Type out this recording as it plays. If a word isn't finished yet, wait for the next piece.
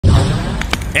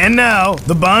And now,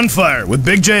 The Bonfire with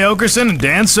Big J. Oakerson and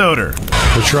Dan Soder.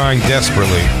 We're trying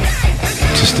desperately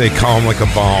to stay calm like a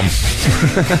bomb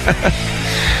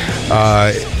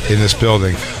in this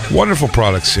building. Wonderful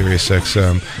product,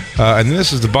 SiriusXM. And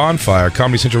this is The Bonfire,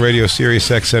 Comedy Central Radio,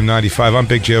 SiriusXM 95. I'm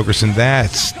Big J. Oakerson.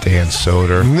 That's Dan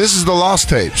Soder. And this is the Lost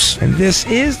Tapes. And this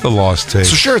is the Lost Tapes.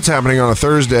 So sure, it's happening on a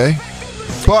Thursday,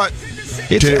 but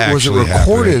was it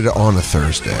recorded on a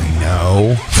Thursday?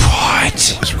 No. What?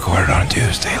 It was recorded on a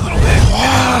Tuesday a little bit.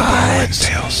 What?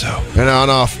 Wednesday also. And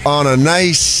on a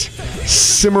nice,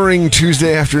 simmering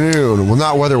Tuesday afternoon. Well,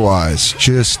 not weather-wise,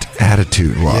 just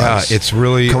attitude-wise. Yeah, it's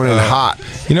really coming in hot.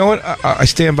 You know what? I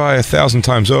stand by 1,000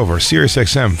 times over.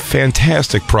 SiriusXM,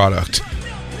 fantastic product,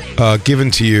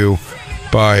 given to you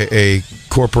by a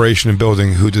corporation and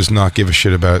building who does not give a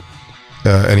shit about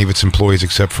any of its employees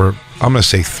except for, I'm going to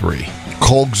say 3.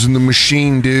 Cogs in the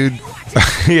machine, dude.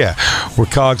 Yeah, we're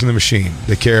cogs in the machine.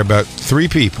 They care about 3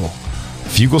 people.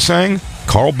 Fugelsang,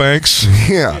 Carl Banks,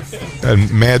 yeah,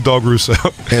 and Mad Dog Russo.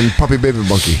 And Puppy Baby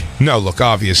Monkey. No, look,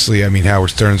 obviously, I mean, Howard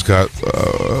Stern's got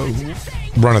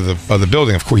run of the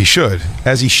building. Of course, he should.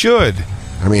 As he should.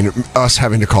 I mean, us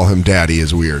having to call him daddy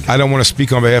is weird. I don't want to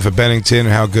speak on behalf of Bennington and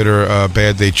how good or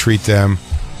bad they treat them.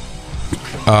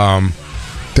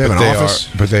 They have an office?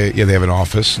 They have an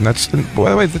office. And that's, by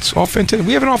the way, that's all fantastic.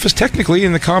 We have an office technically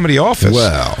in the comedy office.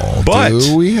 Well, but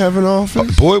do we have an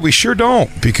office? Boy, we sure don't,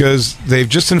 because they've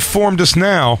just informed us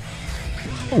now,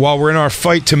 while we're in our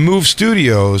fight to move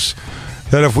studios,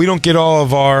 that if we don't get all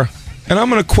of our, and I'm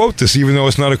going to quote this even though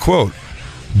it's not a quote,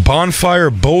 bonfire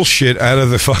bullshit out of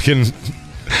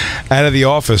the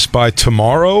office by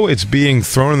tomorrow, it's being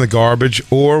thrown in the garbage,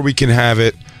 or we can have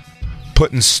it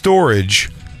put in storage.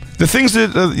 The things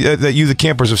that you, the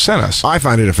campers, have sent us. I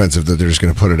find it offensive that they're just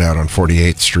going to put it out on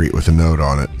 48th Street with a note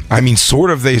on it. I mean, sort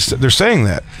of. They're saying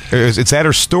that it's at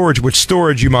our storage. Which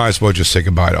storage? You might as well just say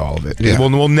goodbye to all of it. Yeah.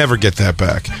 We'll never get that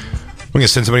back. We're gonna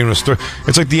send somebody in a store.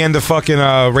 It's like the end of fucking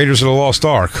Raiders of the Lost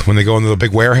Ark when they go into the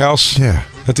big warehouse. Yeah,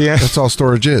 at the end. That's all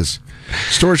storage is.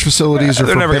 Storage facilities are.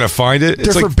 They're never gonna find it.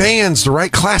 They're for bands to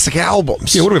write classic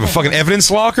albums. Yeah, what do we have, a fucking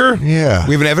evidence locker? Yeah,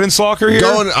 we have an evidence locker here.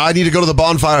 I need to go to the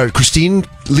bonfire. Christine,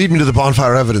 lead me to the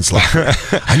bonfire evidence locker.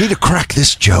 I need to crack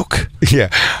this joke. Yeah,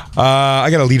 I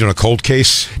got a lead on a cold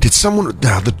case. Did someone?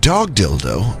 Now the dog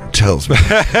dildo tells me.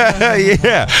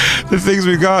 Yeah, the things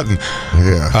we've gotten.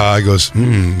 Yeah, he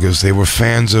goes, they were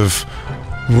fans of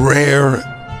rare,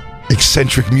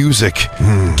 eccentric music.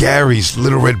 Gary's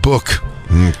Little Red Book.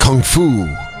 Kung Fu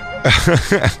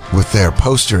with their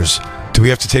posters. Do we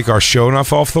have to take our show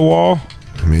enough off the wall?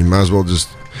 I mean, might as well just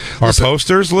our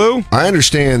posters, Lou. I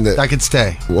understand that I could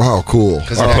stay. Wow, cool.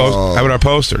 How about our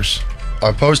posters?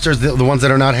 Our posters, the ones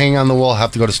that are not hanging on the wall,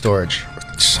 have to go to storage.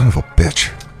 Son of a bitch.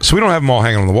 So we don't have them all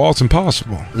hanging on the wall. It's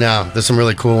impossible. No, there's some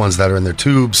really cool ones that are in their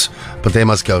tubes, but they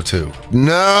must go too.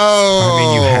 No. I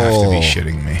mean, you have to be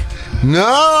shitting me. No.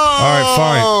 All right,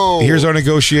 fine. Here's our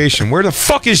negotiation. Where the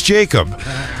fuck is Jacob?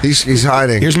 He's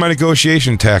hiding. Here's my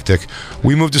negotiation tactic.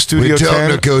 We move to Studio 10. We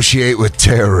don't negotiate with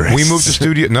terrorists. We move to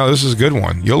Studio... No, this is a good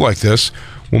one. You'll like this.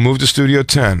 We'll move to Studio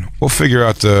 10. We'll figure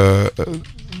out the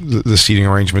seating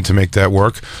arrangement to make that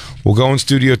work. We'll go in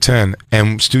Studio 10,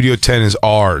 and Studio 10 is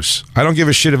ours. I don't give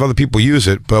a shit if other people use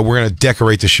it, but we're going to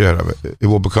decorate the shit out of it. It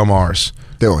will become ours.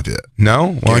 They won't do it.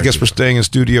 No? Well, I guess we're staying in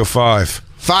Studio 5.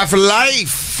 5 for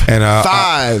life. And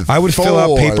 5. I would fill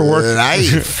out paperwork.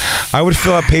 Life. I would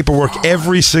fill out paperwork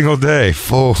every single day.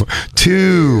 4,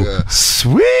 2, yeah.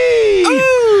 Sweet.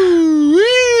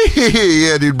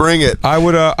 Yeah, dude, bring it.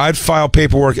 I'd file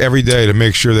paperwork every day to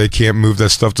make sure they can't move that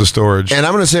stuff to storage. And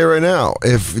I'm going to say right now,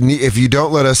 if you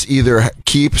don't let us either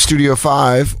keep Studio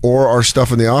 5 or our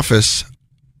stuff in the office,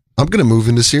 I'm going to move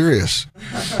into Sirius.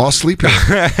 I'll sleep here.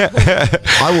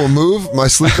 I will move my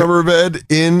sleep number bed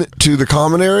into the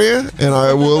common area, and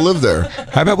I will live there.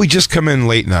 How about we just come in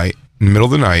late night, in the middle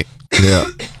of the night? Yeah.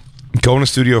 Go into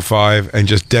Studio 5 and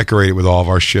just decorate it with all of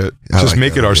our shit. Just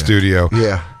make it our studio.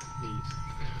 Yeah.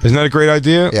 Isn't that a great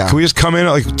idea? Yeah. Can we just come in at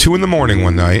like 2 in the morning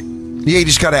one night? Yeah, you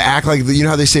just got to act like, you know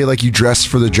how they say, like, you dress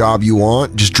for the job you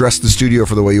want? Just dress the studio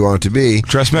for the way you want it to be.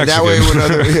 Dress Mexican. That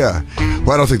way, yeah.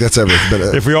 Well, I don't think that's ever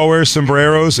been if we all wear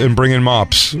sombreros and bring in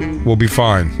mops, we'll be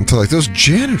fine. Until, like, those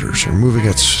janitors are moving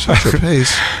at such a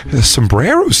pace. The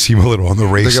sombreros seem a little on the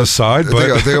racist side,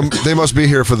 but... They must be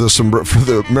here for the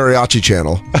mariachi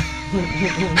channel.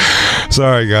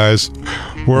 Sorry, guys.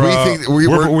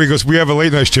 We have a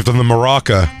late night shift on the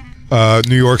maraca.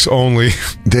 New York's only.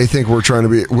 They think we're trying to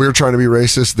be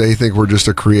racist. They think we're just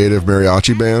a creative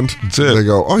mariachi band. That's it. They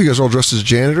go, oh, you guys are all dressed as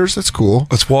janitors? That's cool.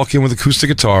 Let's walk in with acoustic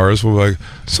guitars. We're like,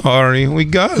 sorry, we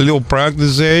got a little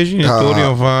practice session in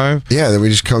Studio 5. Yeah, then we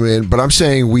just come in. But I'm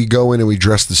saying we go in and we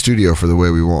dress the studio for the way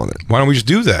we want it. Why don't we just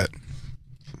do that?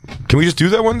 Can we just do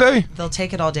that one day? They'll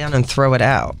take it all down and throw it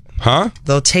out. Huh?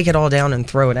 They'll take it all down and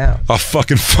throw it out. I'll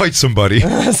fucking fight somebody.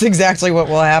 That's exactly what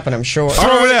will happen, I'm sure.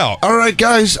 Throw it out. All right,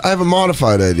 guys, I have a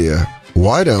modified idea.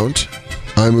 Why don't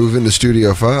I move into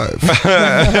Studio 5?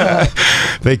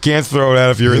 They can't throw it out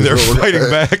if you're in there fighting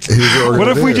back. What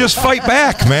if we just fight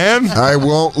back, man? I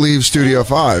won't leave Studio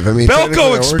 5. I mean,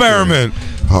 Belko experiment.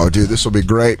 Oh, dude, this will be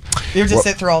great. You have to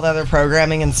sit through all the other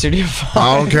programming in Studio 5.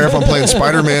 I don't care if I'm playing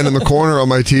Spider-Man in the corner on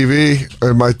my TV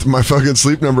or my fucking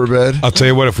sleep number bed. I'll tell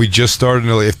you what, if we just started,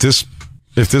 if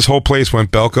this whole place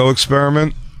went Belko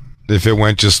experiment, if it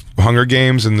went just Hunger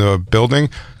Games in the building,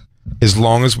 as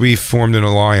long as we formed an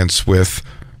alliance with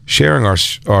sharing our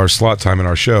slot time in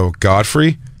our show,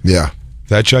 Godfrey, yeah,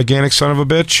 that gigantic son of a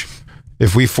bitch,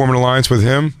 if we form an alliance with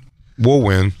him, we'll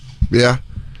win. Yeah.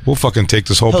 We'll fucking take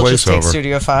this whole He'll place just take over.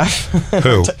 Studio 5.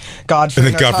 Who? Godfrey.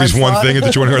 And then Godfrey's one thing at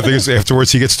the joint her thing is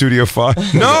afterwards he gets Studio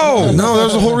 5. No! No, that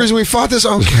was the whole reason we fought this.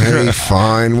 Okay,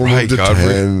 fine. We'll Right, move to Godfrey.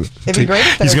 10. It'd be great if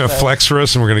He's going there to was flex for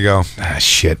us and we're going to go,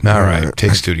 shit. All right,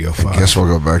 take Studio 5. I guess we'll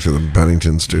go back to the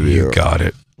Bennington studio. You got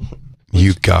it.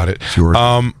 You got it. Yours.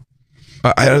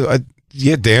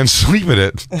 Yeah, Dan, sleep in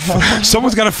it.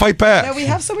 Someone's got to fight back. No, we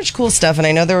have so much cool stuff, and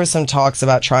I know there was some talks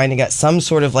about trying to get some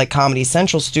sort of like Comedy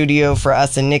Central studio for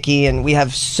us and Nikki, and we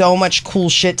have so much cool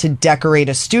shit to decorate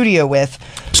a studio with.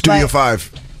 Studio But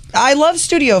 5. I love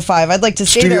Studio 5. I'd like to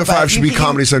stay Studio there. but 5 should you be can-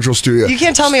 Comedy Central studio. You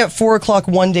can't tell me at 4 o'clock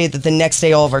one day that the next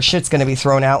day all of our shit's going to be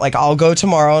thrown out. Like, I'll go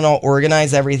tomorrow and I'll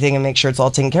organize everything and make sure it's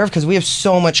all taken care of because we have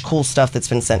so much cool stuff that's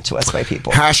been sent to us by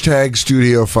people. Hashtag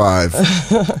Studio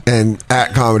 5 and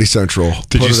at Comedy Central.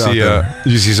 Did Put you it out see? there.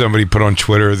 Did you see somebody put on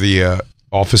Twitter the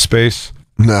Office Space,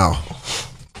 No.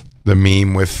 the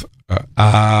meme with?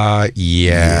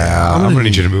 Yeah. I'm gonna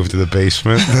need you to move to the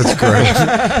basement. That's great.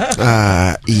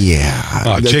 Yeah.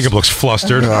 Oh, Jacob looks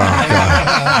flustered.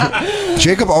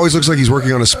 Jacob always looks like he's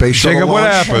working on a space shuttle Jacob, what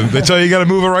launch. happened? They tell you got to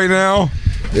move it right now.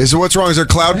 Is it what's wrong? Is there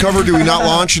cloud cover? Do we not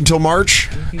launch until March?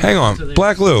 Hang on,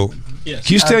 Black Lou. Yes.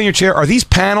 Can you stay on your chair? Are these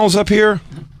panels up here?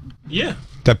 Yeah.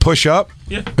 That push up?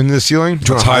 Yeah. Into the ceiling? Do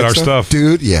you Let's wanna hide our stuff.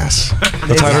 Dude, yes.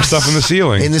 Let's hide our stuff in the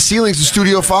ceiling. In the ceiling's in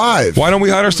Studio 5. Why don't we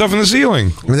hide our stuff in the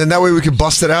ceiling? And then that way we can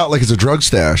bust it out like it's a drug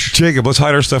stash. Jacob, let's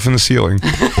hide our stuff in the ceiling.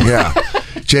 Yeah.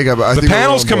 Jacob, I The think we're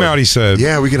panels on come board. out, he said.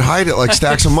 Yeah, we can hide it like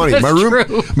stacks of money. My roommate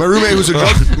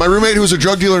who was a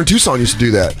drug dealer in Tucson used to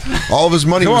do that. All of his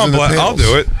money Come was on, in the Black. panels. I'll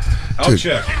do it. I'll Dude,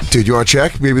 check. Dude, you want to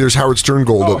check? Maybe there's Howard Stern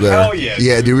gold up there. hell yeah.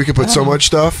 Yeah, dude, we could put so much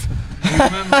stuff. And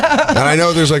I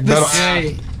know there's like metal.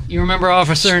 Hey, you remember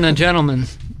Officer and a Gentleman?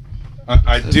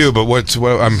 I do, but what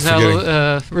I'm How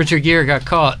forgetting. Richard Gere got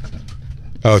caught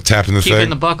Oh, tapping the keeping thing.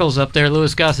 the buckles up there.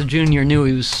 Louis Gossett Jr. knew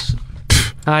he was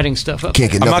hiding stuff up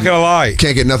Can't there. get I'm nothing. not going to lie.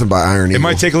 Can't get nothing by Iron It Eagle.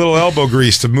 might take a little elbow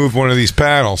grease to move one of these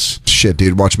panels. Shit,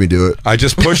 dude, watch me do it. I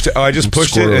just pushed it. I just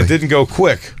pushed it and squirrely. it didn't go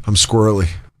quick. I'm squirrely.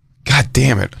 God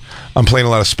damn it. I'm playing a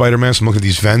lot of Spider-Man, so I'm looking at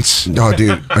these vents. Oh,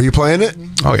 dude, are you playing it?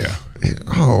 Oh, yeah.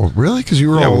 Oh, really? Because you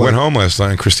were Yeah, all we went like- home last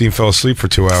night and Christine fell asleep for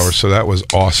 2 hours, so that was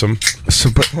awesome. So,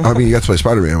 but I mean, you got to play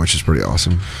Spider-Man, which is pretty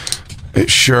awesome.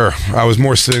 Sure. I was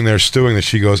more sitting there stewing that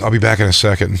she goes, I'll be back in a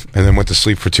second, and then went to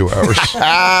sleep for 2 hours.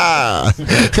 Ah,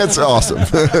 that's awesome.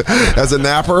 As a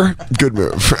napper, good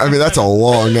move. I mean, that's a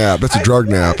long nap. That's a drug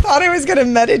I nap. thought I was going to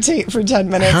meditate for 10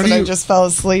 minutes How do and I you- just fell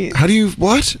asleep. How do you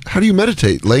you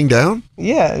meditate? Laying down?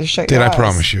 Yeah, just shut Did your I eyes.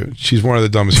 promise you? She's one of the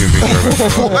dumbest human beings I've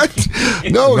ever met.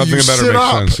 What? No, Nothing you about her sit makes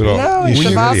up. sense at all. No, You it's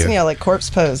idiot. Shavasana, like corpse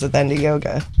pose at the end of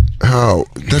yoga. Oh,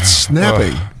 that's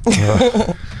snapping.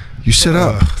 You sit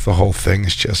up. The whole thing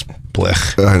is just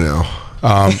blech. I know.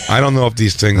 I don't know if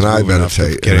these things And I move enough to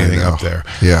meditate. get and I anything know. up there.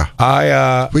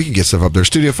 Yeah. We can get stuff up there.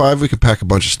 Studio 5, we could pack a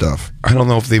bunch of stuff. I don't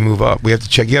know if they move up. We have to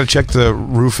check. You got to check the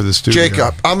roof of the studio.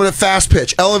 Jacob, I'm going to fast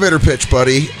pitch. Elevator pitch,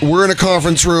 buddy. We're in a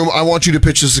conference room. I want you to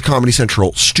pitch this to Comedy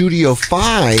Central. Studio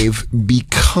 5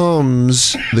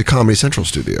 becomes the Comedy Central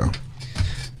studio.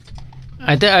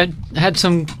 I had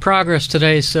some progress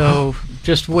today, so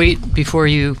just wait before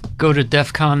you go to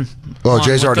DEF CON. Oh,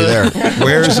 Jay's already there.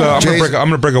 Where's I'm Jay's-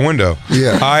 gonna break a window.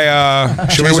 Yeah.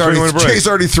 Show me Jay's which one you want to break. Jay's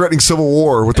already threatening civil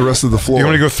war with the rest of the floor. You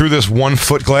want to go through this 1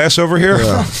 foot glass over here?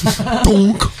 Yeah.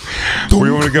 Donk. Where do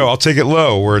you want to go? I'll take it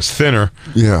low, where it's thinner.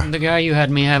 Yeah. The guy you had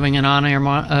me having an on-air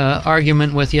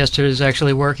argument with yesterday is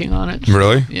actually working on it.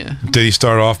 Really? Yeah. Did he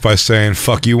start off by saying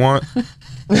 "fuck you want"?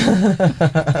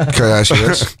 Can I ask you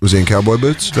this? Was he in cowboy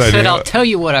boots? I said, I'll tell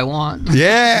you what I want.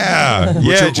 Yeah.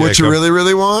 What you really,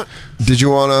 really want? Did you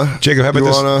want to... Jacob, how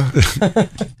about this?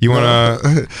 You want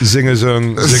to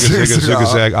zing-a-zung,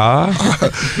 zig-a-zig-a-zig-a-zag,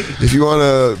 If you want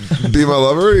to be my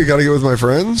lover, you got to get with my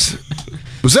friends?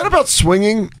 Was that about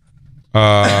swinging?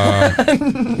 No,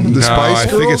 Spice I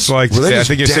think Girls? it's like, Were they I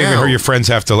think you're just saying down? her, your friends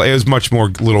have to, it was much more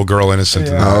little girl innocent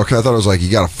than that. Oh, okay. I thought it was like,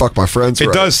 you got to fuck my friends. It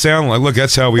right. does sound like, look,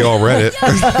 that's how we all read it.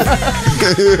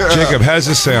 Jacob, how's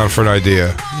this sound for an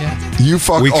idea? Yeah. You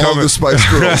fuck all the Spice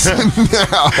Girls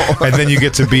now. And then you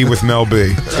get to be with Mel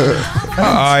B.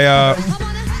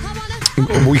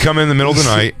 We come in the middle of the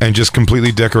night and just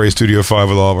completely decorate Studio 5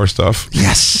 with all of our stuff.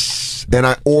 Yes. And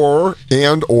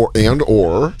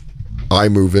I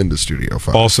move into Studio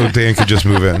 5. Also, Dan could just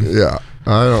move in. Yeah,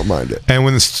 I don't mind it. And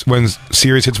when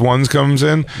Series Hits 1 comes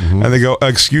in and they go,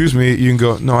 excuse me, you can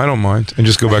go, no, I don't mind, and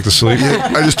just go back to sleep.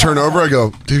 I just turn over, I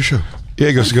go, do your show. Yeah,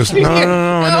 he goes, no,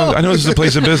 I know this is a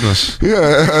place of business.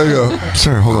 Yeah, I go,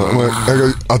 sorry, hold on. I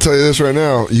go, I'll tell you this right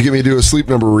now. You get me to do a Sleep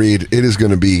Number read, it is going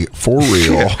to be for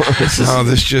real. Oh,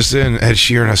 this just in. Ed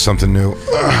Sheeran has something new.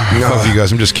 Fuck you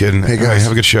guys, I'm just kidding. Hey, guys. Anyway,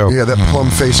 have a good show. Yeah, that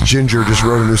plum-faced ginger just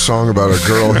wrote a new song about a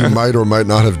girl he might or might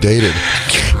not have dated.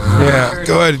 Yeah,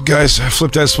 go ahead, guys.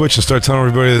 Flip that switch and start telling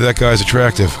everybody that guy's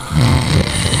attractive.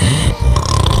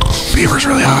 Beaver's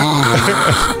really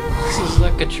hot. This is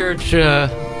like a church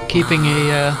keeping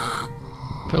a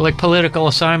political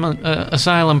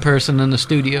asylum person in the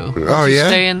studio. Oh, If you yeah?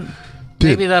 stay in,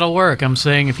 maybe that'll work. I'm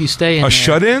saying if you stay in A there.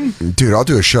 shut-in? Dude, I'll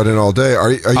do a shut-in all day. Are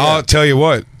you I'll tell you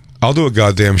what. I'll do a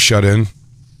goddamn shut-in.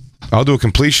 I'll do a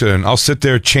complete shut-in. I'll sit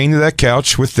there chained to that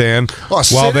couch with Dan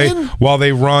while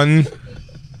they run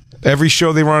every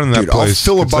show they run in that Dude, place.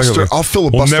 I'll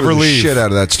filibuster We'll never the leave. shit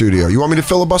out of that studio. You want me to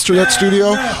filibuster that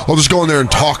studio? I'll just go in there and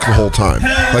talk the whole time.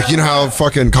 Like, you know how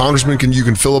fucking congressman you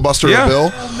can filibuster a bill?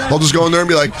 I'll just go in there and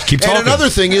be like, Keep talking. And another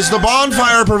thing is the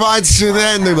bonfire provides to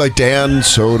that. And they're like, Dan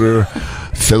Soder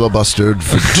filibustered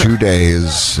for 2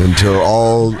 days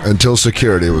until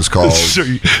security was called.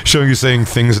 Showing you saying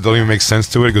things that don't even make sense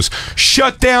to it. It goes,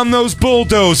 shut down those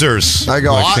bulldozers. I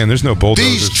go, like, Dan, there's no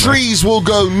bulldozers. These trees will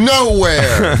go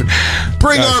nowhere.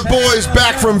 Bring our boys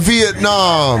back from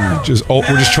Vietnam. We're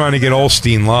just trying to get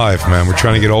Olstein live, man. We're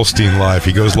trying to get Olstein live.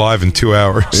 He goes live in 2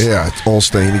 hours. Yeah, it's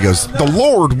Olstein. He goes, the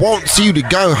Lord wants you to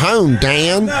go home,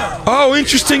 Dan. Oh,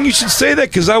 interesting. You should say that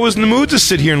because I was in the mood to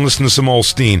sit here and listen to some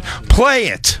Olstein. Play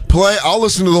it. I'll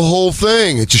listen to the whole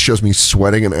thing. It just shows me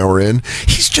sweating an hour in.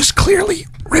 He's just clearly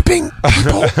ripping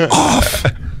people off.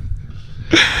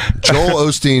 Joel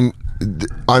Osteen,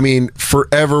 I mean,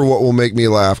 forever what will make me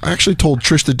laugh. I actually told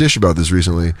Trish the Dish about this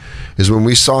recently, is when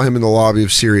we saw him in the lobby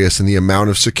of Sirius and the amount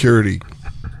of security.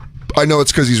 I know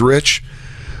it's because he's rich,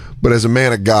 but as a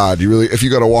man of God, if you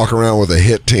got to walk around with a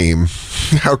hit team,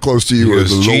 how close to you is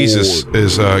the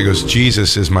Lord? He goes,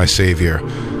 Jesus is my savior.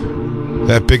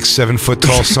 That big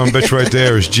 7-foot-tall sumbitch right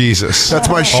there is Jesus. That's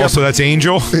my shepherd. Also, that's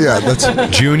Angel. Yeah, that's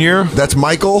Junior. That's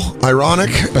Michael.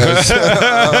 Ironic. He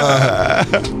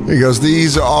goes,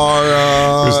 these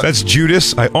are. That's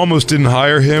Judas. I almost didn't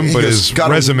hire him, but his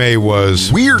resume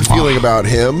was weird feeling about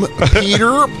him.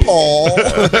 Peter, Paul,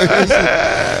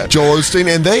 Joel Osteen,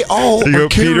 and they all. You go,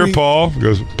 Peter, Paul. He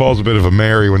goes, Paul's a bit of a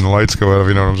Mary when the lights go out. If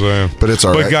you know what I'm saying. But it's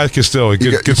all right. But guys can still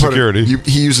good security.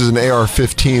 He uses an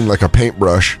AR-15 like a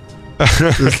paintbrush.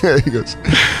 He goes,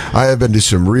 I have been to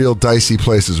some real dicey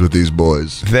places with these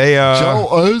boys. Joel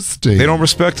Osteen. They don't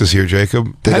respect us here,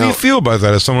 Jacob. How do you feel about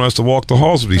that as someone has to walk the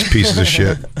halls with these pieces of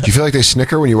shit? Do you feel like they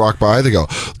snicker when you walk by? They go,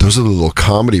 those are the little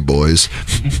comedy boys.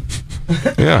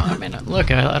 Yeah. I mean,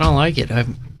 look, I don't like it.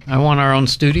 I want our own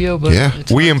studio, but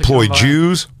we employ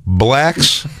Jews,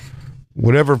 blacks,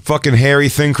 whatever fucking hairy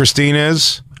thing Christine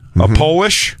is, a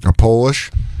Polish.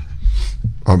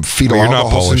 Fetal you're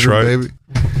not Polish, syndrome, right? Baby.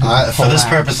 For this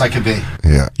purpose, I could be.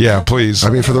 Yeah, please. I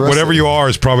mean, for the rest whatever you are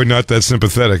is probably not that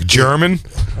sympathetic. German?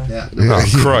 Yeah. Oh,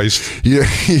 Christ. Yeah,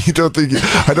 I don't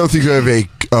think you have a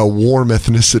warm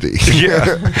ethnicity.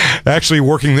 Yeah. Actually,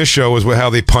 working this show is how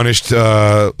they punished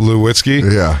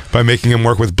Lewinsky. Yeah. By making him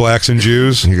work with blacks and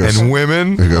Jews and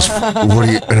women. He goes,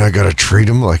 and I got to treat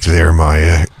them like they're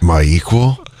my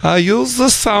equal? I use the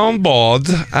soundboard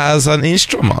as an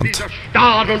instrument.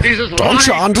 Don't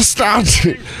you understand?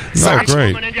 Oh,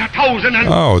 great.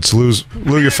 Oh, it's Lou's.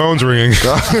 Lou, your phone's ringing.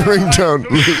 Ringtone.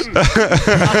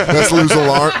 That's Lou's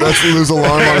alarm. That's Lou's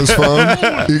alarm on his phone.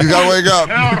 You gotta wake up.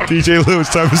 DJ Lou,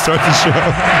 it's time to start the show.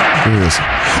 He goes,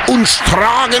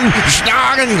 Schlagen.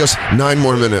 He goes, 9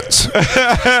 more minutes.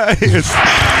 He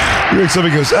wakes up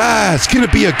and goes, it's gonna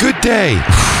be a good day.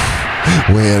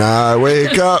 When I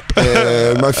wake up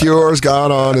and my Fuhr's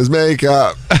got on his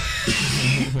makeup,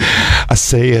 I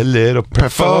say a little prayer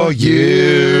for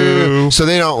you. So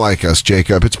they don't like us,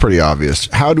 Jacob. It's pretty obvious.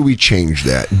 How do we change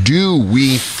that? Do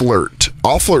we flirt?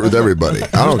 I'll flirt with everybody.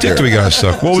 I don't care. Dick do we gotta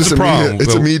suck? What was the problem?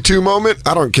 It's a Me Too moment.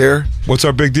 I don't care. What's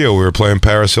our big deal? We were playing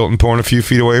Paris Hilton porn a few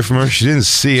feet away from her. She didn't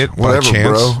see it. Whatever,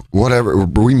 bro. Whatever.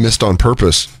 We missed on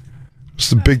purpose. What's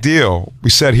the big deal? We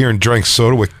sat here and drank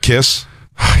soda with Kiss.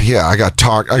 Yeah, I got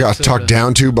talked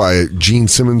down to by Gene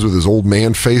Simmons with his old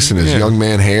man face and his young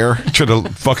man hair. He tried to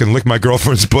fucking lick my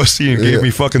girlfriend's pussy and gave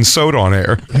me fucking soda on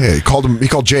air. Yeah, he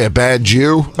called Jay a bad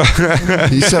Jew.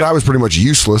 He said I was pretty much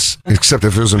useless, except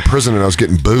if it was in prison and I was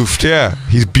getting boofed. Yeah,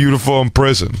 he's beautiful in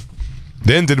prison.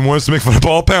 Then didn't want us to make fun of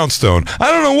Paul Poundstone.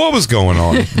 I don't know what was going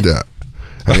on. Yeah,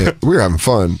 I mean, we were having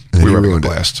fun. And we were having a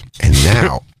blast. And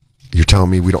now you're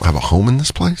telling me we don't have a home in this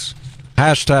place?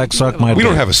 Hashtag suck my dick. We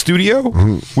don't have a studio.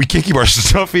 We can't keep our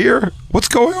stuff here. What's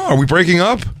going on? Are we breaking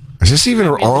up? Is this even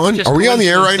on? Are we on the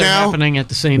air right now? Happening at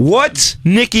the same. What's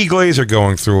Nikki Glazer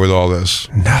going through with all this?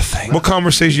 Nothing. What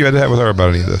conversation you had to have with her about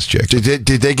any of this, Jake? Did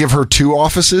they give her 2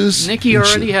 offices? Nikki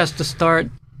already has to start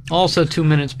also 2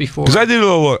 minutes before. Because I did a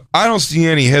little look. I don't see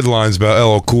any headlines about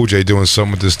LL Cool J doing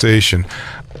something with this station.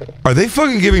 Are they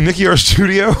fucking giving Nikki our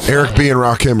studio? Eric B. and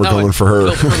Rakim are going for her.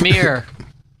 It'll premiere.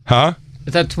 Huh?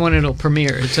 That's when it'll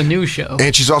premiere. It's a new show.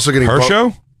 And she's also getting her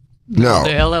show? No.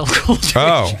 The LL Cool J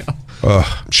show.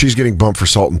 She's getting bumped for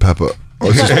Salt and Pepper.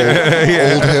 Old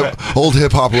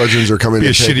hip hop legends are coming.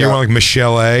 Yeah, shitty one like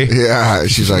Michelle A. Yeah,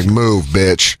 she's like, move,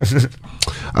 bitch.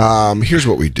 Here's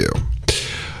what we do.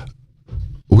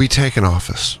 We take an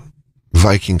office,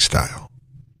 Viking style.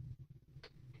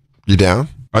 You down?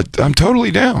 I'm totally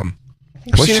down.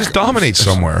 Let's just dominate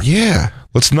somewhere. Yeah.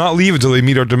 Let's not leave until they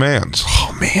meet our demands.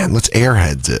 Oh, man. Let's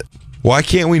airheads it. Why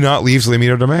can't we not leave till they meet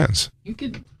our demands?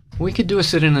 We could do a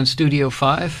sit-in in Studio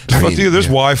 5. There's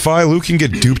Wi-Fi. Luke can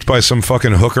get duped by some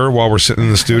fucking hooker while we're sitting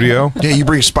in the studio. Yeah, you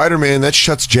bring Spider-Man. That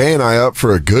shuts Jay and I up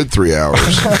for a good 3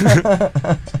 hours.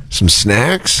 Some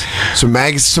snacks. Some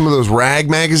of those rag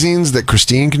magazines that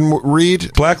Christine can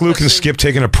read. Black Luke can skip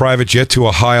taking a private jet to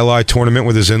a high-ally tournament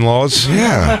with his in-laws.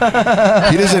 Yeah.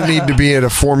 He doesn't need to be at a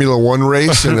Formula One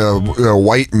race in a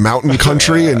white mountain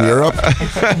country in Europe.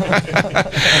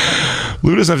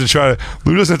 Lou doesn't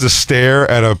have to stare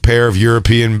at a pair of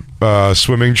European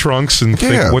swimming trunks and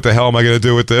think, what the hell am I going to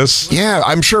do with this? Yeah,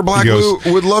 I'm sure Black Lou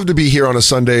would love to be here on a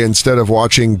Sunday instead of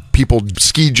watching people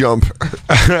ski jump.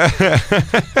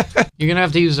 You're going to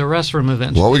have to use the restroom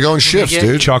eventually. Well, we go in shifts,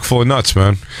 dude. Chock full of nuts,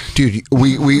 man. Dude,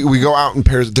 we go out in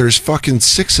pairs. There's fucking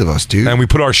 6 of us, dude. And we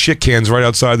put our shit cans right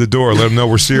outside the door. Let them know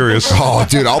we're serious. Oh,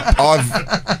 dude,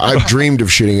 I've dreamed of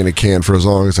shitting in a can for as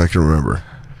long as I can remember.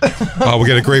 We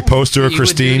get a great poster of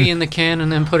Christine. Would duty in the can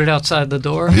and then put it outside the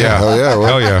door. Yeah,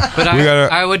 hell yeah. But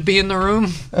I would be in the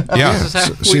room. Yeah,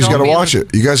 so he's got to watch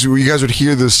it. You guys would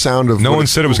hear the sound of. No one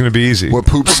said it was going to be easy. What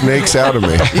poop snakes out of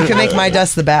me? You can make my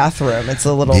desk the bathroom. It's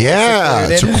a little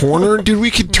it's a corner, dude.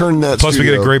 We could turn that. Plus, we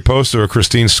get a great poster of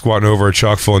Christine squatting over a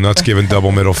chock full of nuts, giving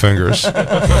double middle fingers.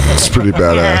 It's pretty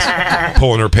badass.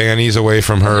 Pulling her panties away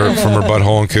from her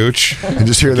butthole and cooch, and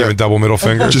just hearing giving double middle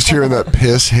fingers. Just hearing that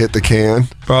piss hit the can.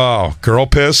 Oh, girl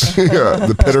piss. Yeah,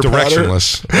 the pitter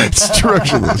directionless. It's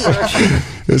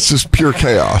directionless. It's just pure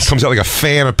chaos. Comes out like a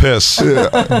fan of piss. Yeah.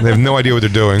 They have no idea what they're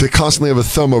doing. They constantly have a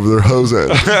thumb over their hose end.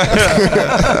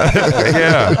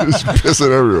 Yeah. Just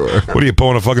pissing everywhere. What are you,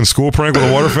 pulling a fucking school prank with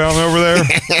a water fountain over there?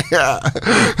 Yeah.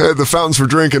 The fountain's for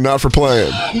drinking, not for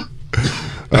playing.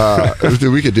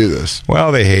 We could do this.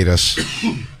 Well, they hate us.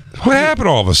 What happened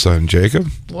all of a sudden, Jacob?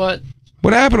 What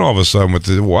happened all of a sudden with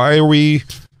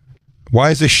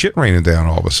why is this shit raining down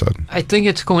all of a sudden? I think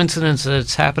it's coincidence that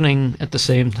it's happening at the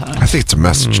same time. I think it's a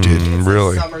message, dude.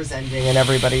 Really? Summer's ending and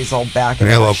everybody's all back. And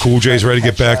LL Cool J's ready to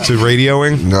get back to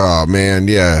radioing? No, man,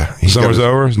 yeah. Summer's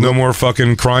over? No more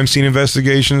fucking crime scene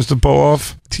investigations to pull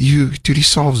off? Dude, he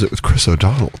solves it with Chris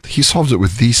O'Donnell. He solves it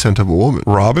with the scent of a woman.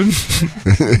 Robin?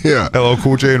 Yeah. LL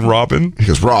Cool J and Robin? He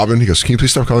goes, Robin. He goes, can you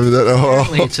please stop calling me that?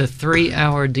 Apparently it's a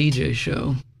 3-hour DJ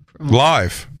show.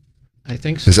 Live. I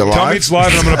think so. Is that live? Tell me it's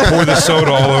live and I'm going to pour this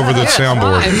soda all over the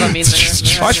soundboard. Live. I mean,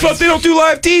 I thought they don't do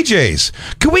live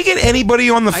DJs. Can we get anybody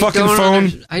on the fucking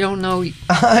phone? I don't know.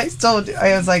 I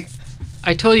was like,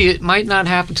 I told you it might not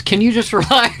happen. Can you just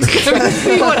relax?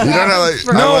 See what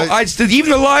happens.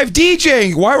 Even the live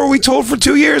DJing. Why were we told for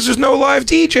 2 years there's no live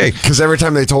DJ? Because every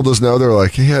time they told us no, they were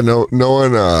like, yeah, no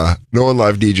one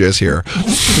live DJs here.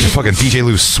 Fucking DJ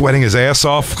Lou's sweating his ass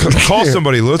off. Call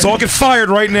somebody, Lou. Let's all get fired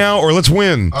right now or let's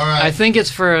win. All right. I think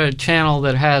it's for a channel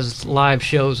that has live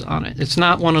shows on it. It's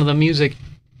not one of the music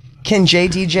Can Jay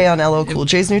DJ on LL Cool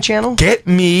J's new channel? Get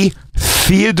me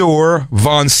Theodore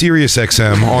von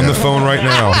SiriusXM on the phone right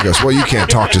now. He goes, well, you can't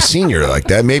talk to Senior like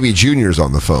that. Maybe Junior's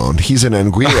on the phone. He's in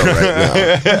Anguilla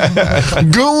right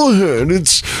now. Go ahead.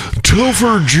 It's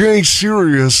Topher J.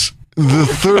 Sirius the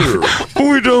third.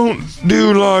 We don't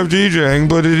do live DJing,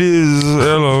 but it is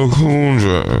LL Cool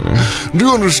J. Do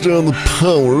you understand the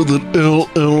power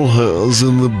that LL has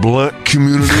in the black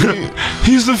community?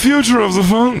 He's the future of the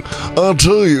funk. I'll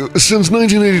tell you, since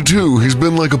 1982, he's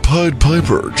been like a Pied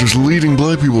Piper, just leading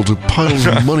black people to piles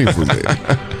of money for me.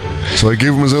 So I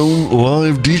gave him his own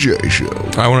live DJ show.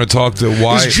 I want to talk to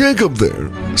why. Is Jacob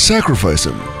there? Sacrifice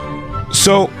him.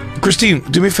 So, Christine,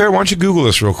 do me a favor. Why don't you Google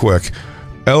this real quick?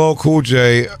 LL Cool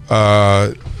J,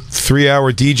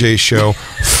 3-hour DJ show,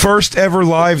 first ever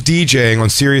live DJing on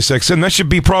SiriusXM. That should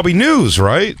be probably news,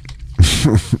 right?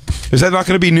 Is that not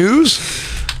going to be news?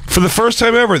 For the first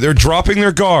time ever, they're dropping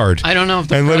their guard. I don't know if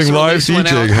the and press letting live release went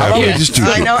DJing out. How about happen. we just do?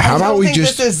 I know. How I about don't we think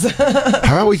just? this is.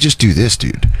 How about we just do this,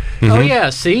 dude? Oh yeah,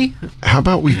 see? How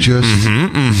about we just?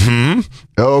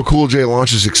 LL Cool J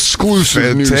launches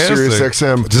exclusive new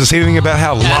SiriusXM. Does it say anything about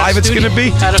how live it's going to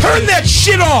be? Out of Turn studio. that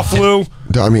shit off, Lou.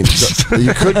 I mean,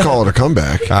 you could call it a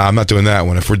comeback. I'm not doing that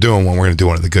one. If we're doing one, we're going to do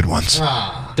one of the good ones.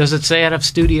 Does it say out of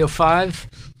Studio 5?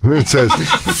 It says,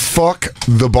 "Fuck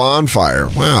the bonfire."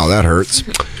 Wow, that hurts.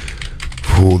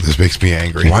 Ooh, this makes me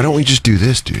angry. Why don't we just do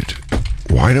this, dude?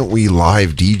 Why don't we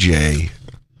live DJ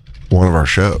one of our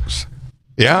shows?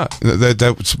 Yeah,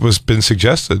 that was been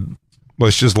suggested.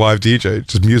 Let's just live DJ,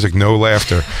 just music, no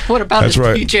laughter. What about That's his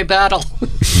right. DJ battle?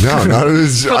 No, not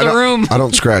as For the room. I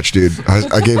don't scratch, dude.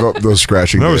 I gave up those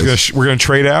scratching No, days. we're gonna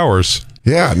trade hours.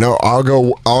 Yeah, no,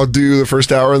 I'll do the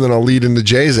first hour, and then I'll lead into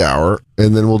Jay's hour,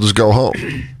 and then we'll just go home.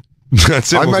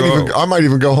 That's it. I might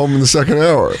even go home in the second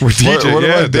hour. With DJ, What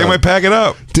have I yeah, they done? might pack it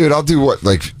up. Dude, I'll do what?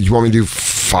 Like, you want me to do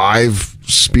 5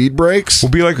 speed breaks? We'll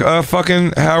be like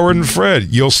fucking Howard and Fred.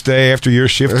 You'll stay after your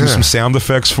shift, do Yeah. some sound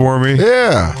effects for me.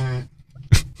 Yeah.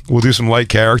 We'll do some light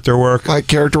character work. Like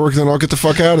character work, then I'll get the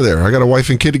fuck out of there. I got a wife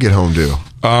and kid to get home to.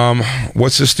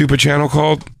 What's this stupid channel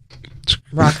called?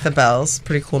 Rock the Bells.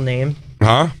 Pretty cool name.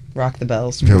 Huh? Rock the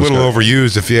Bells. A little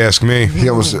overused, if you ask me.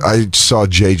 I saw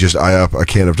Jay just eye up a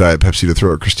can of Diet Pepsi to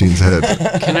throw at Christine's head.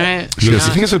 Can I? You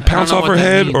think this would pounce off her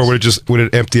head, or would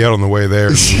it empty out on the way there?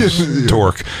 And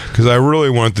torque, because I really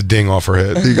want the ding off her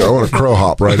head. Here you go. I want to crow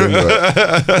hop right into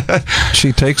it.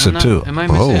 She takes it too. Am I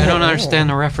missing? Oh. I don't understand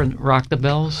the reference. Rock the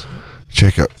Bells.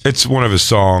 Jacob, It's one of his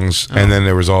songs, and then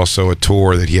there was also a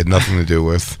tour that he had nothing to do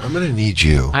with. I'm going to need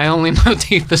you. I only know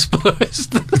Deepest Blues.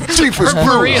 Deepest For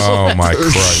Blues. real. Oh my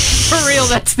Christ! For real,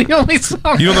 that's the only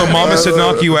song. You don't know Mama Said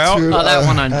Knock You Out? dude. Oh, that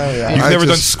one I know. You've I never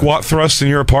done just- squat thrusts in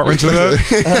your apartment to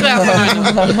that? That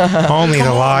one I know. Only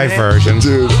the live version.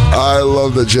 Dude, I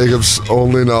love that Jacob's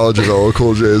only knowledge of LL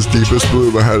Cool J is Deepest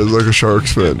Blue. My head is like a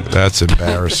shark's fin. That's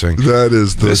embarrassing. That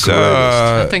is the This greatest.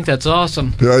 I think that's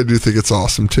awesome. Yeah, I do think it's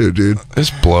awesome too, dude.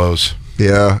 this blows.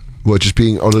 Yeah. What, just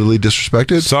being utterly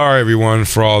disrespected? Sorry, everyone,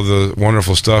 for all the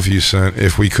wonderful stuff you sent.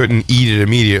 If we couldn't eat it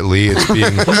immediately, it's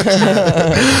being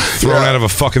thrown out of a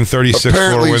fucking 36-floor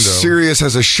Apparently, window. Sirius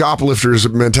has a shoplifter's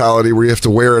mentality where you have to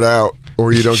wear it out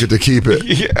or you don't get to keep it.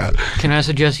 Yeah. Can I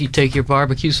suggest you take your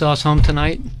barbecue sauce home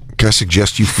tonight? Can I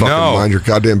suggest you fucking No. mind your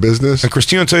goddamn business? And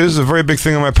Christine, I'll tell you, this is a very big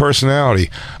thing in my personality.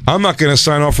 I'm not going to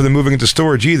sign off for the moving into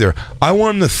storage either. I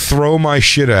want them to throw my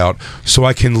shit out so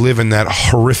I can live in that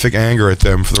horrific anger at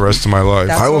them for the rest of my life.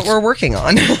 That's I will- what we're working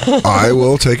on. I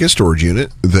will take a storage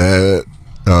unit that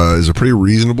is a pretty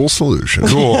reasonable solution.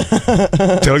 Cool.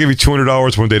 I'll give you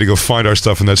 $200 one day to go find our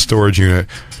stuff in that storage unit.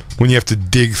 When you have to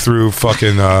dig through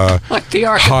fucking Like the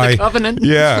Ark of the Covenant?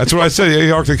 Yeah, that's what I said. Yeah,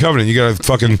 the Ark of the Covenant. You gotta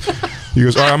fucking. He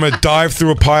goes, all right, I'm gonna dive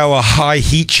through a pile of high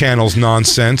heat channels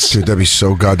nonsense. Dude, that'd be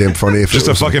so goddamn funny if Just it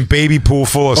a was fucking baby pool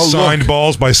full of Oh, look. signed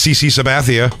balls by CC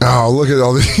Sabathia. Oh, look at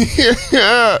all this!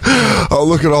 Oh,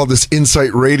 look at all this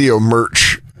Insight Radio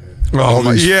merch. Oh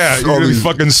my, these- yeah, you're all gonna be these-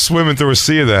 fucking swimming through a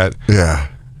sea of that. Yeah.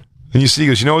 And you see, he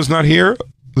goes, you know what's not here?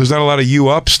 There's not a lot of you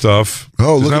up stuff.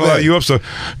 Oh, There's look not at a lot that. of you up stuff.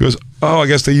 He goes, oh, I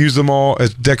guess they use them all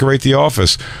as decorate the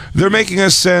office. They're making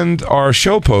us send our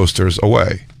show posters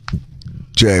away.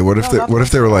 Jay, what if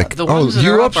they were like, The oh, ones that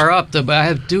you are up? up are up, but I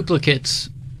have duplicates.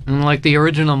 And like the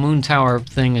original Moon Tower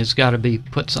thing has got to be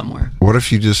put somewhere. What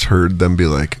if you just heard them be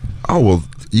like, oh, well,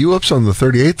 you up's on the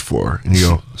 38th floor, and you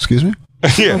go, excuse me?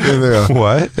 Yeah. And they go,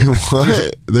 What?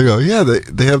 what? They go, yeah,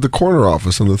 they have the corner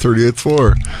office on the 38th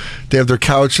floor. They have their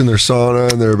couch and their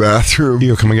sauna and their bathroom.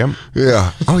 You come again?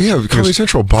 Yeah. Oh, yeah. Comedy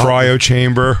Central. Cryo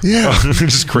chamber. Yeah.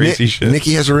 Just crazy shit.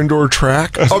 Nikki has her indoor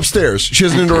track upstairs. She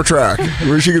has an indoor track.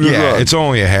 Where's she going to Yeah, run? it's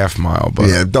only a half mile, but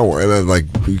Yeah, don't worry. Like,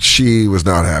 she was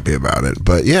not happy about it.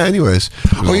 But yeah, anyways.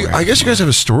 I guess you guys have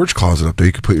a storage closet up there.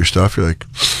 You could put your stuff. You're like,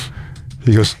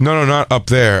 he goes, no, not up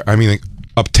there. I mean, like,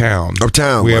 uptown.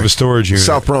 Uptown. We like have a storage unit.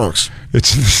 South Bronx.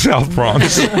 It's in the South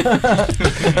Bronx.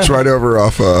 It's right over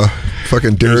off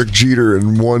fucking Derek Jeter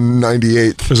and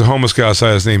 198th. There's a homeless guy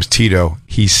outside. His name's Tito.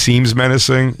 He seems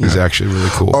menacing. He's actually really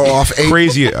cool. Oh, off eight-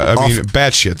 crazy. I off- mean,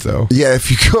 bad shit though. Yeah,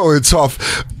 if you go, it's off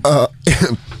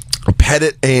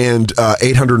Pettit and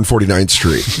 849th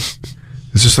Street.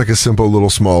 It's just like a simple little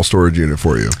small storage unit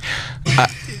for you.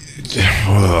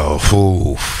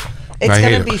 It's I hate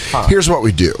going it. to be fun. Here's what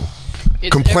we do.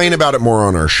 Complain about it more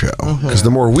on our show. Because the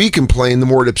more we complain, the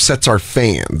more it upsets our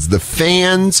fans. The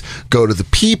fans go to the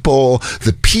people.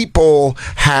 The people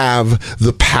have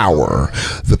the power.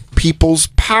 The people's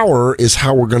power is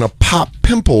how we're going to pop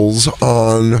pimples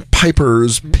on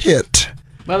Piper's pit.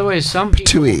 By the way, some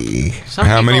people.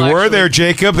 How many were there,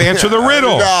 Jacob? Answer the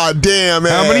riddle. God damn it.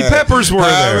 How many peppers were How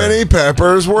there? many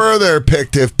peppers were there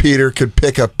picked if Peter could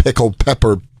pick a pickled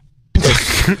pepper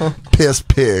piss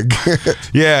pig?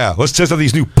 Yeah, let's test out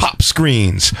these new pop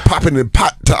screens. I'm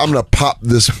gonna pop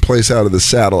this place out of the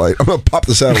satellite. I'm gonna pop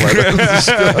the satellite out of the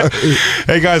sky.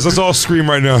 Hey guys, let's all scream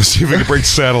right now. See if we can break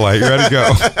satellite. You ready to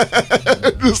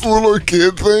go? Just little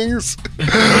kid things.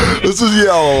 Let's just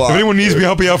yell a lot. If anyone needs me,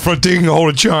 help me out front digging a hole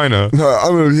in China. No,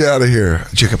 I'm gonna be out of here.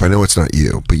 Jacob, I know it's not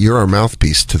you, but you're our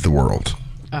mouthpiece to the world.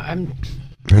 I'm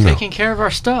I know. taking care of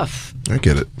our stuff. I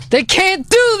get it. They can't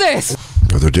do this.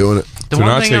 Oh, they're doing it. The They're one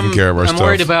not thing taking care of our I'm stuff.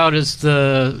 worried about is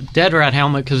the dead rat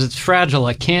helmet because it's fragile.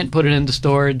 I can't put it into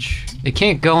storage. It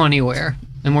can't go anywhere.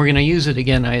 And we're going to use it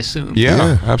again, I assume.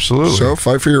 Yeah, absolutely. So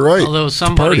fight for your right. Although It's a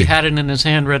somebody party. had it in his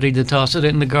hand ready to toss it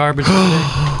in the garbage. today.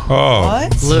 Oh,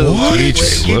 What? Lou.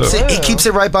 DJ, He keeps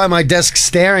it right by my desk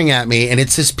staring at me, and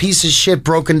it's this pice of shit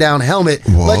broken down helmet.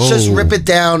 Whoa. Let's just rip it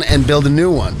down and build a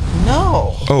new one.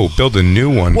 No. Oh, build a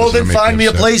new one. Well, Does that then make find you me a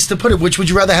upset? place to put it. Which would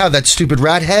you rather have? That stupid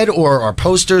rat head or our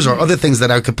posters or other things that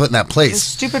I could put in that place?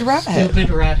 Stupid rat head. Stupid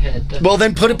rat head. Well,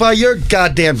 then put it by your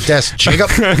goddamn desk,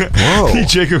 Jacob. Whoa.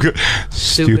 Jacob,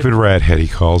 stupid rat head, he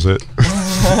calls it.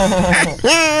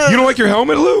 You don't like your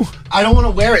helmet, Lou? I don't want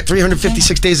to wear it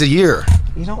 356 days a year.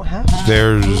 You don't have to.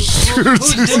 There's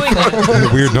Who's doing that?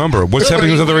 a weird number. What's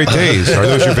happening those other 8 days? Are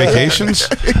those your vacations?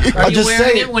 Are you just wearing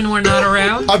saying- it when we're not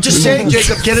around? I'm just saying,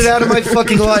 Jacob, get it out of my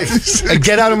fucking life. And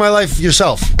get out of my life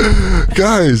yourself.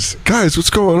 Guys, what's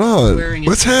going Wearing on? it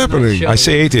What's for the happening? show. I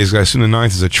say 8 days, I assume the 9th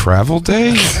is a travel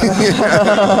day?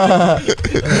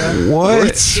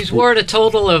 What? He's worn a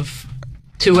total of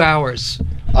 2 hours.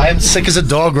 I am sick as a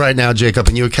dog right now, Jacob,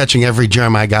 and you're catching every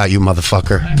germ I got, you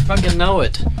motherfucker. I fucking know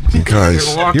it.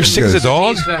 Guys, walking You're sick as a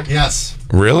dog? disease back- Yes.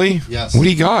 Really? Yes. What do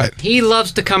you got? He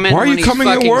loves to come in Why are when you he's coming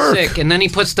to fucking work? sick, and then he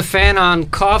puts the fan on,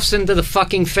 coughs into the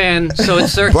fucking fan, so it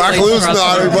circulates. Black Lou's across the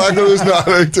nodding. room. Black Lou's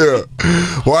nodding too.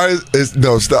 Why is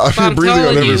no stop? You're I'm breathing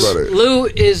on telling you, everybody. Lou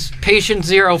is patient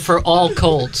zero for all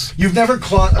colds. You've never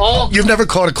caught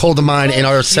a cold of mine in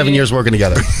our 7 years working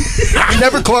together. You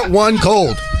never caught one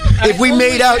cold. If we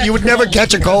made out, you would never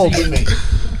catch a cold.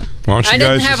 Why don't you I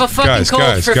guys didn't have a just- fucking cold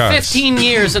guys, for guys. 15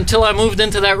 years until I moved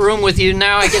into that room with you.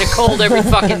 Now I get a cold every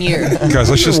fucking year. Guys,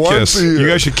 let's just Once kiss. a year. You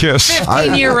guys should kiss.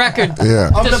 15-year record. Yeah.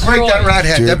 I'm going to break that rat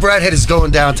head. Dude. That rat head is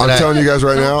going down today. I'm telling you guys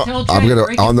right now, Tell Jay, I'm gonna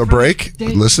break on it the from break.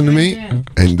 Dave, Listen to me, break it down.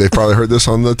 and they probably heard this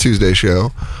on the Tuesday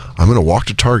show. I'm gonna walk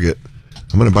to Target.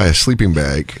 I'm gonna buy a sleeping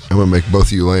bag. I'm gonna make both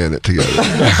of you lay in it together,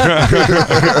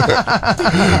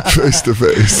 face to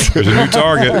face. There's a new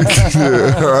target.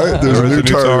 Yeah, all right, there's a Where's new the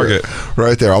new target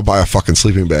right there. I'll buy a fucking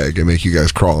sleeping bag and make you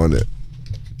guys crawl in it.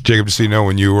 Jacob, just so you know,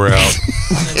 when you were out,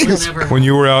 when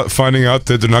you were out finding out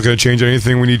that they're not going to change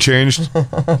anything when you changed,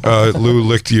 Lou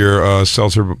licked your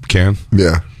seltzer can.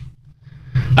 Yeah.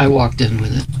 I walked in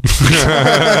with it.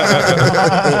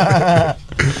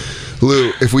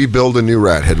 Lou, if we build a new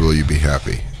rat head, will you be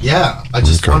happy? Yeah, I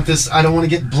just want this. I don't want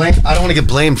to get blamed. I don't want to get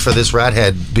blamed for this rat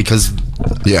head because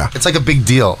Yeah. it's like a big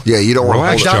deal. Yeah, you don't want to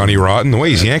Relax, hold it. Johnny Rotten. The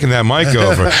way he's yanking that mic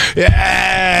over.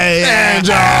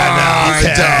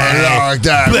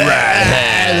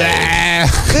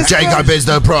 Jacob is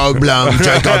the problem.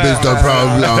 Jacob is the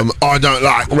problem. I don't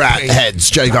like rat heads.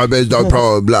 Jacob is the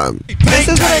problem. This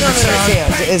is what I don't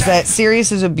understand, is that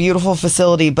Sirius is a beautiful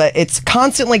facility, but it's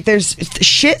constant, like there's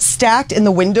shit stacked in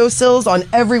the windowsills on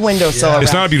every windowsill.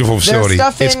 It's not a beautiful facility.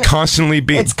 It's constantly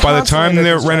being. By the time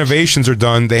their renovations are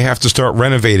done, they have to start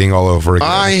renovating all over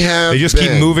again. They just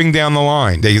keep moving down the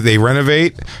line. They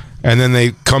renovate, and then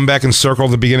they come back and circle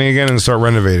the beginning again and start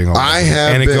renovating all over.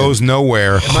 And it goes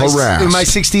nowhere. In my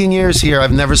 16 years here,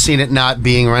 I've never seen it not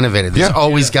being renovated. There's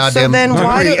always goddamn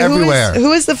debris everywhere.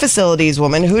 Who is the facilities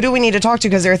woman? Who do we need to talk to?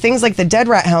 Because there are things like the dead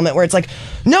rat helmet where it's like,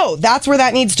 no, that's where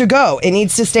that needs to go. It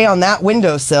needs to stay on that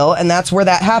windowsill, and that's where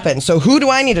that happened. So who do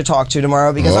I need to talk to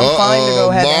tomorrow? Because I'm fine to go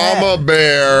head to Mama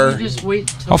Bear.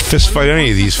 I'll fist fight any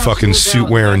of these fucking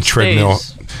suit-wearing treadmill.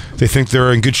 They think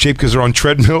they're in good shape because they're on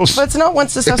treadmills. But it's not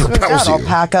once the stuff's moved out. I'll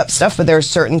pack up stuff, but there are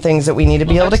certain things that we need to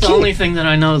be able to keep. That's the only thing that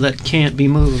I know that can't be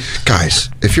moved. Guys,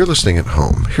 if you're listening at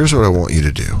home, here's what I want you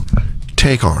to do.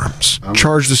 Take arms.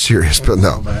 Charge the Sirius, but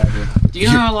no. Do you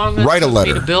know how long that's write a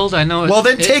letter to build? I know. Well,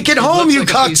 then take it home, you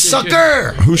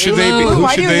cocksucker. Who should they be?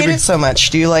 Why do you hate it so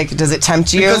much? Do you like? Does it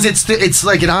tempt you? Because it's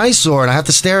like an eyesore, and I have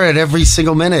to stare at it every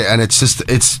single minute, and it's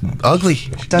ugly.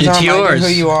 Does it remind you who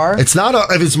you are? It's not.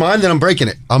 If it's mine, then I'm breaking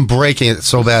it. I'm breaking it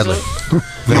so badly.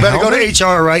 You better go to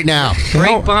HR right now.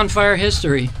 Great Bonfire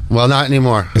history. Well, not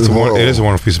anymore. It is a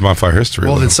wonderful piece of Bonfire history.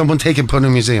 Well, then someone take it and put it in a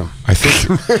museum. I think.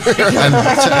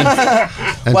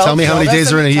 and tell me how many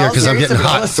days are in a year, because I'm getting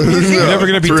hot. You're never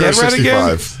going to be dead rat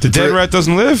again? The dead rat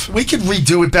doesn't live? We could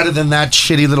redo it better than that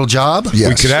shitty little job. Yes.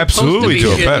 We could absolutely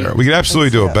do it better. We could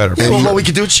absolutely do it better. Well, we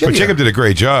could do it shittier. But Jacob did a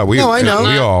great job. I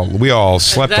know. We all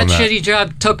slept on that. That shitty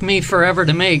job took me forever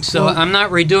to make, so I'm not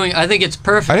redoing. I think it's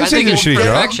perfect. I didn't say think it's a shitty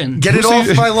perfection. Get it off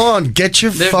my lawn. Get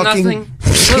your There's fucking... nothing.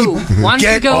 Lou, why don't you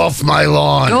Get go off my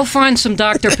lawn. Go find some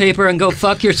Dr. Paper and go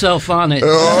fuck yourself on it.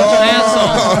 This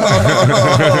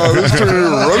turned into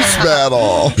a roast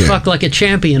battle. Fuck like a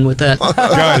champion with that.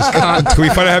 Guys, can we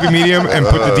find a happy medium and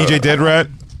put the DJ Dead Rat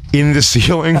in the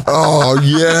ceiling? Oh,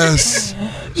 yes.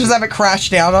 Just have it crash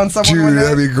down on someone. Dude,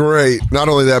 that'd be great. Not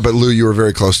only that, but Lou, you were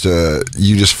very close to...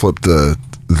 You just flipped the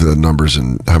numbers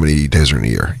and how many days are in a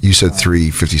year. You said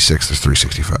 356, there's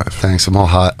 365. Thanks, I'm all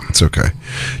hot. It's okay.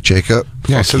 Jacob?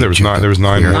 Yeah, I said there was 9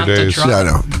 more days. Yeah, I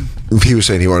know. He was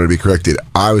saying he wanted to be corrected.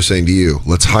 I was saying to you,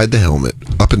 let's hide the helmet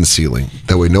up in the ceiling.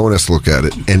 That way no one has to look at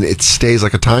it, and it stays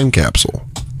like a time capsule.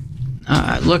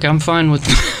 Look, I'm fine with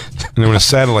And then when a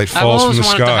satellite falls from the I've always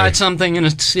wanted to sky... hide something in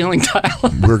a ceiling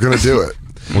tile. We're going to do it.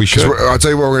 We should. I'll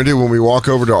tell you what we're going to do. When we walk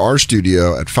over to our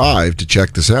studio at 5 to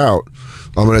check this out,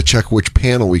 I'm going to check which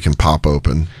panel we can pop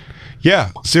open.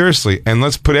 Yeah, seriously. And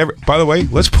let's put by the way,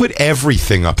 let's put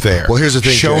everything up there. Well, here's the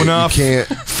thing, Show Jay, enough. you can't,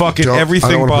 fucking everything.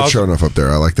 I don't want to put show enough up there.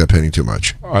 I like that painting too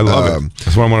much. I love it.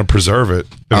 That's why I want to preserve it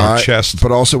in our chest.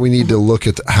 But also we need to look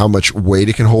at how much weight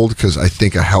it can hold, because I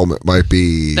think a helmet might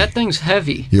be... That thing's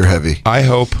heavy. You're heavy. I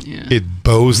hope it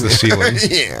bows the ceiling.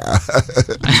 Yeah.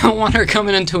 I don't want her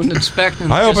coming into an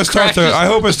inspection. I hope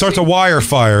it starts a wire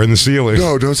fire in the ceiling.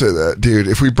 No, don't say that, dude.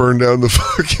 If we burn down the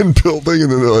fucking building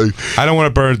and then they're like... I don't want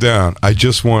to burn it down. I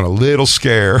just want a little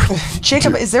scare.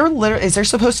 Jacob, is there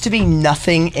supposed to be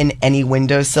nothing in any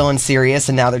windowsill in Sirius,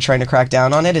 and now they're trying to crack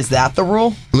down on it? Is that the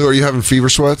rule? Lou, are you having fever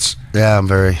sweats? Yeah, I'm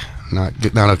very not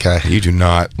okay. You do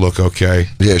not look okay.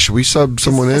 Yeah, should we sub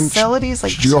someone in? Facilities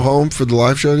like... Should you go home for the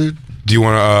live show, dude? Do you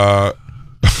want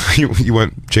you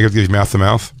want Jacob to give you mouth to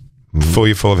mouth? Full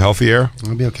of healthy air?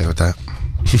 I'll be okay with that.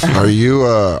 Are you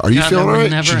feeling all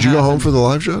right? Should you go home happened. for the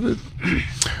live show, dude?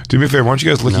 Do me a favor, why don't you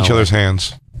guys lick each other's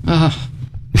hands?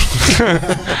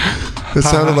 It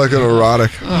sounded like an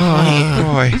erotic. Oh,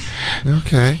 boy.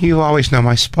 Okay. You always know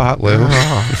my spot, Lou.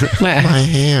 My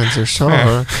hands are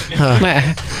sore.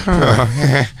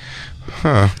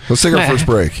 Let's take our first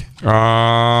break.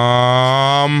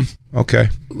 Okay.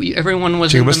 Everyone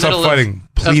was Jacob, in the let's stop middle fighting.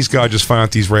 Please, God, just find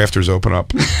out these rafters open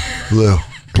up. Lou,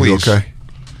 please. You okay?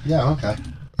 Yeah, okay.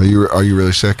 Are you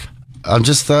really sick? I'm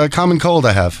just common cold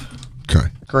I have. Okay.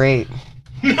 Great.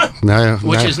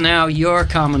 Which is now your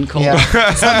common cold. Yeah.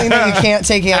 Something that you can't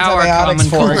take antibiotics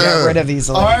for and get rid of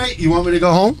easily. All right, you want me to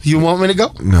go home? You want me to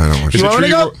go? No, I don't want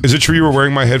you. Is it true you were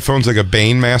wearing my headphones like a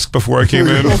Bane mask before I came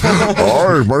in?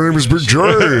 Hi, my name is Big J.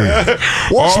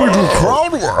 Watch me do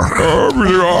crowd work.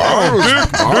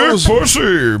 Big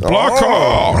pussy, black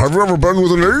car. Have you ever been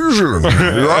with an Asian?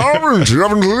 You haven't. You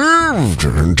haven't lived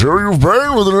until you've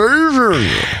been with an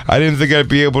Asian. I didn't think I'd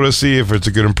be able to see if it's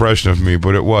a good impression of me,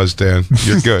 but it was, Dan.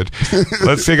 You're good.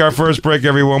 Let's take our first break,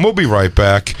 everyone. We'll be right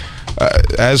back.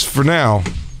 As for now,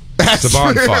 it's the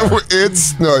bonfire.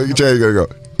 Jay, you gotta go.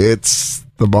 It's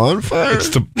The Bonfire? It's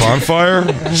the Bonfire,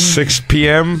 6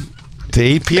 p.m. to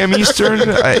 8 p.m. Eastern.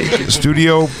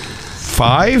 Studio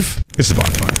 5? It's the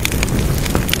Bonfire.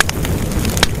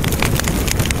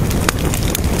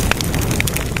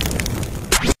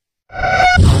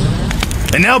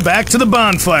 And now back to the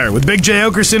Bonfire with Big J.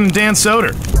 Oakerson and Dan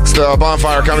Soder. It's the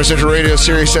Bonfire, Comedy Central Radio,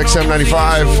 Sirius XM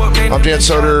 95. I'm Dan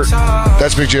Soder.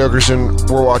 That's Big J. Oakerson.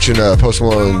 We're watching Post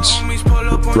Malone's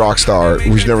Rockstar.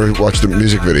 We've never watched the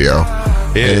music video.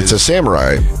 And it's a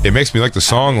samurai. It makes me like the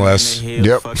song less.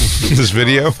 Yep. This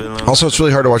video. Also, it's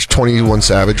really hard to watch 21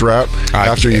 Savage rap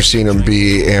after you've seen him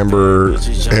be Amber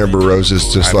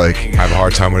Rose's. Just I have a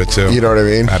hard time with it too. You know what I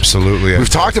mean? Absolutely. We've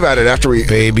talked about it after we.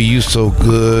 Baby, you so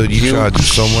good. You try to do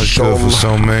so much good for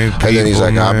so many people. And then he's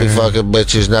like, man. I be fucking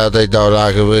bitches now. They don't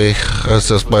like me. That's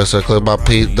just basically my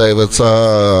Pete Davidson.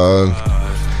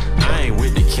 I ain't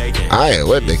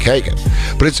with the caking.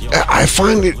 But it's. I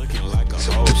find it.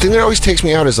 The thing that always takes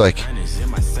me out is like,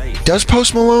 does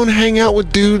Post Malone hang out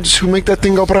with dudes who make that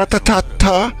thing go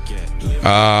bra-ta-ta-ta?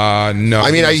 No.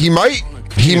 I mean, he might.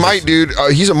 He might, dude.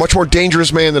 He's a much more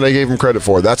dangerous man than I gave him credit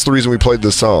for. That's the reason we played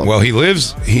this song. Well,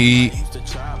 he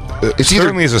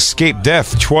certainly has escaped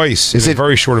death twice in a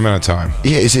very short amount of time.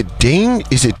 Yeah, is it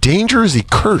danger or is he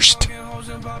cursed?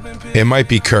 It might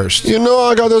be cursed. You know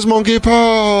I got this monkey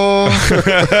paw.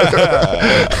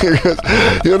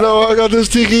 You know I got this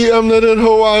tiki emerald in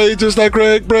Hawaii just like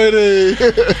Greg Brady.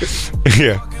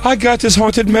 Yeah. I got this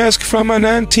haunted mask from an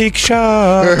antique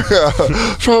shop.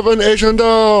 From an Asian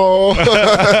doll.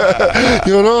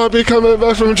 You know I'll be coming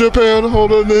back from Japan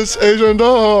holding this Asian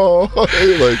doll.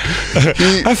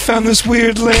 I found this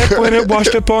weird lamp when it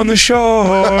washed up on the shore.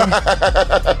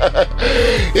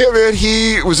 Yeah, man,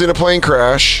 he was in a plane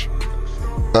crash.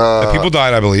 People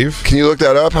died, I believe. Can you look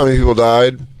that up? How many people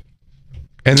died?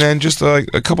 And then just a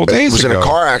couple days ago. It was in a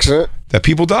car accident. That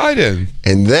people died in.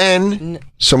 And then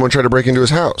someone tried to break into his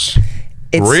house.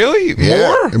 Really?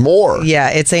 Yeah, more? Yeah,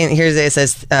 it's saying, it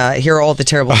says, here are all the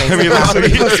terrible things. I mean,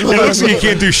 it looks like you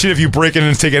can't do shit if you break in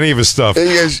and take any of his stuff.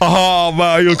 Oh,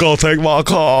 man, you gonna take my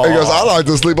car. He goes, I like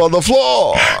to sleep on the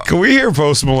floor. Can we hear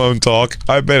Post Malone talk?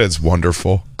 I bet it's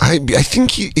wonderful. I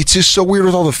think it's just so weird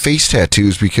with all the face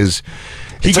tattoos because...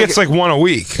 He gets like one a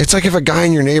week. It's like if a guy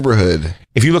in your neighborhood...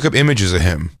 If you look up images of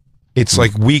him, it's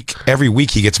like every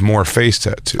week he gets more face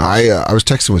tattoos. I was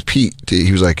texting with Pete.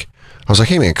 He was like, I was like,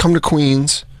 hey man, come to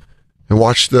Queens and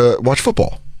watch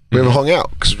football. We haven't hung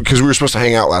out because we were supposed to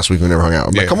hang out last week. We never hung out.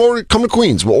 I'm like, come to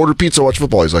Queens. We'll order pizza, watch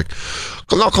football. He's like,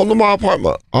 come to my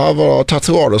apartment. I have a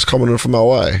tattoo artist coming in from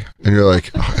LA. And you're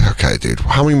like, oh, okay, dude.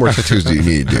 How many more tattoos do you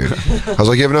need, dude? I was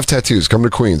like, you have enough tattoos. Come to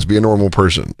Queens. Be a normal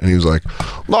person. And he was like,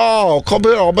 no, come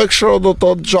here. I'll make sure that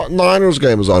the Niners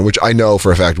game is on, which I know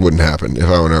for a fact wouldn't happen if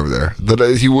I went over there.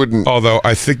 That he wouldn't. Although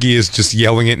I think he is just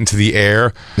yelling it into the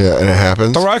air. Yeah, and it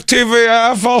happens.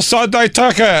 DirecTV for Sunday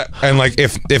ticket. And like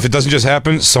if it doesn't just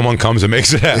happen, someone comes and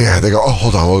makes it happen. Yeah, they go, oh,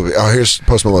 hold on. Oh, here's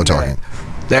Post Malone talking.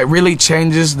 That really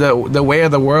changes the way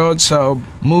of the world. So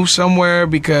move somewhere,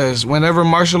 because whenever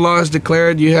martial law is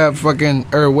declared, you have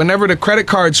whenever the credit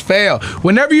cards fail,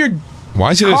 whenever your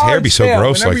why does his hair be so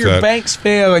gross like that? Whenever your banks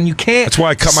fail and you can't. That's why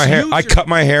I cut my hair. I cut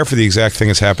my hair for the exact thing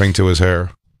that's happening to his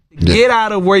hair. Get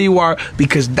out of where you are,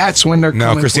 because that's when they're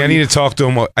coming. No, Christy, I need to talk to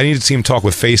him. I need to see him talk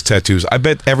with face tattoos. I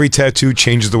bet every tattoo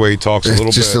changes the way he talks a little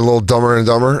bit. Just a little dumber and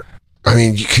dumber. I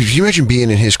mean, could you imagine being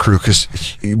in his crew? Because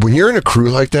when you're in a crew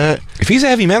like that... If he's a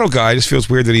heavy metal guy, it just feels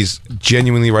weird that he's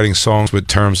genuinely writing songs with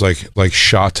terms like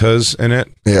shatas in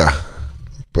it. Yeah.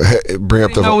 But hey, bring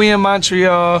up the... we in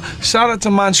Montreal. Shout out to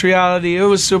Montreality. It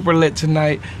was super lit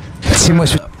tonight. Too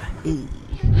much...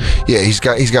 Yeah, he's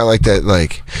got like that,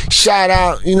 like, shout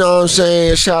out, you know what I'm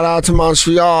saying? Shout out to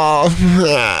Montreal.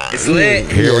 It's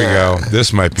lit. Here we go.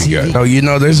 This might be good. Oh,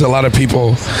 there's a lot of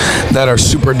people that are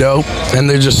super dope, and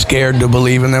they're just scared to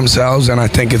believe in themselves, and I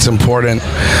think it's important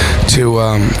to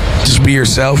just be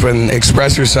yourself and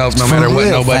express yourself no matter what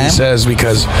nobody says,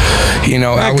 because,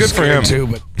 I was scared too,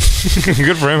 but...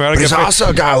 Good for him. He's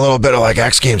also got a little bit of like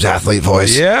X Games athlete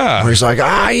voice. Yeah. Where he's like,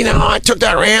 I took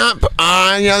that ramp.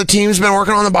 The team's been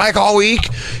working on the bike all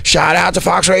week. Shout out to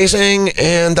Fox Racing,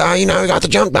 and we got the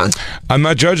jump done. I'm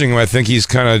not judging him. I think he's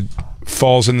kind of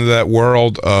falls into that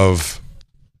world of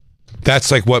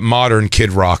that's like what modern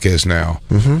Kid Rock is now.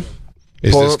 Mm-hmm.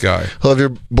 Is this guy? He'll have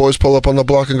your boys pull up on the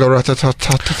block and go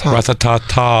rat-ta-ta-ta-ta.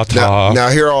 Rat-ta-ta-ta-ta. Now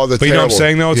here are all the But you know what I'm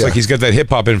saying, though? It's like he's got that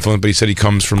hip-hop influence, but he said he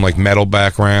comes from, like, metal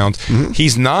background. Mm-hmm.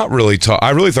 He's not really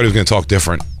I really thought he was going to talk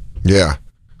different. Yeah.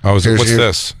 What's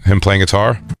this? Him playing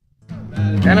guitar?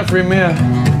 And a free meal.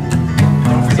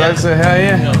 So I said, hell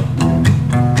yeah.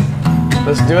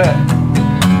 Let's do it.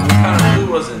 What kind of food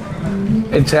was it?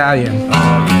 Italian.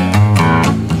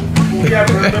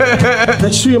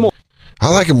 I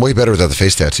like him way better without the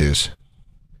face tattoos.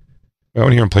 I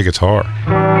want to hear him play guitar.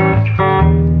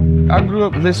 I grew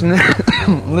up listening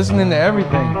listening to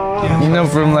everything. You know,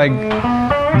 from like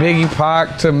Biggie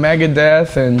Pac to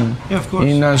Megadeth and of course.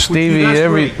 you know, Stevie,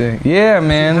 everything. Yeah,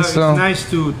 man. It's So nice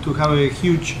to have a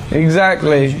huge.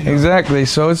 exactly.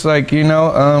 So it's like, you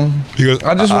know, He goes,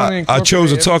 I just want to I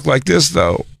chose to talk like this,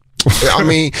 though. I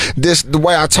mean, the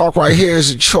way I talk right here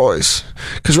is a choice.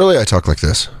 Because really, I talk like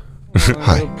this.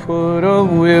 Hi. Put up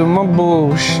with my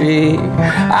bullshit.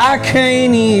 I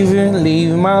can't even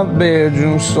leave my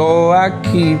bedroom, so I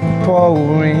keep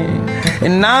pouring.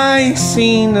 And I ain't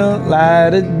seen the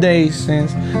light of day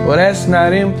since. Well, that's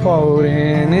not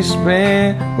important. It's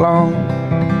been long.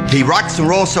 He rocks and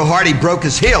rolls so hard he broke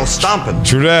his heel stomping.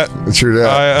 True that. True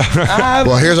that.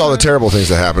 Well, here's all the terrible things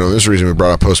that happened. This is the reason we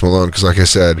brought up Post Malone, because like I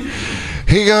said,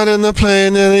 he got in the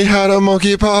plane and he had a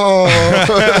monkey paw.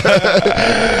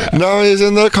 Now he's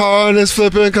in the car and it's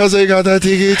flipping because he got that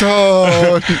tiki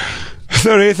toe.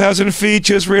 30,000 feet,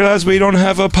 just realized we don't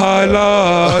have a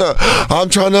pilot. I'm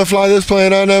trying to fly this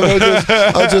plane.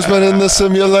 I've just been in the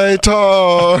simulator.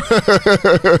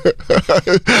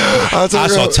 I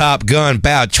saw Top Gun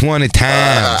about 20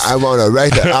 times. I want to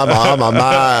rate that. I'm on my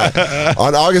mind.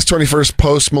 On August 21st,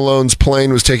 Post Malone's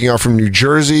plane was taking off from New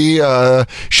Jersey.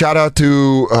 Shout out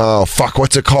to,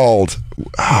 what's it called?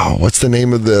 Oh, what's the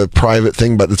name of the private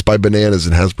thing? But it's by Bananas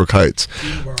in Hasbrook Heights.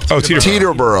 Oh,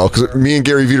 Teterboro. Because me and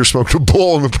Gary Veter smoked a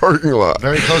bowl in the parking lot.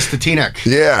 Very close to Teaneck.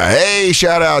 Yeah. Hey,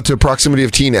 shout out to proximity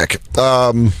of Teaneck.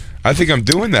 I think I'm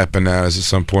doing that Bananas at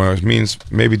some point. It means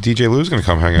maybe DJ Lou's going to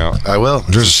come hang out. I will.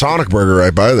 There's a Sonic Burger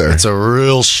right by there. It's a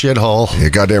real shithole. Yeah,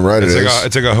 goddamn right It's it like is.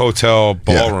 it's like a hotel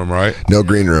ballroom, right? No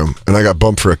green room. And I got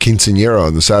bumped for a quinceañera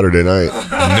on the Saturday night.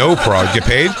 No problem. Get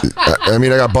paid? I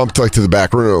mean, I got bumped like to the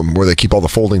back room where they keep all the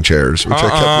folding chairs, which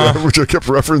I kept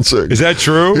referencing. Is that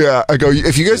true? Yeah. I go,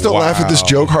 if you guys don't laugh at this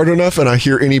joke hard enough and I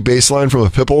hear any bass line from a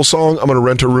Pitbull song, I'm going to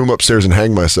rent a room upstairs and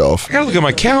hang myself. I gotta look at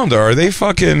my calendar. Are they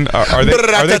fucking? Are they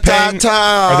paying?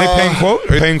 Are they paying quote? Are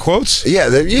they paying quotes? Yeah,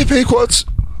 you pay quotes.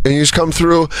 And you just come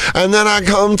through, and then I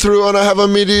come through and I have a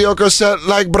mediocre set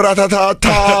like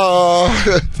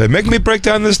bra-ta-ta-ta. They make me break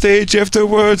down the stage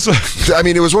afterwards. I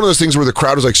mean, it was one of those things where the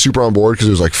crowd was like super on board because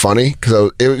it was like funny.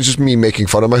 Because it was just me making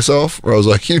fun of myself. Where I was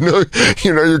like, you know,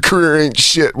 your career ain't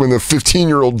shit when the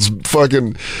 15-year-old's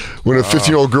fucking, when a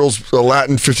 15-year-old girl's, a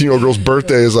Latin 15-year-old girl's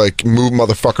birthday is like, move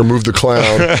the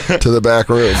clown to the back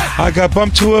room. I got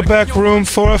bumped to a back room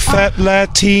for a fat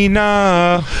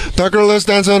Latina. That girl is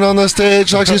dancing on the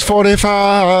stage like she's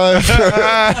 45.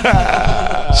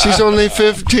 She's only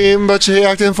 15, but she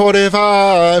acting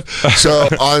 45. So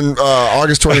on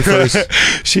August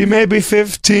 21st, she may be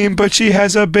 15, but she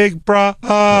has a big bra.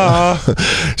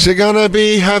 She's gonna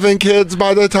be having kids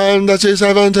by the time that she's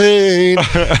 17.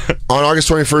 On August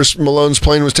 21st, Malone's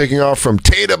plane was taking off from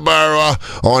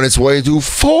Teterboro on its way to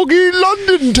foggy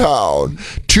London town.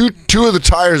 Two of the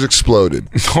tires exploded.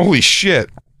 Holy shit.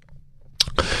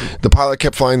 The pilot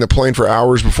kept flying the plane for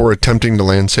hours before attempting to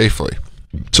land safely.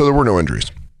 So there were no injuries.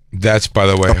 That's, by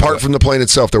the way, apart from the plane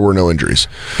itself, there were no injuries.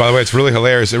 By the way, it's really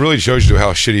hilarious. It really shows you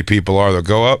how shitty people are. They'll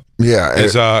go up. Yeah,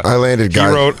 I landed, guys.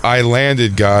 He wrote, "I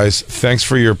landed, guys. Thanks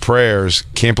for your prayers.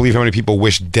 Can't believe how many people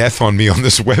wish death on me on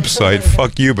this website.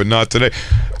 Fuck you, but not today."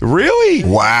 Really?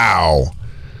 Wow.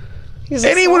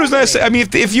 Anyone who's not, I mean,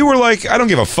 if you were like, I don't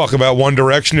give a fuck about One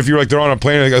Direction. If you were like, they're on a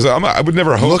plane, and I would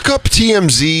never hope. Look up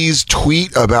TMZ's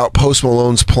tweet about Post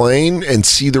Malone's plane and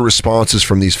see the responses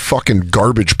from these fucking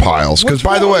garbage piles. Because,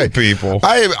 by the way, people,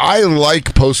 I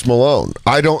like Post Malone.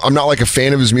 I'm not like a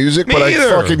fan of his music, but I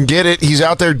fucking get it. He's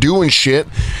out there doing shit.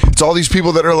 It's all these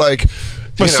people that are like.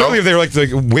 But certainly if they were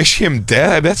like wish him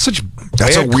dead, that's a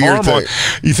weird karma. thing.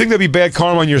 You think that'd be bad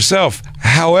karma on yourself.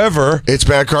 However, it's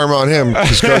bad karma on him.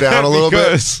 Just go down a little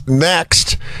bit.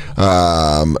 Next,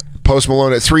 Post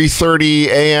Malone at 3:30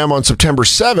 a.m. on September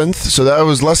 7th, so that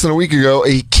was less than a week ago,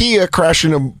 a Kia crashed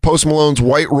into Post Malone's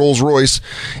white Rolls Royce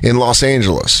in Los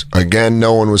Angeles. Again,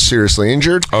 no one was seriously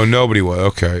injured. Oh, nobody was.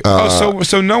 Okay.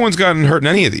 So no one's gotten hurt in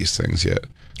any of these things yet.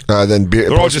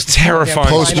 They're all just terrifying.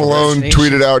 Post Malone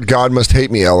tweeted out, "God must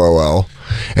hate me, LOL."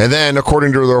 And then,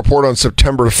 according to the report on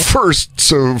September 1st,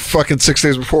 so fucking 6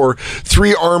 days before,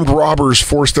 3 armed robbers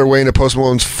forced their way into Post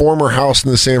Malone's former house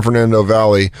in the San Fernando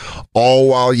Valley, all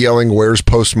while yelling, "Where's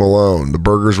Post Malone?" The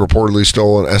burglars reportedly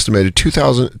stole an estimated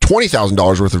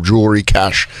 $20,000 worth of jewelry,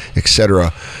 cash,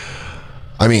 etc.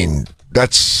 I mean,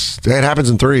 that happens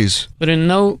in threes. But in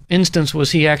no instance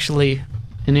was he actually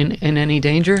in any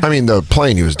danger? I mean, the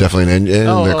plane. He was definitely in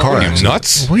the car. Are you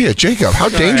nuts? Oh yeah, Jacob. How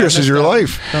dangerous is your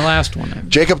life? The last one.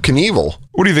 Jacob Knievel.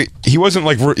 What do you think? He wasn't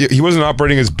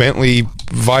operating his Bentley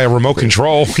via remote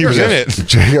control. He was in it.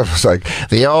 Jacob was like,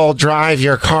 the old drive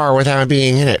your car without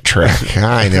being in it trick.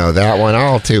 I know that one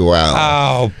all too well.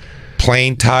 Oh,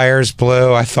 plane tires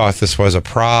blew. I thought this was a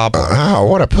problem. Oh,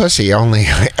 what a pussy! Only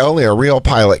a real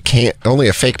pilot can't. Only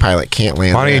a fake pilot can't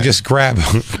land. Why don't you that. just grab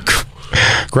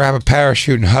a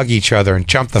parachute and hug each other and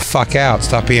jump the fuck out?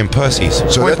 Stop being pussies.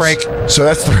 So Point break. So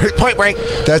that's three. Point break.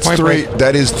 That's Point three. break.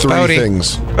 That is three Bodie.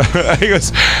 things. He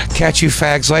goes, catch you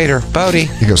fags later, Bodie.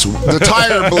 He goes, the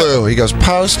tire blew. He goes,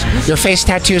 post. Your face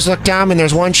tattoos look dumb, and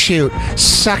there's one shoot.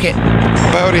 Suck it,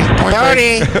 Bodie. Point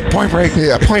Bodie. break. Point break.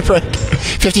 Yeah, point break.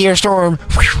 50-year storm.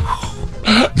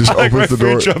 Just Like my opens the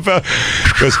food door. jump out.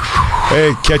 Goes,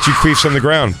 hey, catch you queefs on the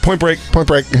ground. Point break. Point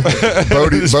break.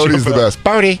 Bodie's the best.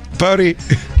 Bodie.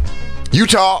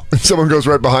 Utah. Someone goes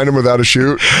right behind him without a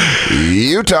shoot.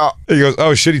 Utah. He goes,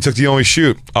 oh shit, he took the only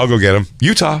shoot. I'll go get him.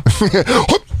 Utah.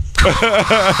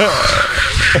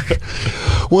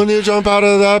 When you jump out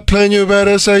of that plane, you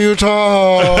better say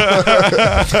Utah.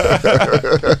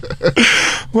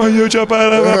 When you jump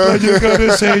out of that plane, you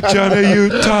gotta say Johnny,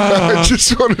 Utah. I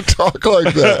just want to talk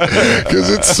like that because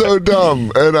it's so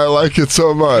dumb and I like it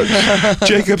so much.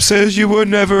 Jacob says you were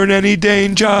never in any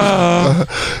danger.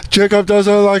 Jacob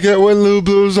doesn't like it when Lou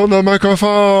blows on the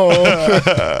microphone.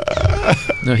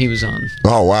 No, he was on.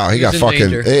 Oh wow, he got in fucking.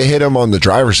 danger. It hit him on the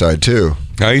driver's side too.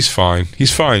 No, he's fine.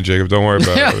 He's fine, Jacob. Don't worry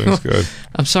about it. Everything's good.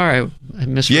 I'm sorry, I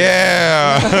missed.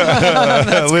 Yeah.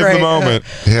 Live great. the moment.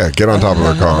 Yeah, get on top of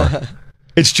our car.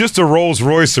 It's just a Rolls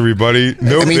Royce, everybody.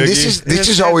 No I mean, biggie. this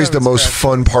is always the most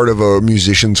fun part of a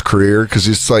musician's career because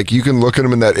it's like you can look at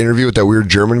him in that interview with that weird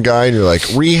German guy and you're like,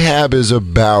 rehab is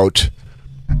about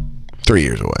 3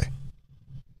 years away.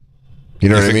 You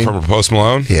know You what I think mean? from Post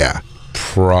Malone? Yeah.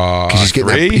 Because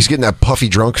he's getting that puffy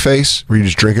drunk face where you're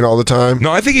just drinking all the time.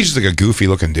 No, I think he's just like a goofy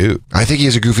looking dude. I think he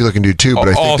is a goofy looking dude too, but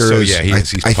I think Also, there is. yeah,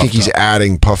 he's I think puffed he's up.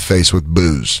 adding puff face with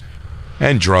booze.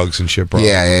 And drugs and shit, bro.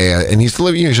 Yeah. And he's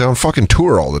living. He's on fucking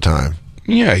tour all the time.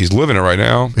 Yeah, he's living it right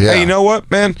now. Yeah. Hey, you know what,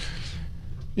 man?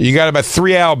 You got about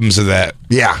 3 albums of that.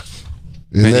 Yeah.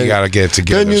 And then you got to get it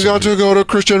together. Then you got to go to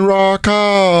Christian rock.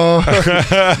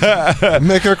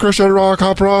 Make a Christian rock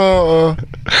opera.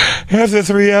 After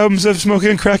 3 albums of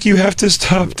smoking crack, you have to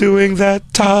stop doing that.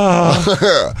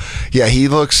 Yeah, he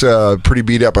looks pretty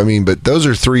beat up. I mean, but those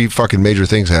are 3 fucking major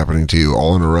things happening to you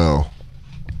all in a row.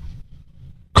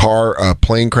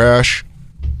 Plane crash.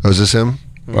 Oh, is this him?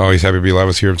 Oh, he's happy to be alive.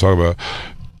 Let's hear him talk about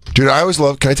it. Dude, I always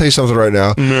love. Can I tell you something right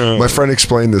now? No. My friend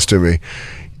explained this to me.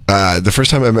 The first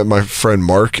time I met my friend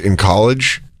Mark in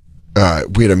college,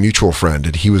 we had a mutual friend,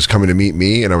 and he was coming to meet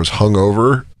me, and I was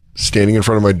hungover, standing in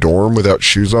front of my dorm without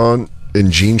shoes on,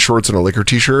 in jean shorts and a liquor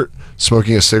t-shirt,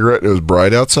 smoking a cigarette, and it was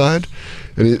bright outside.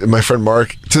 And my friend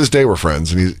Mark, to this day we're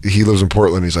friends, and he lives in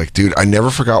Portland. He's like, dude, I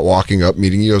never forgot walking up,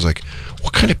 meeting you. I was like,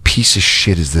 what kind of piece of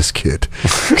shit is this kid?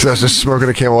 Because I was just smoking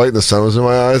a Camel Light and the sun was in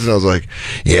my eyes, and I was like,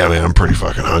 yeah, man, I'm pretty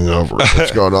fucking hungover.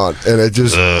 What's going on? And it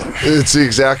just, it's the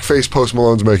exact face Post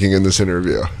Malone's making in this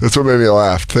interview. That's what made me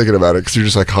laugh, thinking about it, because you're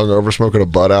just like hungover, smoking a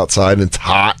butt outside, and it's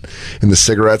hot, and the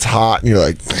cigarette's hot, and you're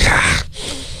like, yeah.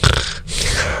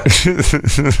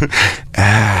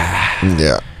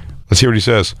 Let's hear what he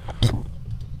says.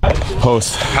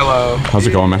 Host. Hello. How's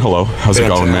it going, man? Hello. How's it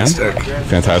going, man?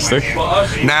 Fantastic.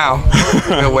 Now,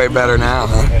 I feel way better now,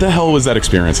 huh? What the hell was that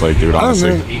experience like, dude?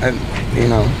 Honestly.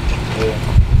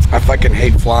 I fucking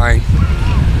hate flying.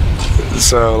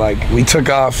 So like we took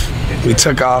off,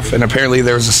 and apparently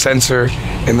there was a sensor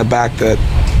in the back that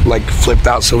like flipped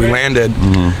out, so we landed,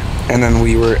 and then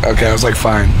I was like,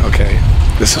 fine, okay,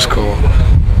 this is cool.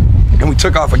 And we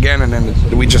took off again, and then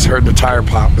we just heard the tire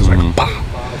pop. It was like, bah!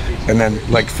 And then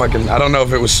like fucking, I don't know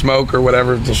if it was smoke or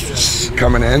whatever, just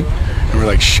coming in, and we're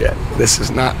like, shit, this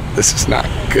is not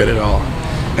good at all.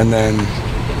 And then,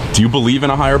 do you believe in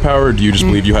a higher power, or do you just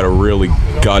believe you had a really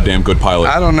goddamn good pilot?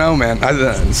 I don't know, man. I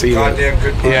didn't see goddamn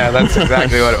good pilot. Yeah, that's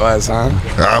exactly what it was, huh?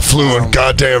 I flew in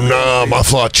goddamn Nam. I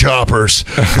fought choppers.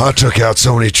 I took out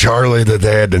so many Charlie that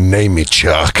they had to name me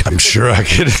Chuck. I'm sure I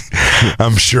could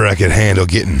handle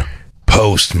getting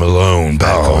Post Malone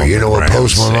back on. You know what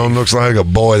Post Malone looks like? A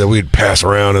boy that we'd pass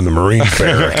around in the Marine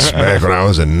barracks back when I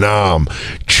was in Nam,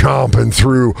 chomping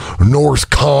through North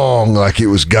Kong like it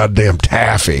was goddamn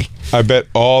taffy. I bet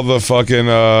all the fucking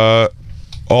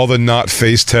all the not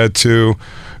face tattoo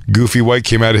goofy white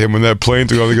came out of him when that plane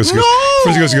took off. He goes,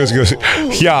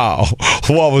 yo,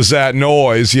 what was that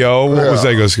noise, yo? What was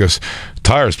that? He goes,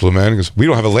 tires blew, man. He goes, we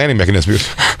don't have a landing mechanism. He goes,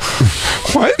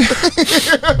 what?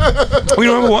 We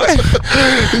don't have a what?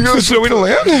 He goes, so we don't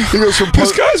land? He goes from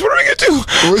guys, what are we going to do?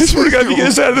 I swear to God, if you get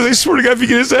us out of this, I swear to God, if you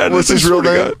get us out of this, what's his real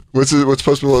name? What's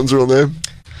Post Malone's real name?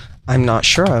 I'm not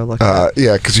sure. I'll look.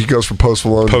 Yeah, because he goes from Post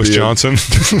Malone Post to Johnson.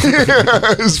 it's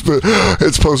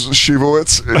Post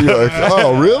Shivowitz. And you're like,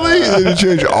 oh, really? And then he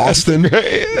changed Austin.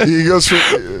 He goes from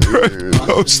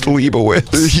Post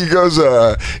Leibowitz.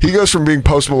 He goes from being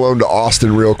Post Malone to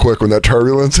Austin real quick when that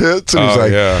turbulence hits, and he's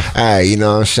like, hey, you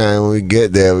know what I'm saying? When we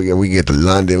get there, we get to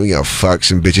London, we gonna fuck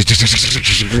some bitches.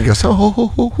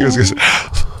 He goes,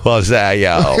 what's that,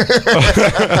 yo?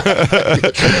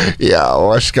 Yo,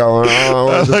 what's going on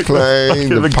with the plane?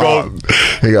 The pop.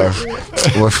 He goes,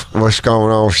 what's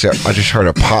going on? I just heard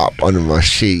a pop under my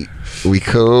seat. We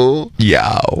cool?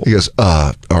 Yo. He goes,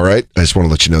 all right. I just want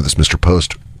to let you know this, Mr.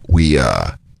 Post. We're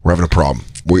having a problem.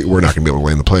 We're not going to be able to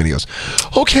land the plane. He goes,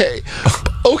 okay.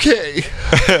 I'll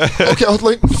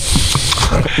like.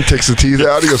 He takes the teeth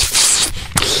out. He goes,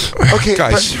 okay,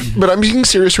 guys, but I'm being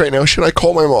serious right now. Should I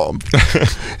call my mom?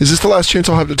 Is this the last chance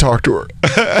I'll have to talk to her?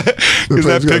 Because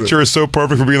that picture is so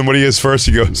perfect for being what he is first.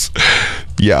 He goes,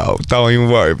 yo, don't even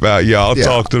worry about it. Yo, I'll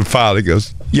talk to the father. He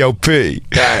goes, yo, P,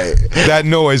 that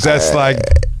noise, that's like,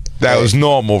 that was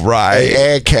normal, right? Hey,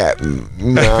 air captain.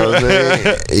 You know what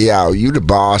I mean? Yo, you the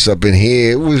boss up in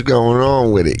here. What's going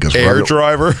on with it? Air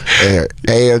driver?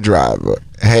 Air driver.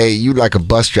 Hey, you like a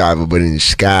bus driver, but in the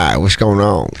sky. What's going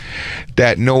on?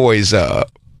 That noise,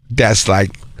 that's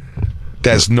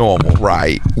normal,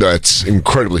 right? That's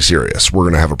incredibly serious. We're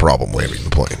going to have a problem landing the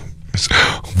plane.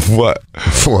 What?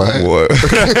 What?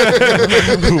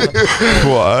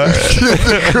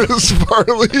 Chris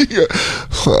Farley.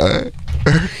 What?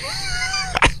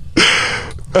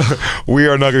 We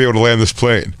are not going to be able to land this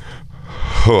plane.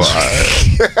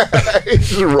 He's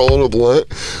just rolling a blunt.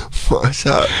 What's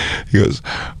up? He goes,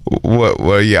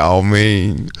 what y'all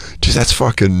mean? Just that's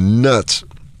fucking nuts.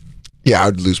 Yeah,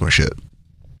 I'd lose my shit.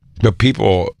 The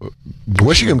people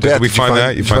wishing him death. Did we find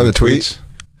that? You find the tweets?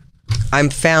 I'm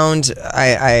found.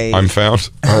 I'm found.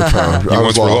 You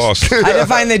once were lost. I didn't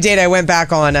find the date. I went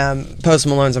back on Post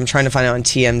Malone's. I'm trying to find it on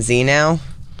TMZ now.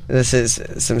 This is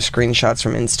some screenshots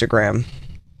from Instagram.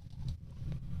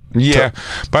 Yeah,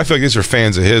 but I feel like these are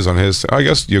fans of his on his. I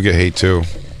guess you'll get hate too.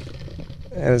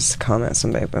 It was a comment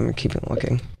somebody, but I'm keeping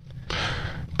looking.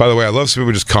 By the way, I love some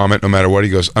people just comment no matter what. He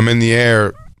goes, I'm in the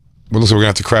air. Well, looks like we're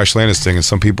going to have to crash land this thing. And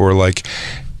some people are like,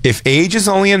 if age is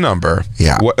only a number.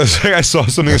 Yeah. I saw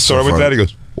something that started with that. He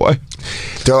goes, what?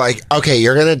 They're like, okay,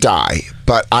 you're going to die,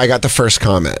 but I got the first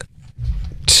comment.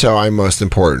 So I'm most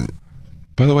important.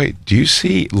 By the way, do you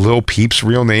see Lil Peep's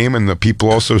real name and the people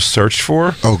also searched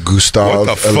for? Oh, Gustav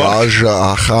Elijah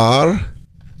Achar.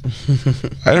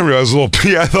 I didn't realize Lil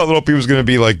Peep. I thought Lil Peep was going to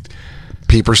be like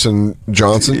Peeperson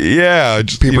Johnson. Yeah,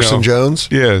 just, Peeperson Jones.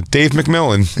 Yeah, Dave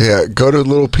McMillan. Yeah, go to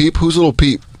Lil Peep. Who's Lil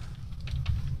Peep?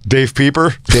 Dave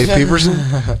Peeper. Dave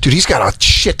Peeperson? Dude, he's got a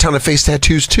shit ton of face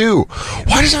tattoos too.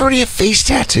 Why does everybody have face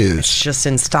tattoos? It's just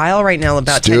in style right now.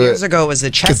 About 10 years ago, it was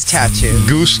a chest tattoo.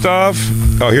 Gustav.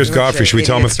 Oh, here's Godfrey. Should we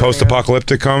tell him if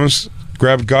post-apocalyptic comes?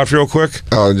 Grab Godfrey real quick.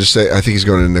 Oh, just say, I think he's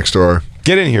going in next door.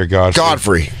 Get in here, Godfrey.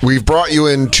 Godfrey, we've brought you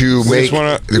in to make.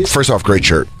 First off, great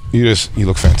shirt. You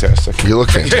look fantastic. You look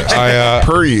fantastic.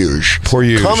 Per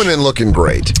usual. Coming in looking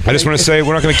great. I just want to say,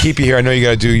 we're not going to keep you here. I know you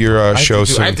got to do your show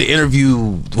soon. I have to interview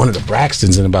one of the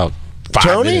Braxtons in about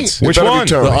 5 minutes. Which one?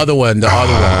 The other one.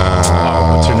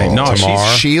 What's her name? No,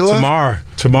 Tamar. Sheila?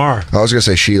 Tamar. I was going to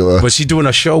say Sheila. But she's doing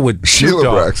a show with Sheila Snoop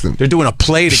Dogg. Braxton. They're doing a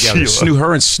play together.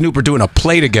 Her and Snoop are doing a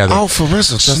play together. Oh, for real?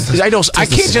 I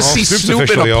can't just see Snoop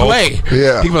in a play.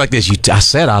 Yeah. People like this. I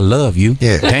said I love you.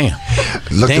 Yeah. Damn.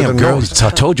 Damn, girl.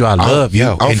 I told you I love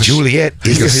you. And Juliet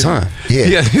is your son.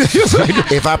 Yeah.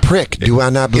 If I prick, do I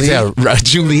not believe?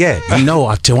 Juliet, you know,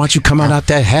 why don't you come out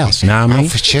that house? You know what I mean?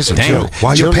 Damn.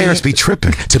 Why your parents be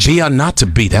tripping? To be or not to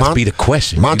be? That's be the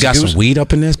question. You got some weed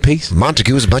up in this piece?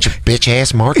 Montague's a bunch of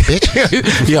bitch-ass Mark bitch.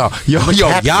 Yo,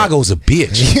 Yago's a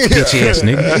bitch. Bitch ass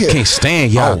nigga. Can't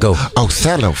stand Yago.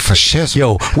 Othello, for sure.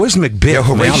 Yo, where's Macbeth?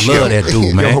 Man, I love that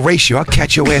dude, man. Yo, Horatio, I'll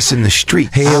catch your ass in the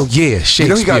street. Hell yeah,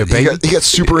 Shakespeare, baby. He got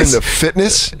super into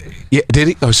fitness. Yeah, did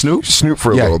he? Oh, Snoop? Snoop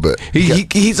for a little bit.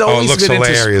 He's always been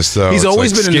hilarious, though. He's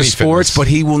always like been into sports, but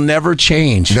he will never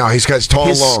change. No, he's tall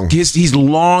and long. He's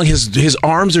long. His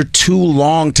arms are too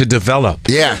long to develop.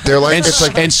 Yeah, they're like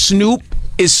and Snoop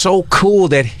is so cool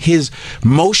that his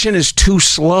motion is too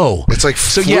slow. It's like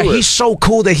so. fluid. Yeah, he's so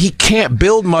cool that he can't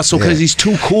build muscle because he's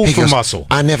too cool for muscle.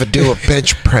 I never do a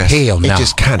bench press. Hell no. It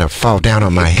just kind of fall down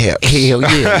on my hips. Hell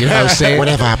yeah, you know what I'm saying?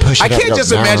 Whenever I push it I up, can't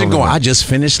just imagine going, I just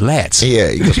finished lats.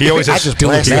 Yeah, He always I has just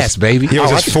doing blast lats, baby. He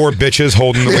always has 4 bitches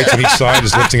holding the weights on each side,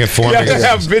 just lifting it for him. He's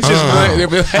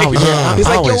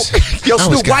like, yo,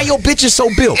 Snoop, why your bitches so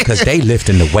built? Because they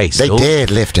lifting the weights. They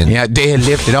dead lifting. Yeah, dead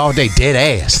lifted all day, dead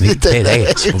ass. Dead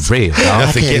ass, for real.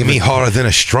 Nothing get me harder than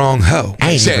a strong hoe.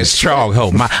 I ain't said strong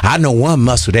hoe. I know one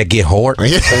muscle that get hard all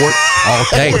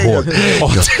day.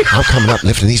 I'm coming up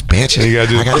lifting these benches. You gotta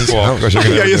do the crip walk.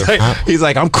 He's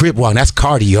like, I'm crip walking. That's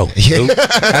cardio.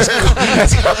 That's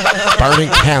burning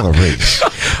calories.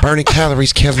 Burning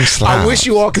calories, Kevin Slime. I wish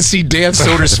you all could see Dan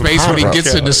Soder's face when he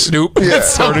gets into Snoop. Yeah,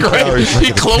 it's so great.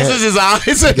 He closes his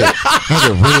eyes. Look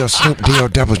at real Snoop D.O.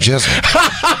 double jizzle.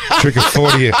 Trick of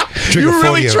 40. You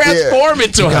really transform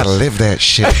into him. him. You gotta live that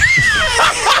shit.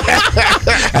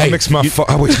 I mix my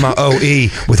OE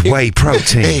with whey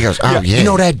protein. There he goes. Oh, yeah. You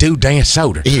know that dude, Dan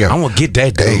Soder? I'm going to get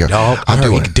that dude, dog. I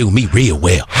heard he can do me real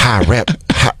well. High rep,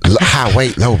 high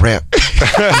weight, low rep.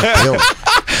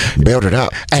 Build it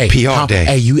up. Hey, PR day.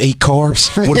 Hey, you eat carbs?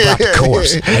 What about the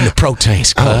carbs and the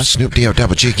proteins? Oh, Snoop D.O.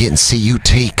 double G getting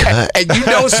CUT cut. And you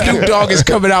know Snoop Dogg is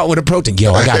coming out with a protein.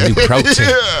 Yo, I got new protein.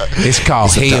 It's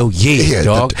called Hell Yeah,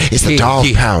 dog. It's the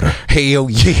dog powder. Hell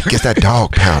yeah. Get that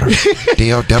dog powder.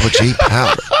 D.O. double G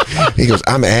powder. He goes,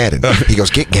 I'm adding. He goes,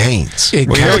 get gains.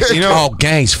 Oh,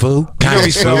 gains, fool.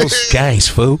 Gains,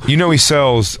 fool. You know he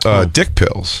sells dick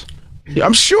pills.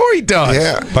 I'm sure he does.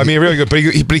 Yeah. I mean, really good. But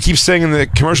he keeps saying in the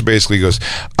commercial, basically, he goes,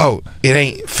 "Oh, it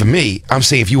ain't for me. I'm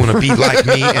saying if you want to be like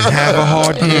me and have a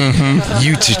hard dick,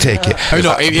 you to take it." But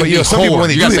some people, when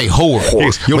they do say whore.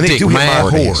 When they do hit my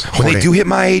age, when they do hit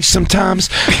my age, sometimes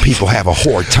people have a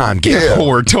hard time getting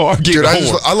hard time. Dude,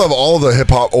 I love all the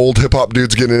old hip hop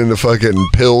dudes getting into fucking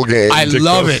pill game. I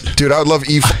love it, dude. I would love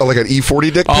like an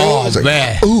E40 dick pill. Oh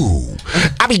man, ooh,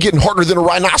 I be getting harder than a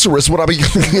rhinoceros. What I be?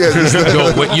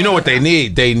 You know what they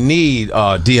need? They need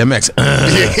DMX.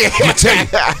 I'm gonna tell you,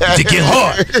 to get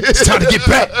hard, it's time to get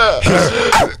back.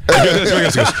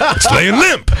 It's laying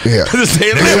limp. Yeah, it's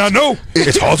laying limp. I know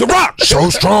it's hard to rock. So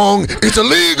strong, it's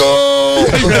illegal.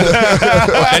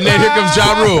 And then here comes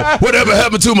Ja Rule. Whatever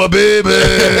happened to my baby?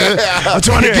 I'm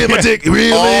trying to get my dick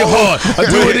really hard. I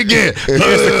do it again. He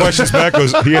asks the questions back.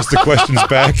 He asks the questions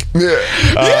back.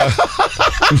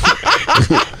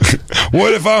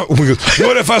 What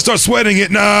if I start sweating at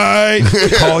night?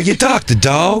 Call your doctor,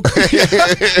 dog.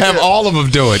 Have all of them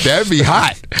do it. That'd be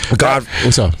hot.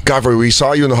 What's up, Godfrey? We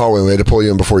saw you in the hallway. We had to pull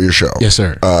you in before your show. Yes,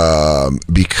 sir.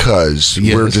 Because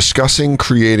we're discussing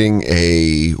creating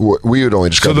a. We would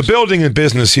only discuss. So the building and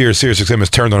business here, Sirius XM, has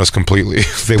turned on us completely.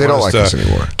 They don't want like us us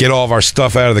anymore. Get all of our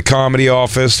stuff out of the comedy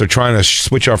office. They're trying to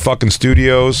switch our fucking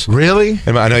studios. Really?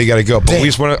 And I know you got to go, but we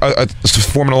just want to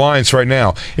form an alliance right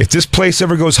now. If this place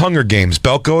ever goes Hunger Games,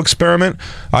 Belko experiment,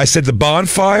 I said the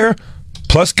Bonfire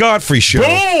plus Godfrey show.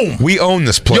 Boom! We own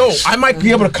this place. Yo, I might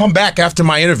be able to come back after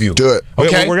my interview. Do it.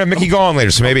 Okay. We're going to Mickey go on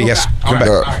later, so maybe, yes, come back.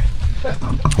 All right.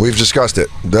 We've discussed it.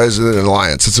 That is an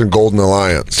alliance. It's a golden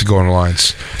alliance. It's a golden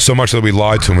alliance. So much that we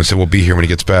lied to him and said we'll be here when he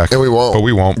gets back. And we won't. But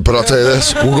we won't. But I'll tell you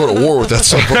this: we'll go to war with that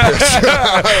son of a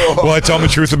bitch. Will I tell him the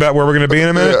truth about where we're going to be in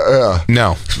a minute? Yeah.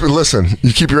 No. Listen,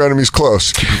 you keep your enemies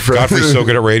close. Godfrey's so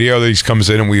good at radio that he comes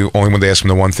in and we only when they ask him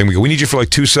the one thing, we go, "We need you for like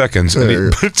 2 seconds." And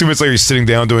 2 minutes later, he's sitting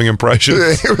down doing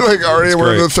impressions. We're like already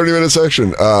we're in the 30-minute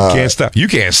section. Can't stop. You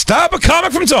can't stop a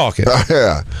comic from talking.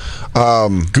 Yeah.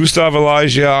 Gustav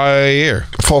Elijah Ayer.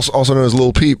 Also known as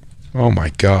Lil Peep. Oh my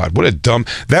God, what a dumb.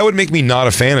 That would make me not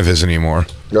a fan of his anymore.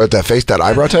 That face, that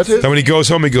eyebrow tattoo? Then when he goes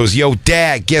home, he goes, "Yo,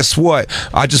 Dad, guess what?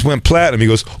 I just went platinum." He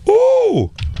goes,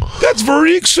 "Ooh, that's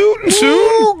very exciting soon."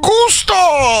 Ooh,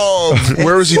 Gustav!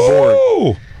 Where was he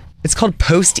born? It's called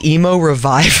post-emo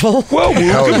revival. Well,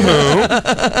 welcome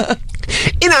home.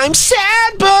 And I'm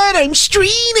sad, but I'm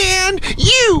streaming.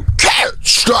 You can't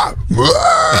stop.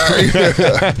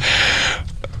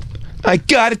 I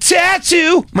got a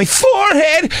tattoo, my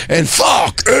forehead, and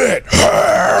fuck, it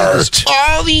hurts.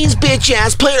 All these bitch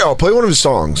ass players. Oh, play one of his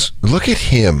songs. Look at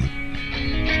him.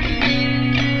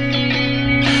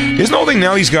 Isn't the whole thing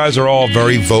now these guys are all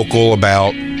very vocal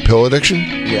about pill addiction?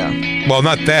 Yeah. Well,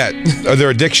 not that. Their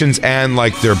addictions and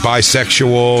like they're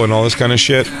bisexual and all this kind of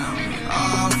shit.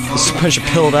 Just a bunch of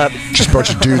pilled up. Just a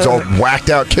bunch of dudes all whacked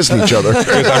out kissing each other.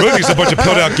 I really think it's a bunch of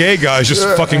pilled out gay guys just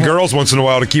fucking girls once in a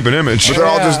while to keep an image. But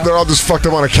they're all just fucked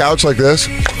up on a couch like this.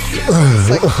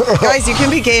 Guys, you can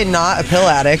be gay and not a pill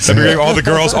addict. All the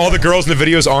girls in the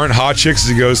videos aren't hot chicks.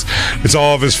 He goes, it's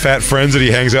all of his fat friends that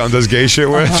he hangs out and does gay shit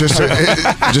with. Just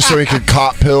so he could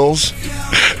cop pills.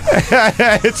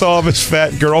 It's all of his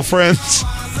fat girlfriends.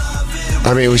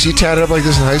 I mean, was he tatted up like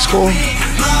this in high school?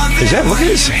 Look at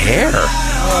his hair.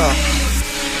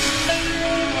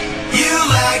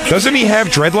 Doesn't he have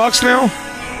dreadlocks now?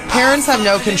 Parents have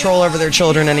no control over their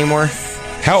children anymore.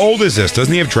 How old is this?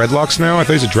 Doesn't he have dreadlocks now? I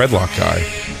thought he's a dreadlock guy.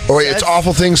 Oh, wait, it's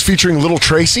Awful Things featuring Little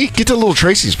Tracy? Get to Little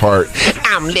Tracy's part.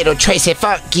 I'm Little Tracy,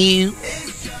 fuck you.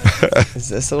 Is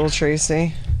this Little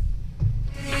Tracy?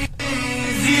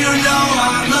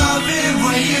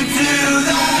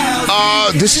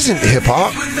 This isn't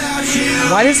hip-hop.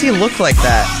 Why does he look like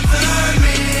that?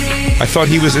 I thought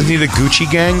isn't he the Gucci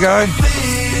Gang guy?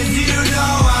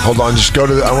 Hold on, just go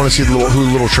to I want to see who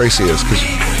Little Tracy is. Is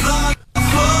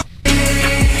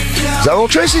that Little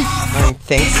Tracy? I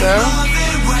think so.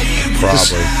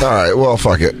 Probably. All right, well,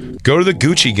 fuck it. Go to the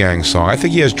Gucci Gang song. I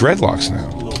think he has dreadlocks now.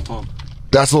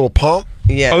 That's Little Pump?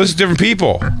 Yeah. Oh, this is different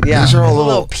people. Yeah. These are all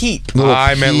Little Peep.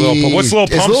 I meant Little Pump. What's Little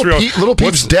Pump's real name? Little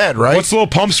Peep's dead, right? What's Little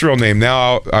Pump's real name?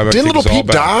 Now, didn't Little Peep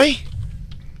die?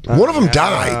 One of them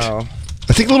died.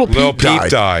 I think Little Peep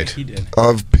died. He did.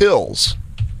 Of pills.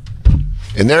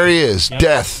 And there he is.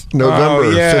 Death, November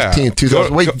 15th,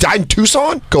 2000. Wait, died in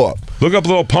Tucson? Go up. Look up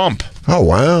Little Pump. Oh,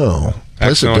 wow.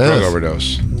 Accidental drug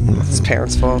overdose. It's his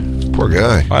parents' fault. Poor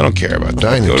guy. I don't care about that.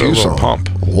 Dying in Go to Tucson. Little Pump.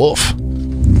 Wolf.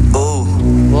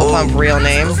 Lil Pump real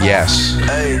name? Yes.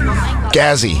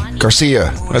 Gazzy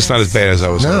Garcia. That's not as bad as I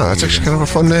was. No, that's actually kind of a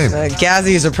fun name.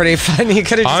 Gazzy's a pretty funny. He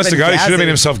could have just Honest to been God, he should have made Gazzy.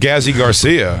 himself Gazzy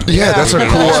Garcia. Yeah, that's a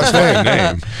cool last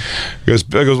name. He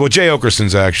goes, well, Jay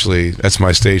Oakerson's actually, that's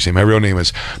my stage name. My real name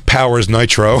is Powers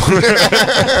Nitro.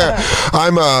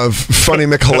 I'm Funny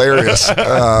McHilarious,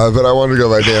 but I wanted to go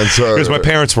by Dan. So Because my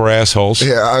parents were assholes.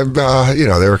 yeah, I'm.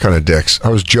 They were kind of dicks. I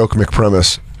was Joke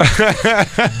McPremise.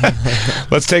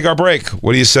 Let's take our break.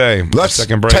 What do you say? Let's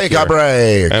Second break take here. a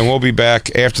break. And we'll be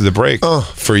back after the break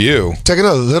for you. Take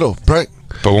another little break.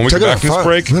 But when we Take get back a from this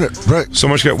break, 5-minute break. so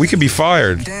much we could be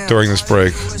fired during this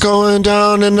break. Going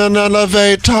down in an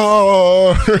elevator.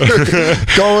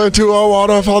 Going to a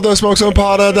waterfall to smoke some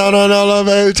powder down an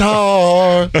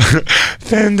elevator.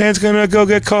 Then Dan's gonna go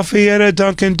get coffee at a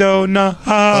Dunkin'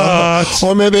 Donuts.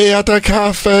 Or maybe at the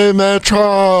Cafe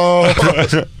Metro.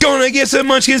 Gonna get some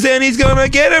munchkins, then he's gonna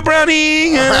get a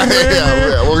brownie.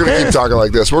 yeah, we're going to keep talking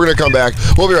like this. We're going to come back.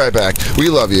 We'll be right back. We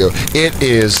love you. It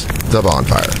is The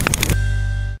Bonfire.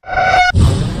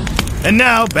 And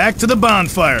now, back to the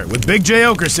Bonfire with Big J.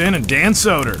 Oakerson and Dan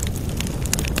Soder.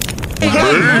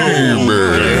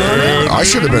 I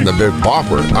should have been the big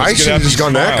bopper. I should have just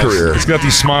gone that career. It's got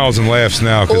these smiles and laughs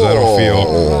now because I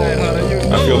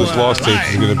feel this lost tape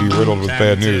is going to be riddled with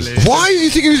bad news. Why do you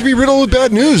think it was be riddled with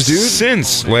bad news, dude?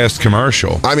 Since last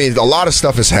commercial. I mean, a lot of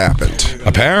stuff has happened.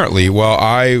 Apparently. Well,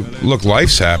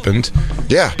 life's happened.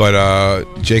 Yeah. But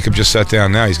Jacob just sat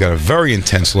down now. He's got a very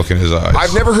intense look in his eyes.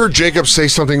 I've never heard Jacob say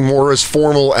something more as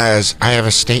formal as, I have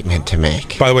a statement to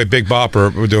make. By the way, Big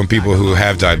Bopper, we're doing people who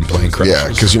have died in plane crashes. Yeah,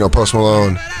 because, Post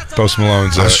Malone. Post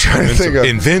Malone's I was trying to think of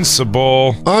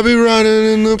Invincible. I'll be riding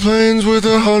in the planes with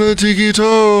 100 tiki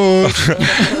toes.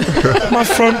 My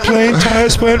front plane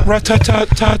tires went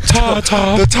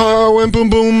rat-ta-ta-ta-ta-ta. The tire went boom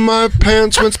boom, my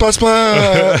pants went splat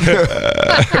splat.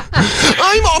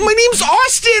 My name's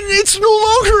Austin. It's no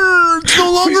longer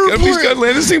Please God,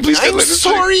 land this thing. Please God, I'm land this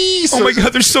sorry. thing. Oh my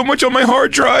God, there's so much on my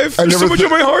hard drive. There's so much on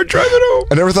my hard drive at home.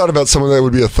 I never thought about someone that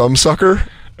would be a thumb sucker.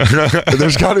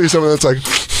 There's got to be someone that's like,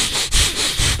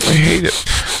 I hate it.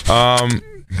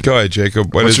 Go ahead,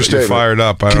 Jacob. What's your statement? You're fired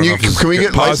up. I don't know if it's can we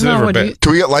get positive or bad.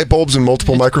 Can we get light bulbs and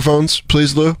multiple microphones,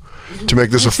 please, Lou, to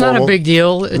make this a formal? It's not a big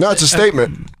deal. No, it's a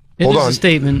statement. Hold on. a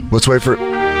statement. Let's wait for it.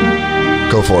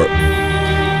 Go for it.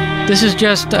 This is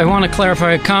just, I want to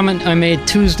clarify a comment I made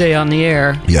Tuesday on the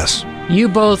air. Yes. You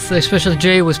both, especially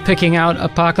Jay, was picking out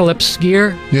Apocalypse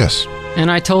gear. Yes. And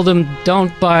I told him,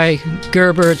 don't buy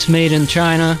Gerber, it's made in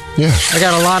China. Yeah. I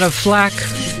got a lot of flack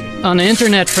on the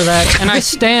internet for that, and I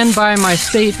stand by my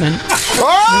statement. The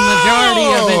majority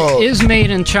of it is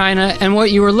made in China, and what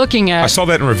you were looking at, I saw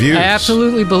that in reviews. I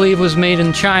absolutely believe was made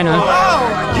in China.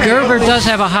 Gerber does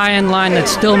have a high-end line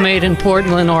that's still made in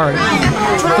Portland, Oregon.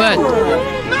 But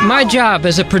my job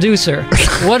as a producer,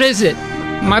 what is it?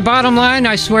 My bottom line,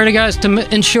 I swear to God, is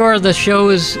to ensure the show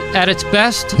is at its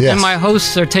best and my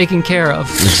hosts are taken care of.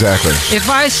 Exactly. If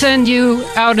I send you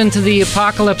out into the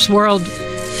apocalypse world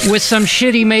with some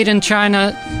shitty made in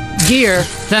China gear,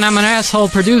 then I'm an asshole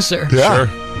producer. Yeah. Sure.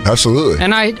 Absolutely.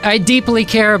 And I deeply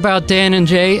care about Dan and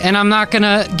Jay, and I'm not going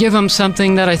to give them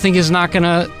something that I think is not going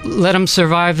to let them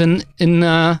survive in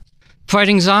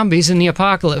fighting zombies in the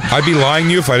apocalypse. I'd be lying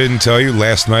to you if I didn't tell you.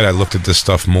 Last night I looked at this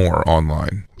stuff more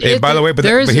online. By the way, but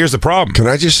here's the problem. Can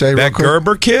I just say that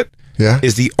Gerber kit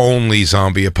is the only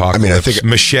zombie apocalypse. I mean, I think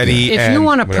machete. If you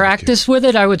want to practice with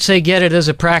it, I would say get it as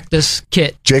a practice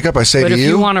kit. Jacob, I say but to you. But if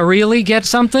you want to really get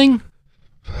something,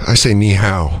 I say ni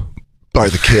hao. Buy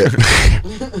the kit.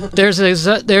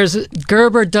 there's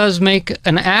Gerber does make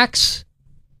an axe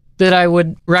that I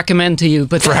would recommend to you,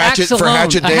 but for the hatchet, axe alone,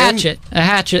 a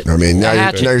hatchet. I mean,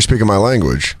 now you're speaking my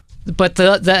language. But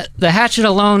the hatchet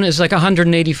alone is like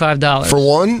 $185 for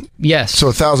one. Yes. So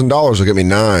 $1,000 will get me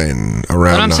 9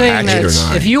 around. But I'm saying that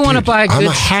if you want to buy a good, I'm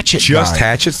a hatchet just guy.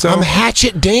 Hatchets though. I'm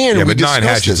Hatchet Dan. Yeah, but 9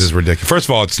 hatchets is ridiculous. First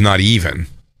of all, it's not even.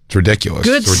 It's ridiculous.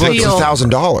 Good it's steel.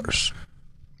 $1,000.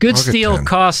 Good steel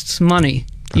costs money.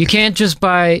 You can't just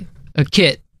buy a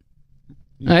kit.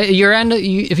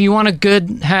 If you want a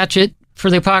good hatchet for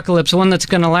the apocalypse, one that's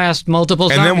going to last multiple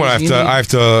and zombies. And then what? I have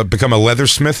to become a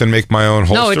leathersmith and make my own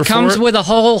holster. No, it comes with a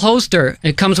whole holster.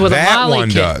 It comes with a Molly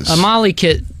kit. Does. A Molly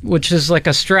kit, which is like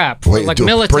a strap, like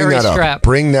military strap.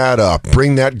 Bring that up.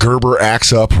 Bring that Gerber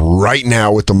axe up right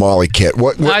now with the Molly kit.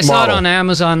 What I saw it on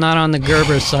Amazon, not on the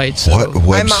Gerber site. So.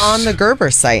 I'm on the Gerber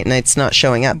site and it's not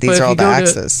showing up. These are all the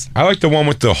axes. I like the one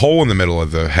with the hole in the middle of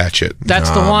the hatchet.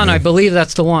 That's the one. Man. I believe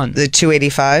that's the one. The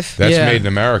 285. That's made in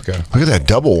America. Look at that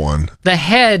double one. The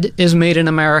head is made in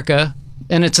America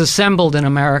and it's assembled in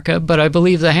America, but I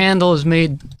believe the handle is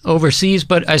made overseas,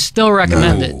 but I still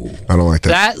recommend it. I don't like that.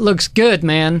 That looks good,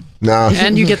 man. No.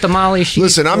 And you get the Molly sheet.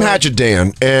 Listen, I'm Hatchet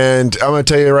Dan, and I'm going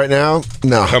to tell you right now,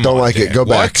 don't like it. Go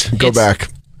back. Go back.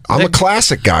 I'm a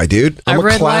classic guy, dude. I'm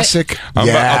a classic. I'll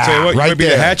tell you what, right you're going to be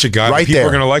the hatchet guy. Right people there.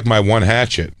 are going to like my one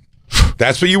hatchet.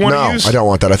 That's what you want to use? No, I don't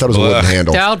want that. I thought it was a wooden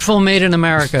handle. Doubtful made in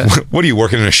America. What are you,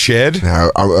 working in a shed?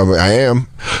 No, I am.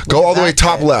 Go all the way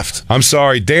top left. I'm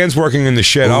sorry. Dan's working in the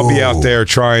shed. Ooh. I'll be out there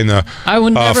trying to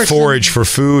forage for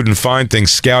food and find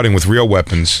things, scouting with real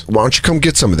weapons. Why don't you come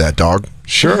get some of that, dog?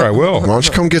 Sure, I will. Why don't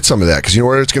you come get some of that? Because you know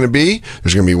where it's going to be?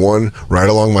 There's going to be one right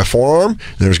along my forearm,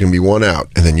 and there's going to be one out.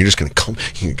 And then you're just going to come,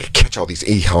 you can catch all these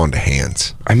onto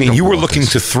hands. I mean, you were looking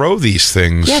to throw these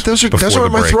things. Yeah, those are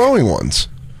my throwing ones.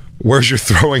 Where's your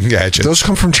throwing gadgets? Those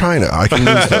come from China. I can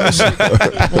use those.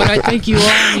 What I think you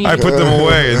all need. I put them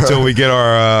away until we get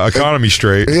our economy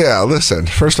straight. Yeah, listen.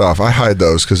 First off, I hide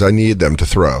those because I need them to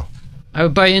throw. I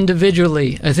would buy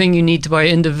individually. I think you need to buy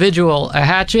individual. A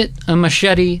hatchet, a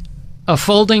machete, a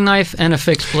folding knife, and a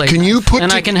fixed blade. Can you put?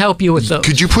 I can help you with those.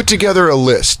 Could you put together a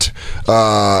list,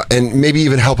 and maybe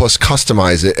even help us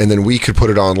customize it, and then we could put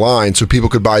it online so people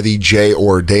could buy the J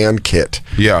or Dan kit.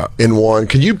 Yeah. In one.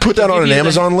 Can you put that on an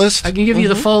Amazon list? I can give you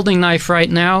the folding knife right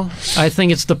now. I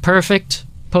think it's the perfect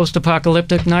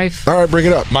post-apocalyptic knife. All right, bring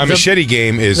it up. My machete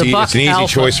game is it's an easy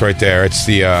choice right there. It's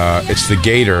the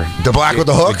gator. The black with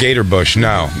the hook? The gator bush.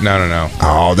 No.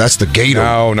 Oh, that's the gator.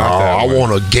 No, not that one. I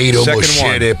want a gator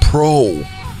machete pro.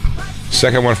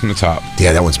 Second one from the top.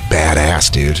 Yeah, that one's badass,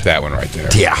 dude. That one right there.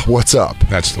 Yeah, what's up?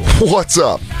 That's the one. What's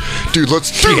up? Dude,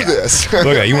 let's do this. Look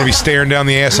at that. You want to be staring down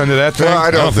the ass end of that thing?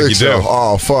 I don't think you so. Do.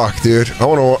 Oh, fuck, dude. I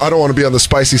don't want to be on the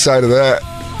spicy side of that.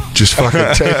 Just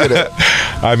fucking taking it.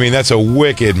 I mean, that's a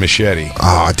wicked machete.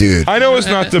 Ah, dude. I know it's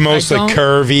not the most like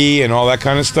curvy and all that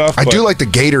kind of stuff. I do like the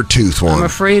gator tooth one. I'm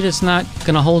afraid it's not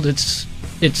going to hold its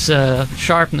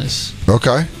sharpness.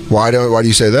 Okay. Why do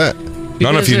you say that? I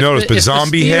don't know if you noticed, but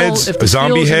zombie heads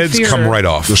come right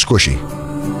off. They're squishy.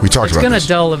 We talked about this. It's going to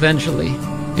dull eventually.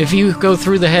 If you go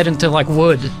through the head into like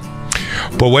wood.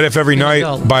 But what if every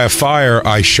night by a fire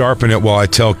I sharpen it while I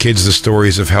tell kids the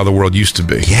stories of how the world used to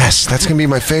be? Yes, that's going to be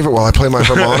my favorite while I play my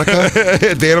harmonica.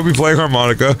 Dan will be playing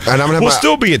harmonica. And we'll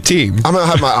still be a team. I'm going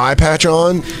to have my eye patch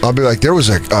on. I'll be like, there was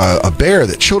a bear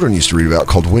that children used to read about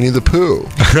called Winnie the Pooh.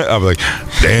 I'll be like,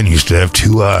 Dan used to have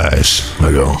 2 eyes.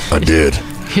 I go, I did.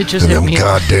 It just and them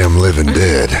goddamn living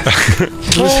dead.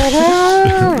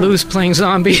 Lou's playing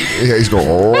zombie. Yeah, he's going,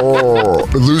 oh.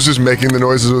 Lou's just making the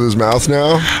noises with his mouth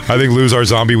now. I think Lou's our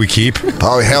zombie we keep.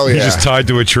 Oh, hell yeah. He's just tied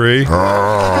to a tree.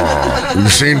 Oh, you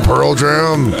seen Pearl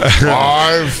Jam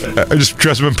live? I just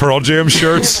dress him in Pearl Jam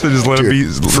shirts and just let him be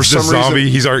for some zombie.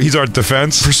 Reason, he's our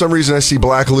defense. For some reason, I see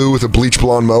Black Lou with a bleach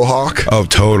blonde mohawk. Oh,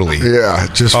 totally. Yeah,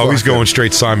 just he's going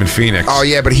straight Simon Phoenix. Oh,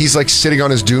 yeah, but he's like sitting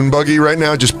on his dune buggy right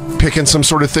now, just picking some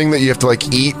sort of thing that you have to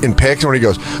like eat and pick. And when he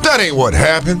goes, that ain't what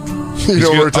happened. You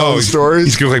know, we're telling stories.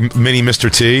 He's going to like mini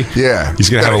Mr. T. Yeah. He's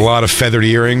going to have a lot of feathered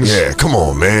earrings. Yeah, come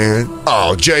on, man.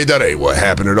 Oh, Jay, that ain't what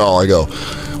happened at all. I go,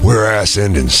 We're ass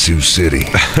ending Sioux City.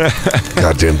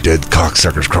 Goddamn dead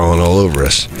cocksuckers crawling all over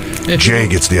us. Jay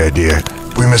gets the idea.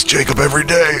 We miss Jacob every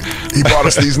day. He bought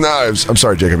us these knives. I'm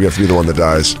sorry, Jacob. You have to be the one that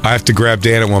dies. I have to grab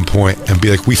Dan at one point and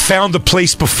be like, we found a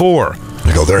place before.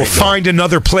 I go, we'll find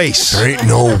another place. There ain't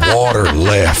no water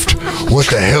left. What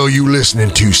the hell you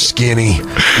listening to, Skinny?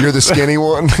 You're the skinny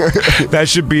one? That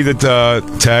should be the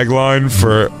tagline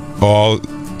for all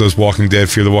those Walking Dead,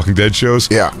 Fear the Walking Dead shows.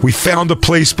 Yeah. We found a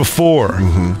place before.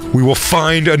 We will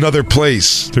find another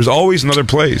place. There's always another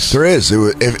place. There is.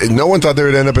 If no one thought they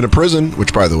would end up in a prison,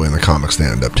 which, by the way, in the comics they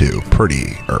end up too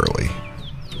pretty early.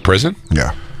 Prison?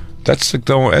 Yeah. That's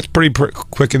pretty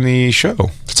quick in the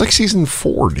show. It's like season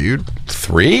 4, dude.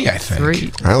 3, I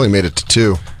think. 3. I only made it to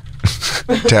 2.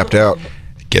 Tapped out.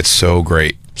 It gets so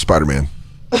great. Spider-Man.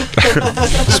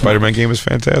 The Spider-Man game is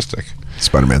fantastic.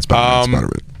 Spider-Man.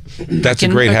 That's a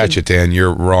great hatchet, Dan.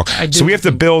 You're wrong. So we have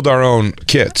to build our own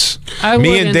kits.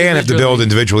 Me and Dan have to build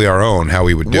individually our own, how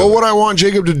we would do it. Well, what I want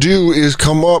Jacob to do is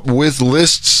come up with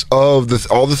lists of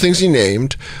all the things he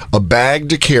named, a bag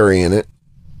to carry in it,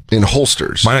 in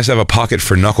holsters. Mine has to have a pocket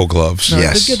for knuckle gloves. No,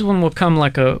 yes. The good one will come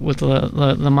like with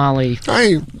the Molly.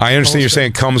 I understand you're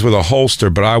saying it comes with a holster,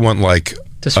 but I want like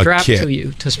to strap a kit. to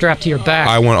you, to strap to your back.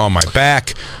 I want on my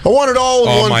back. I want it all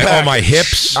in one package. On my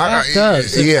hips. It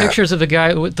does. There's pictures of the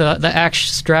guy with the axe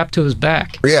strapped to his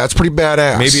back. Yeah, it's pretty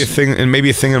badass. Maybe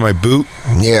a thing in my boot.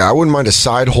 Yeah, I wouldn't mind a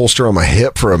side holster on my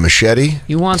hip for a machete.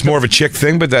 It's more of a chick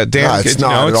thing, but that damn it's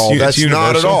not at all. That's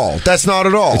not at all. That's not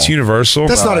at all. It's universal.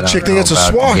 That's not a chick thing. It's a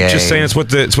swat. Just saying, it's what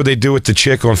they do with the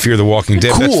chick on Fear the Walking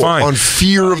Dead. Cool. That's fine. On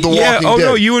Fear of the Walking Dead.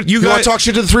 No, you want to talk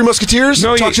shit to the Three Musketeers?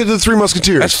 No, talk shit to the Three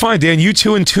Musketeers. That's fine, Dan. You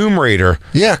two and Tomb Raider.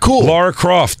 Yeah, cool. Lara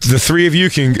Croft. The three of you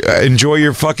can enjoy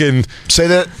your fucking. Say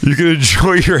that. You can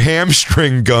enjoy your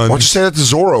hamstring guns. Why don't you say that to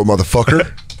Zorro, motherfucker?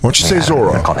 Why don't you say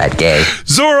Zorro? I call that gay.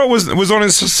 Zorro was on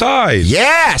his side.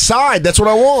 Yeah, side. That's what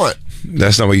I want.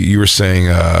 That's not what you were saying.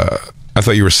 I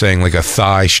thought you were saying like a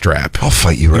thigh strap. I'll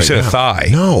fight you right now. You said a thigh.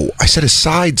 No, I said a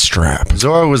side strap.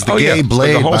 Zorro was the gay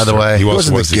blade, by the way. He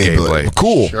wasn't the gay blade.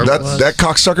 Cool. Sure that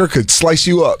cocksucker could slice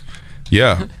you up.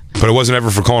 Yeah. But it wasn't ever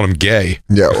for calling him gay.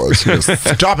 Yeah, it was.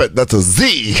 Stop it. That's a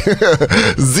Z.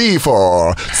 Z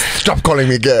for stop calling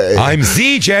me gay. I'm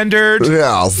Z-gendered.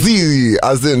 Yeah, Z,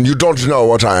 as in you don't know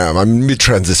what I am. I'm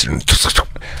mid-transition.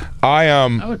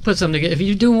 I would put something together. If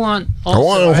you do want, also, I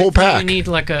want a whole pack. You need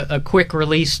like a quick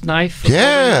release knife.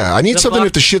 Yeah, I need something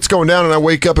if the shit's going down and I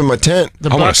wake up in my tent.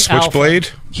 I want a switchblade.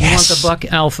 You want the Buck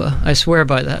Alpha. I swear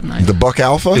by that knife. The Buck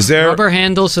Alpha? Is there rubber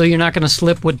handle so you're not going to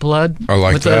slip with blood? I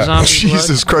like with that. Zombie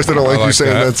Jesus blood? Christ, I don't like you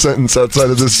saying that sentence outside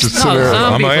of this scenario.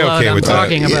 Zombie I'm blood okay with I'm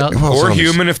talking that. about. Yeah, or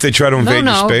human if they try to invade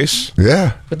your space.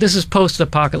 Yeah. But this is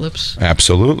post-apocalypse.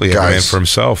 Absolutely. Guys, a man for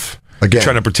himself. Again.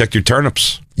 Trying to protect your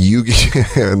turnips. You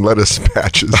and lettuce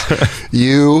patches.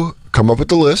 You come up with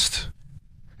the list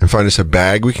and find us a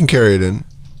bag we can carry it in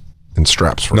and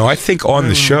straps for it. No, I think on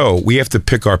the show we have to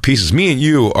pick our pieces. Me and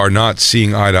you are not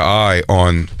seeing eye to eye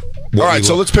on all right,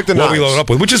 so let's pick the knives. What we load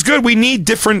up with, which is good. We need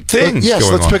different things. Yes,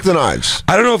 going let's on. pick the knives.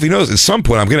 I don't know if he knows. At some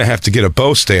point, I'm going to have to get a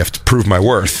bow staff to prove my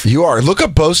worth. You are. Look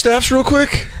up bow staffs real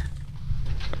quick.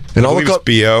 And I'll look up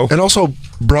BO. And also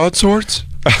broadswords.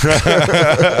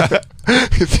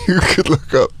 If you could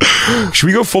look up. Should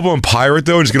we go full blown pirate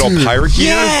though? And just get all pirate gear?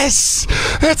 Yes,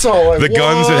 that's all. The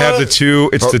guns that have the two.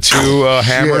 It's the two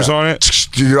hammers on it.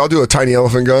 Dude, I'll do a tiny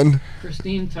elephant gun.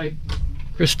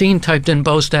 Christine typed in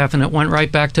bow staff and it went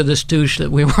right back to this douche that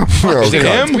we were watching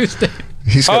on Tuesday.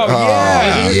 He's got,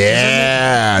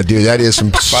 yeah, dude, that is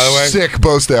some By the way, sick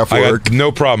bow staff work.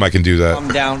 No problem, I can do that. Calm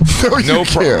down. No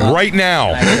problem. Right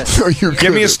now. No, you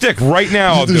Give me a stick right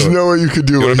now. I'll There's do it. no way you could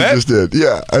do what you just did.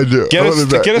 Yeah, I do. Get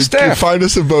a staff. Find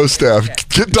us a bow staff.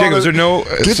 Get Donna, is there no,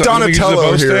 get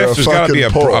Donatello here. There's got to be a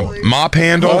mop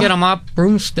handle. I'll get a mop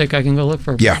broomstick. I can go look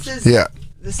for. Yeah. Yeah.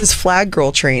 This is flag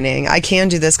girl training. I can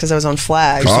do this because I was on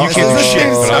flag. You can't do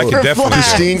shit, but I can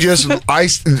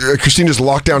definitely. Christine just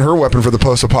locked down her weapon for the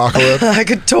post-apocalypse. I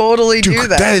could totally do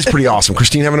that. That is pretty awesome.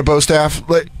 Christine having a bow staff.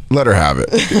 Let her have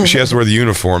it. She has to wear the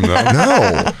uniform though.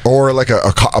 No, or like a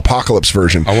apocalypse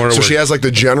version. So she has like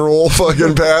the general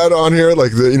fucking pad on here,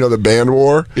 like the band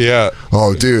war. Yeah.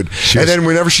 Oh, dude. And then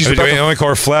whenever she's I only call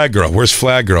her Flag Girl. Where's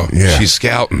Flag Girl? Yeah. She's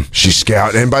scouting. She's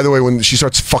scouting. And by the way, when she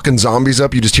starts fucking zombies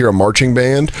up, you just hear a marching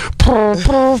band. She's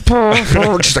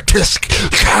like,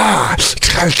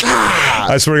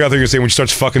 I swear to God, they're gonna say when she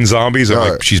starts fucking zombies, I'm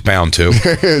like, she's bound to.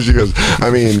 She goes, I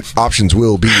mean, options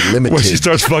will be limited. When she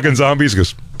starts fucking zombies, she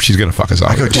goes, she's gonna fuck us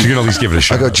up. She's gonna at least give it a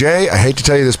shot. I go, Jay, I hate to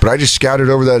tell you this, but I just scouted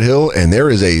over that hill, and there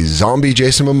is a zombie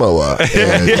Jason Momoa,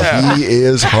 and he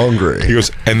is hungry. He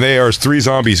goes, and there's 3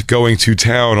 zombies going to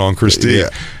town on Christine. Yeah.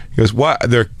 He goes, what?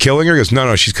 They're killing her? He goes,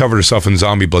 no, she's covered herself in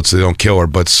zombie blood so they don't kill her,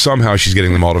 but somehow she's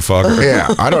getting them all to fuck her.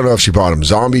 Yeah, I don't know if she bought him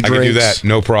zombie drinks. I can do that,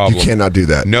 no problem. You cannot do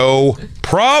that. No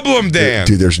problem, Dan.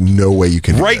 Dude, there's no way you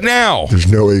can do right that. Now. There's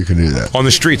no way you can do that. On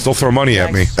the streets, they'll throw money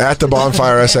at me. At the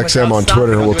Bonfire SXM on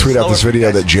Twitter, we'll tweet out this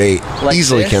video that Jay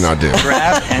easily cannot do.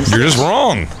 You're just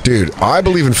wrong. Dude, I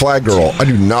believe in Flag Girl. I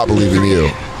do not believe in you.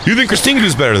 You think Christine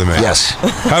does better than me? Yes.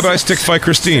 How about I stick fight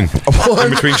Christine in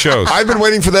between shows? I've been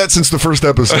waiting for that since the first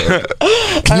episode.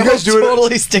 Can you guys do it?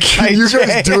 Totally stick fight. Can you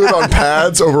guys do it on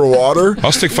pads over water?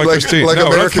 I'll stick fight Christine. Like no,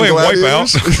 American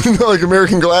Gladiators. No, like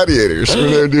American Gladiators.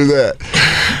 We're gonna do that.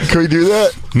 Can we do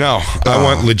that? No, I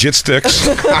want legit sticks.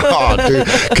 Oh, dude.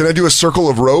 Can I do a circle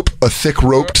of rope, a thick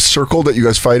roped circle that you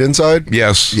guys fight inside?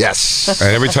 Yes. Yes.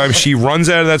 And every time she runs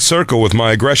out of that circle with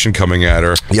my aggression coming at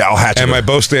her, yeah, I'll hatchet and her. my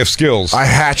bow staff skills. I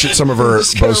hatchet some of her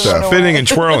bow staff. Spinning and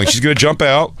twirling. She's going to jump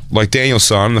out like Daniel's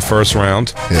son in the first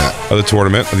round of the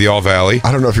tournament of the All Valley.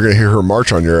 I don't know if you're going to hear her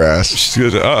march on your ass. She's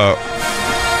going to,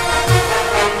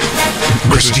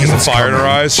 Christine's fire in her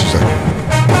eyes.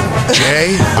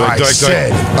 Jay, I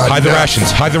said hide the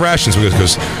rations. Hide the rations.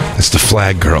 Because that's the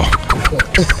Flag Girl.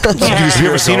 Have you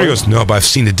ever seen her? He goes, no, but I've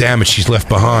seen the damage she's left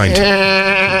behind.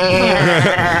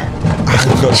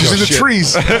 She's in the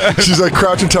trees. She's like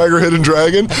Crouching Tiger, Hidden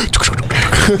Dragon.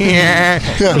 Yeah.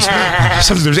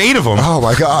 There's 8 of them. Oh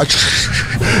my god.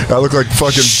 I look like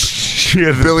fucking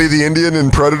Billy the Indian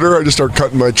in Predator. I just start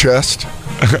cutting my chest.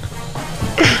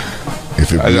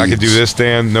 If I can do this,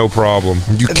 Dan, no problem.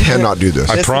 You cannot do this.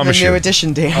 I promise is the you. new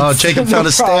edition, Dan. Oh, Jacob found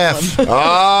a staff.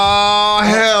 Oh,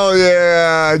 hell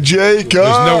yeah. Jacob.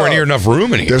 There's nowhere near enough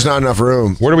room in here. There's not enough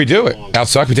room. Where do we do it?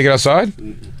 Outside? Can we take it outside?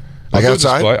 Like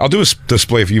outside? I'll do a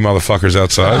display for you motherfuckers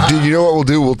outside. Dude, you know what we'll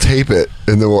do? We'll tape it,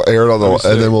 and then we'll air it on the,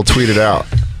 and then we'll tweet it out.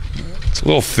 It's a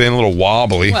little thin, a little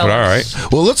wobbly, but all right.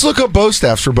 Well, let's look up bow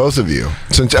staffs for both of you.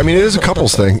 Since I mean, it is a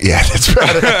couples thing. Yeah, that's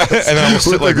right. And I'll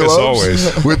sit like this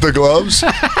always. With the gloves?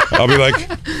 I'll be like,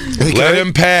 let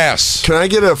him pass. Can I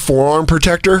get a forearm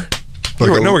protector? No,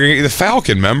 we're gonna get you the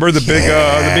Falcon. Remember the big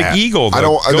eagle, the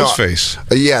ghost face.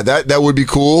 Yeah, that would be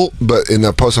cool. But in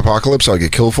the post-apocalypse, I'll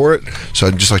get killed for it. So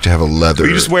I'd just like to have a leather.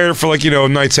 You just wear it for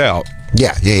nights out.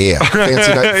 Yeah.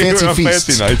 Fancy feasts.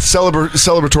 Fancy nights.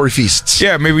 Celebratory feasts.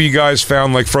 Yeah, maybe you guys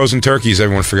found like frozen turkeys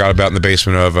everyone forgot about in the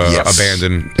basement of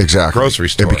abandoned grocery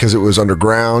store. And because it was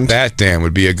underground. That, Dan,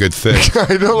 would be a good thing.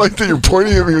 I don't like that you're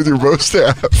pointing at me with your bow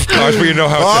staff. I just want you to know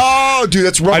how. Oh, dude,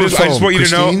 that's rubber foam. I just want you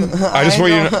to know.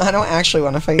 I don't actually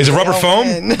want to fight. Is it rubber foam?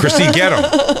 Christine, get them.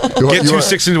 Get 2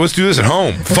 6-inch. Let's do this at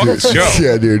home. Fuck this show.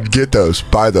 Yeah, dude, get those.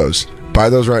 Buy those. Buy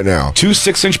those right now. 2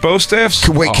 6-inch bow staffs?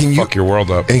 Wait, can you fuck your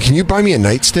world up? And can you buy me a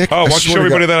nightstick? Oh, why don't you show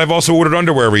everybody that I've also ordered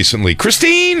underwear recently?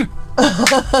 Christine!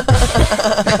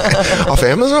 Off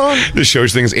Amazon? This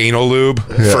shows things anal lube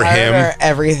for him. I order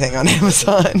everything on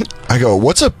Amazon. I go,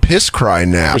 what's a piss cry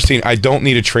nap? Christine, I don't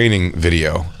need a training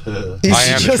video. I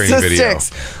am a training video.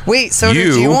 Wait, so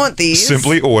do you want these?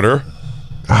 Simply order.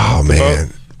 Oh,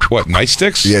 man. What,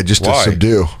 nightsticks? Yeah, just to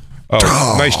subdue.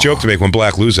 Oh, nice joke to make when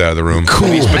Black Lou's out of the room. Cool.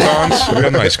 These batons? Real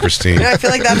nice, Christine. I feel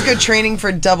like that's good training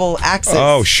for double axes.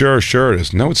 Oh, sure it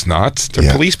is. No, it's not.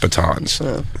 They're police batons.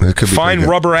 It could be fine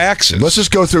rubber axes. Let's just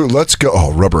go through. Let's go.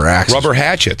 Oh, rubber axes. Rubber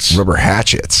hatchets. Rubber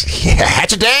hatchets. Yeah,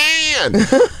 Hatchet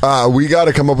Dan! We got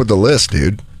to come up with the list,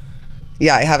 dude.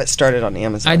 Yeah, I have it started on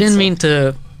Amazon. I didn't mean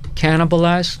to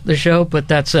cannibalize the show, but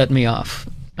that set me off.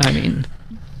 I mean...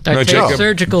 Jacob,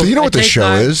 surgical. Do you know what the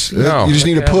show is? No. You just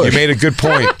need a push. You made a good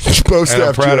point. And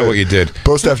I'm proud of what you did.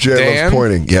 Bow staff Jay loves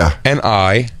pointing. Yeah. And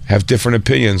I have different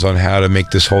opinions on how to make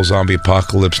this whole zombie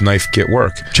apocalypse knife kit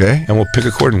work. Jay? And we'll pick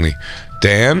accordingly.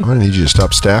 Dan? I need you to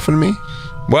stop staffing me.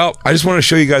 Well, I just want to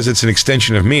show you guys it's an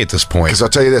extension of me at this point. Because I'll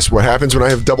tell you this. What happens when I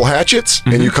have double hatchets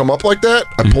and you come up like that,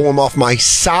 I pull them off my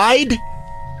side.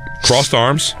 Crossed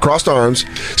arms.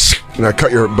 And I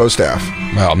cut your bow staff.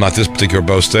 Well, not this particular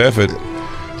bow staff.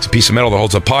 It's a piece of metal that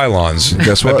holds up pylons.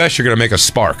 Guess what? I bet you're going to make a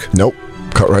spark. Nope.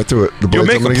 Cut right through it. You'll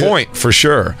make a point for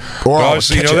sure. Or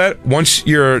honestly, you know that? Once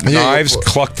your knives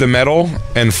cluck the metal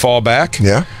and fall back,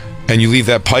 and you leave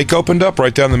that pike opened up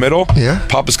right down the middle,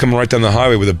 Papa's coming right down the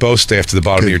highway with a bow staff to the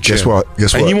bottom of your chin. Guess what?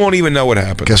 And you won't even know what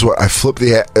happened. Guess what? I flip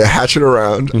the hatchet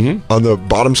around on the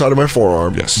bottom side of my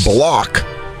forearm, block,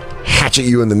 hatchet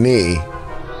you in the knee.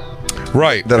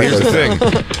 Right. Here's the thing.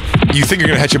 You think you're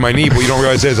going to hatchet my knee, but you don't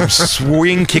realize is I'm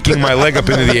swing kicking my leg up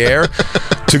into the air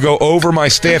to go over my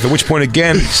staff, at which point,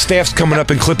 again, staff's coming up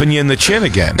and clipping you in the chin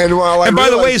again. And by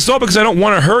the way, it's all because I don't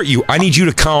want to hurt you. I need you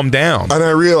to calm down. And I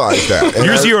realize that.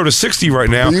 You're 0 to 60 right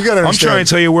now. You gotta I'm understand. trying to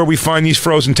tell you where we find these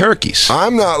frozen turkeys.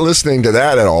 I'm not listening to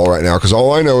that at all right now, because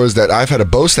all I know is that I've had a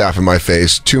bow staff in my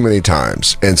face too many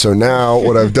times. And so now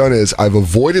what I've done is I've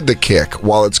avoided the kick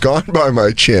while it's gone by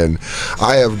my chin.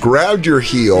 I have grabbed your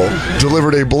heel,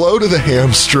 delivered a blow to the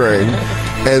hamstring,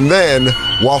 and then,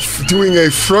 while doing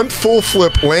a front full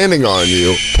flip landing on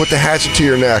you, put the hatchet to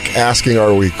your neck, asking,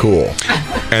 "Are we cool?"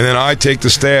 And then I take the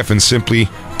staff and simply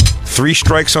 3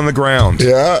 strikes on the ground.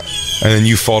 Yeah. And then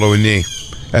you fall to a knee.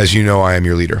 As you know, I am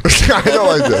your leader. I don't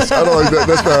like this. I don't like that.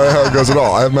 That's not how it goes at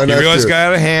all. I have my You knife realize too. got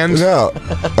out of hand? No.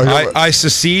 I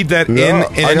secede that No, in I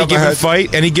any got my given head-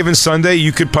 fight, any given Sunday,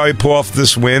 you could probably pull off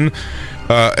this win.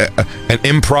 An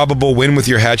improbable win with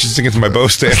your hatchets against my bow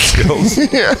staff skills.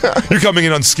 You're coming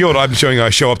in unskilled. I'm showing you I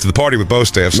show up to the party with bow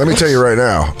staffs. Let me tell you right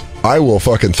now, I will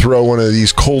fucking throw one of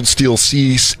these Cold Steel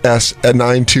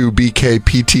CS92 BK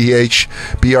PTH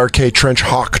BRK Trench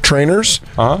Hawk trainers.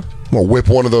 Uh-huh. I'm gonna whip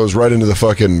one of those right into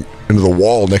the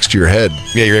wall next to your head.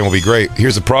 Yeah, your aim will be great.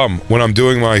 Here's the problem. When I'm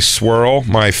doing my swirl,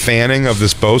 my fanning of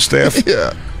this bow staff,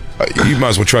 yeah. You might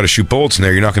as well try to shoot bullets in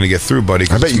there. You're not going to get through, buddy,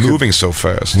 because it's moving so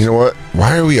fast. You know what?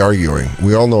 Why are we arguing?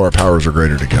 We all know our powers are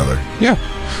greater together. Yeah.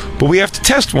 But we have to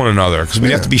test one another, because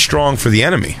we have to be strong for the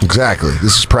enemy. Exactly.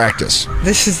 This is practice.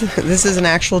 This is an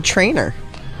actual trainer.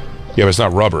 Yeah, but it's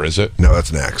not rubber, is it? No, that's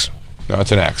an axe. No,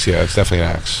 it's an axe. Yeah, it's definitely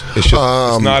an axe. It's just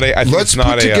it's not a. I think let's it's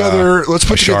not put together a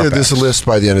this axe. list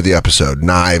by the end of the episode.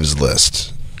 Knives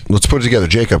list. Let's put it together.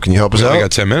 Jacob, can you help us out? I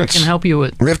got 10 minutes. I can help you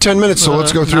with. We have 10 minutes, so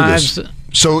let's go through knives, this.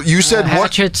 So you said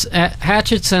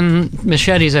hatchets and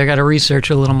machetes. I got to research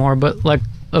a little more, but like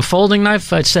a folding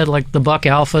knife, I said like the Buck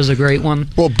Alpha is a great one.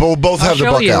 Well, both have the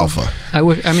Buck Alpha. I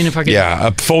mean, if I could. Yeah,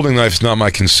 a folding knife's not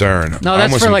my concern. No, I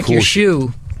that's want for some like cool your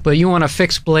shoe, but you want a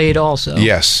fixed blade also.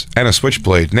 Yes, and a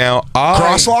switchblade. Now,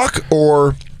 crosslock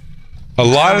or a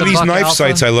lot of The these Buck knife Alpha?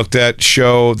 sites I looked at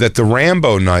show that the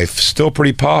Rambo knife is still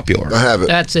pretty popular. I have it.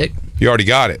 That's it. You already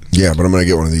got it. Yeah, but I'm going to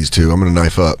get one of these too. I'm going to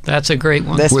knife up. That's a great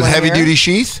one. With heavy duty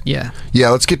sheath? Yeah. Yeah,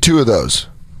 let's get 2 of those.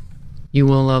 You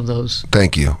will love those.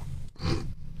 Thank you.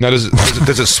 Now, does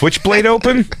a switchblade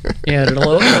open? Yeah, it'll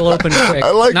open quick. I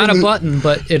like Not when a button,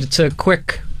 but it's a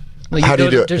quick. Like How do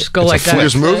you do it? Just go It's a like flick. that.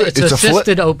 Just move it? It's It's a flick?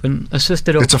 assisted open.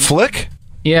 Assisted open. It's a flick?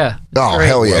 Yeah. Oh, Great.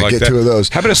 hell yeah. I like Get that. 2 of those.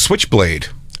 How about a switchblade?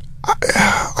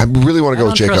 I really want to go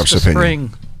with I don't Jacob's trust the opinion.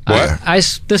 spring.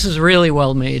 What? This is really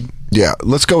well made. Yeah,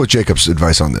 let's go with Jacob's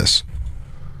advice on this.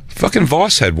 Fucking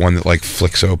Voss had one that like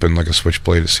flicks open like a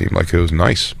switchblade. It seemed like it was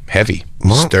nice, heavy,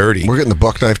 sturdy. We're getting the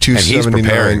Buck Knife And he's 279.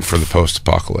 preparing for the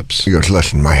post-apocalypse. He goes,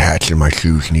 listen, my hats and my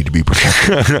shoes need to be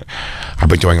protected. I've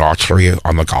been doing archery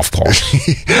on the golf course.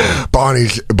 Bonnie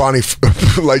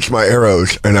lights my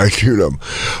arrows and I shoot them.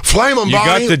 Flame them, You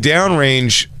Bonnie. got the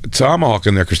downrange tomahawk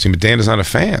in there, Christine, but Dan is not a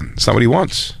fan. It's not what he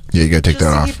wants. Yeah, you got to take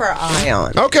that off. Keep our eye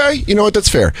on. Okay, you know what? That's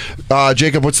fair.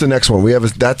 Jacob, what's the next one? We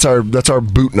have that's our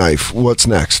boot knife. What's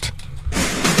next?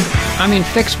 I mean,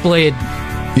 fixed blade.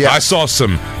 Yeah, I saw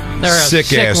some There are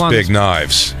sick ass ones. big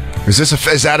knives. Is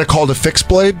that called a fixed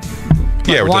blade?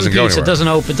 Yeah, it one doesn't go piece. anywhere. It doesn't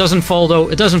open. It doesn't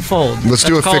fold. It doesn't fold. Let's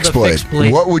do a That's fixed called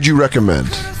blade. What would you recommend?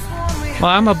 Well,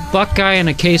 I'm a buck guy and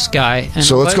a case guy. And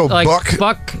So let's go like,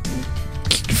 buck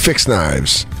fixed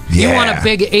knives. You Yeah. want a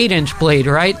big 8-inch blade,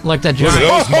 right? Like that. Look at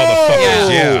those motherfuckers.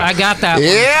 Yeah. I got that one.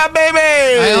 Yeah, baby.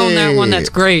 I own that one. That's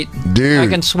great. Dude. I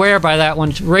can swear by that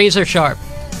one. Razor sharp.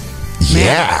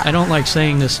 Yeah. I don't like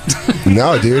saying this.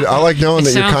 No, dude. I like knowing It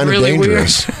that you're sounds kind of really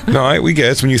dangerous. No, we get it.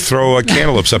 It's when you throw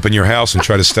cantaloupes up in your house and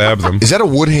try to stab them. Is that a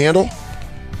wood handle?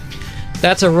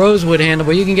 That's a rosewood handle,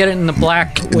 but you can get it in the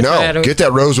black. Which I had No, a- get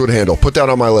that rosewood handle. Put that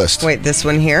on my list. Wait, this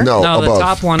one here? No, No, above. the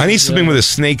top one. I need is, something with a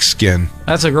snake skin.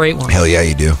 That's a great one. Hell yeah,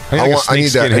 you do. I need like a I need that.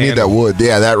 snakeskin I need that handle. wood.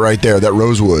 Yeah, that right there. That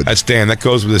rosewood. That's Dan. That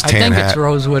goes with his I tan think hat. it's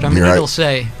rosewood. I mean, You're right. it'll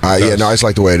say. Yeah, no, I just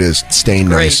like the way it is. It's stained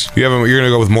Great. nice. You're gonna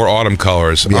go with more autumn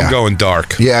colors. Yeah. I'm going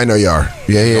dark. Yeah, I know you are.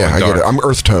 Yeah. I get dark. it. I'm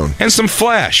earth tone. And some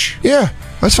flash. Yeah,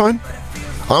 that's fine.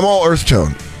 I'm all earth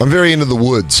tone. I'm very into the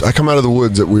woods. I come out of the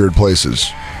woods at weird places.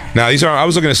 Now these are. I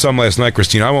was looking at some last night,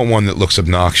 Christine. I want one that looks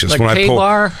obnoxious. Like when I pull,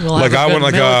 K-bar? We'll have like a I good want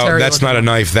like military that's not looking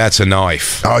a knife. That's a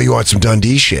knife. Oh, you want some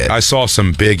Dundee shit? I saw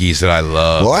some biggies that I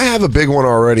love. Well, I have a big one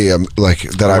already. Like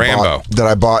that Rambo.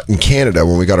 I bought in Canada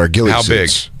when we got our ghillie How big?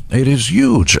 suits. It is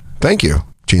huge. Thank you,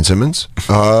 Gene Simmons.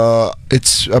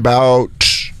 It's about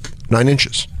 9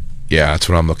 inches. Yeah, that's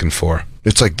what I'm looking for.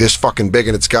 It's like this fucking big,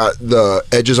 and it's got the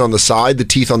edges on the side, the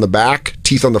teeth on the back,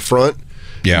 teeth on the front.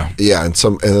 Yeah, Yeah, and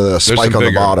a There's spike some on the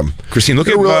bigger. bottom. Christine, look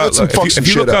They're at real- let's fuck some if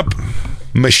you shit look up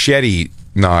machete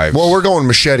knives. Well, we're going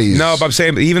machetes. No, but I'm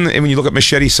saying even when you look at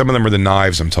machetes, some of them are the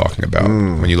knives I'm talking about.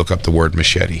 When you look up the word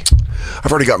machete.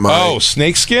 I've already got mine. Oh,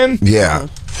 snakeskin? Yeah.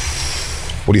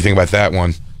 What do you think about that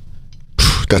one?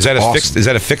 That's awesome. Is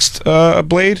that a fixed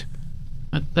blade?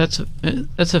 That's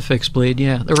a fixed blade.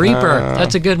 Yeah, the Reaper.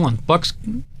 That's a good one. Bucks.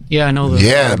 Yeah, I know that.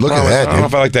 Yeah, look at that. I don't know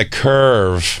if I like that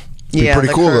curve. Yeah, pretty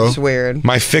the cool curve's though. Weird.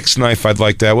 My fixed knife, I'd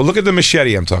like that. Well, look at the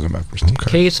machete I'm talking about.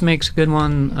 Case makes a good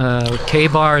one.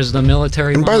 K-Bar is the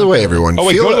military And one. by the way, everyone, Oh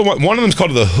wait, go to the one of them's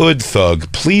called the Hood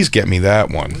Thug. Please get me that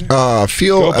one.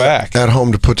 Feel Go back. at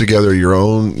home to put together your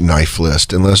own knife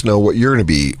list and let us know what you're going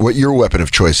to be, what your weapon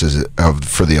of choice is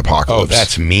for the apocalypse. Oh,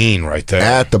 that's mean right there.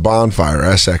 At the Bonfire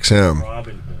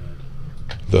SXM.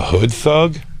 The Hood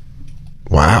Thug?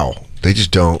 Wow. They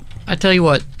just don't. I tell you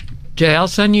what, Jay, I'll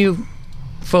send you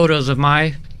photos of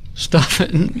my stuff,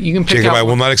 and you can pick Jacob, out. I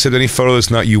will not accept any photo that's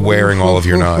not you wearing all of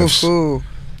your knives. Look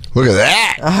at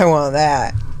that. I want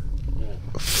that.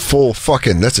 Full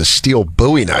fucking, that's a steel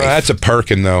Bowie knife. That's a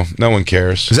Perkin, though. No one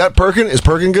cares. Is that Perkin? Is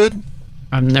Perkin good?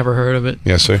 I've never heard of it.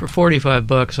 Yes, sir. For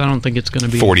 $45, I don't think it's going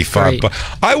to be 45 great.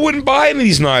 I wouldn't buy any of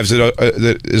these knives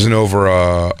that isn't over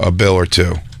a bill or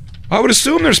two. I would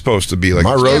assume they're supposed to be like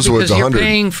my Rosewood's because 100. You're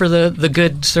paying for the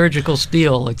good surgical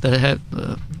steel, like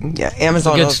yeah,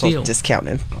 Amazon good also steel.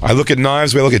 discounted. I look at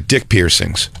knives, but I look at dick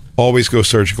piercings. Always go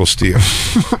surgical steel.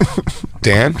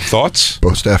 Dan, thoughts?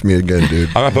 Bow staff me again, dude.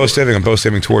 I'm not bow staffing. I'm bow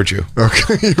staffing towards you.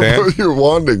 Okay, you're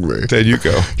wanding me. Dan, you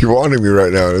go. You're wanding me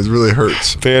right now. It really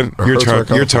hurts. Dan, your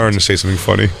turn to say something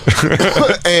funny.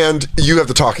 And you have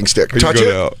the talking stick. You Touch go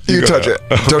it. now. You touch go it.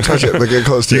 now. Don't touch it. But get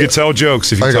close to You it. can tell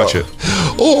jokes if you touch it.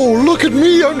 Oh, look at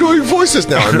me. I'm doing voices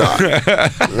now. I'm not.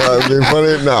 I'm being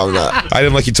funny. No, I'm not. I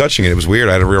didn't like you touching it. It was weird.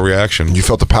 I had a real reaction. You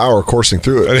felt the power coursing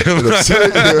through it. It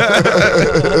upset you.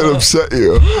 It upset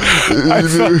you.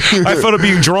 I felt it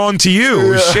being drawn to you. It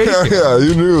was shaking. Yeah,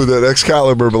 you knew that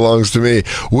Excalibur belongs to me.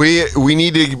 We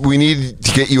need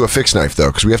to get you a fixed knife though,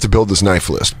 because we have to build this knife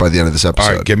list by the end of this episode.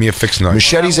 All right, give me a fixed knife.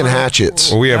 Machetes and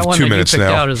hatchets. Well, we have That one 2 that you minutes picked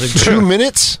now. out is a 2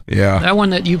 minutes? Yeah. That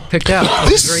one that you picked out.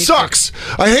 This sucks.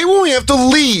 I hate when we have to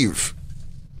leave.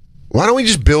 Why don't we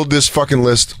just build this fucking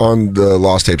list on the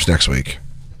Lost Tapes next week?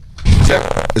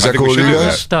 Is that cool with you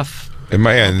guys? Stuff. In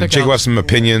my end, pick Jake out will have some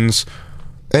opinions.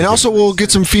 And also, we'll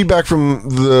get some feedback from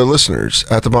the listeners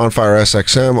at the Bonfire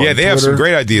SXM. on Yeah, they have Twitter. some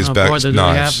great ideas Oh, back boy, do they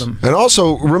knives. have them. And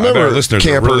also, I bet remember, our listeners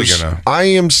are really campers, gonna- I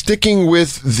am sticking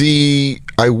with the.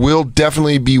 I will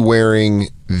definitely be wearing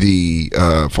the.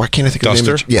 Why can't I think of the name?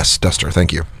 Duster? Yes, Duster.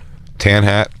 Thank you. Tan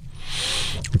hat,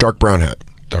 Dark brown hat.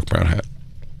 dark brown hat.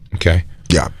 Okay.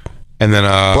 Yeah. And then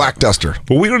Black Duster.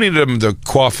 Well, we don't need them to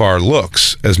quaff our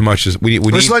looks as much as we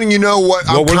Just need. letting you know what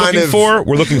I'm What we're kind looking of for,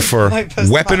 we're looking for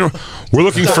weapon. We're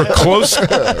looking for close,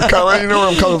 kind of letting you know where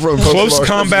I'm coming from. close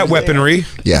combat weaponry.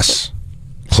 Yes.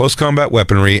 Close combat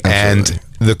weaponry, and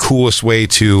the coolest way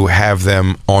to have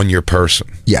them on your person.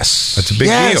 Yes. That's a big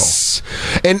yes.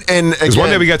 deal. And Because one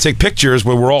day we got to take pictures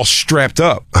where we're all strapped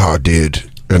up. Oh, dude.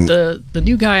 And The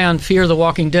new guy on Fear the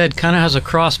Walking Dead kind of has a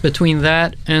cross between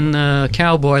that and the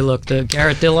cowboy look, the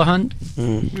Garrett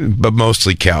Dillahunt. But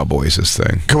mostly cowboys, this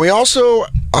thing. can we also?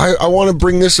 I want to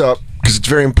bring this up because it's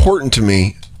very important to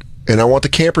me, and I want the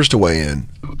campers to weigh in.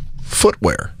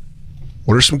 Footwear.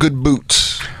 What are some good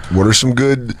boots? What are some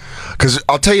good? Because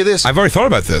I'll tell you this. I've already thought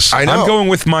about this. I know. I'm going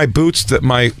with my boots, that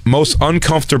my most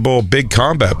uncomfortable big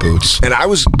combat boots. And I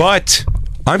was, but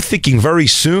I'm thinking very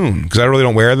soon, because I really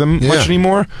don't wear them much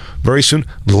anymore. Very soon,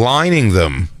 lining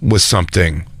them with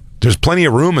something. There's plenty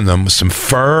of room in them with some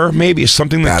fur, maybe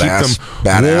something that keep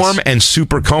them warm and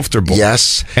super comfortable.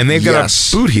 Yes, and they've got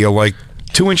a boot heel like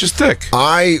 2 inches thick.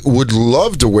 I would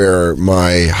love to wear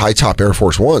my high top Air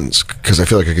Force Ones because I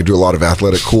feel like I could do a lot of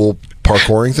athletic, cool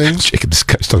parkouring things. Jacob, this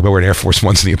guy's talking about wearing Air Force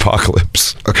Ones in the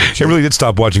apocalypse. Okay, he really did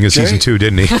stop watching his season 2,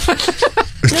 didn't he?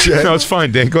 No, it's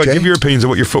fine, Dan. Go ahead, give your opinions on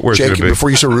what your footwear is going to be. Before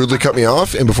you so rudely cut me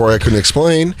off, and before I couldn't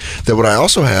explain that, what I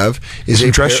also have is some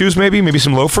dress shoes, maybe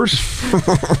some loafers.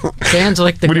 Dan's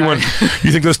like the What do guy. you want?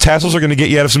 You think those tassels are going to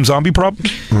get you out of some zombie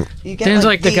problems? Dan's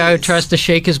like the guy who tries to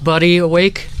shake his buddy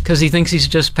awake because he thinks he's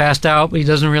just passed out, but he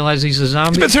doesn't realize he's a zombie.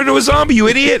 He's been turned into a zombie, you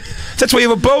idiot! That's why you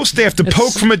have a bow staff to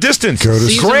poke from a distance.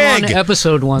 Season Greg, 1,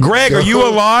 episode 1. Greg, are you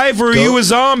alive or are you a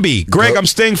zombie? Greg, I'm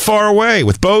staying far away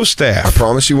with bow staff. I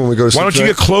promise you when we go to sleep Why don't you tonight,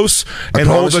 get close and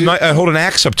hold an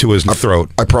axe up to his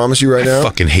throat? I promise you right now. I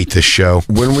fucking hate this show.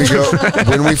 When we go,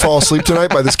 when we fall asleep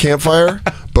tonight by this campfire,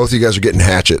 both of you guys are getting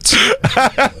hatchets.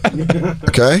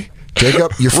 Okay?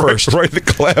 Jacob, you're first. Right in the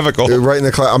clavicle. Right in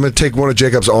the clavicle. I'm going to take one of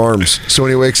Jacob's arms. So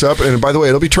when he wakes up, and by the way,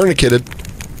 it'll be tourniqueted,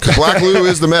 because Black Lou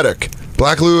is the medic.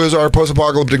 Black Lou is our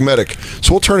post-apocalyptic medic.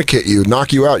 So we'll tourniquet you,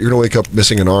 knock you out. You're going to wake up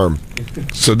missing an arm.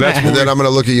 So that's and then I'm going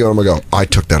to look at you and I'm going to go, I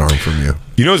took that arm from you.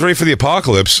 You know who's ready for the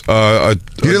apocalypse? You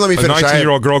didn't let me finish. A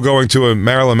 19-year-old girl going to a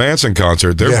Marilyn Manson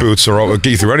concert. Their boots are all get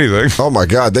you through anything. Oh my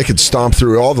God, they could stomp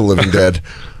through all the living dead.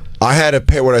 I had a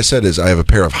pair. What I said is, I have a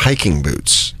pair of hiking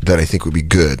boots that I think would be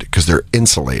good because they're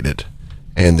insulated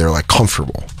and they're like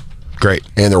comfortable. Great,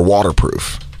 and they're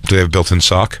waterproof. Do they have built-in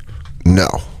sock? No.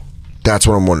 That's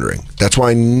what I'm wondering. That's why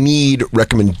I need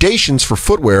recommendations for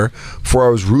footwear before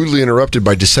I was rudely interrupted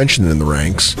by dissension in the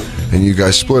ranks and you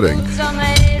guys splitting.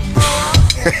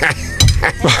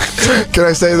 Can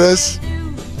I say this?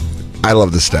 I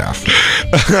love the staff.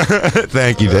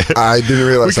 Thank you, Dave. I didn't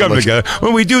realize we come together.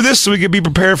 Well, we do this so we can be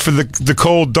prepared for the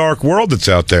cold, dark world that's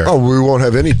out there. Oh, we won't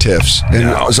have any tiffs.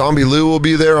 And Zombie Lou will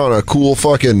be there on a cool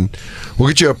fucking... We'll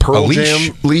get you a Pearl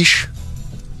Jam leash.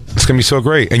 It's going to be so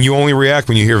great. And you only react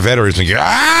when you hear veterans and you go,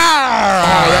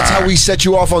 ah! Oh, that's how we set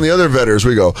you off on the other veterans.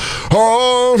 We go,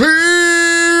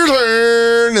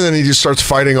 and then he just starts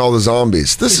fighting all the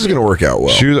zombies. This is going to work out well.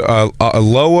 Shoot, a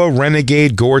Loa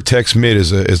Renegade Gore-Tex Mid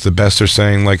is the best they're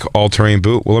saying, like, all-terrain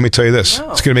boot. Well, let me tell you this.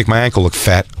 It's going to make my ankle look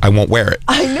fat. I won't wear it.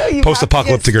 I know you.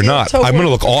 Post-apocalyptic or not, I'm going to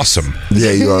look awesome.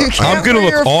 Yeah, you are. I'm going to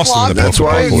look awesome in the That's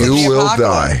why post-apocalypse. you will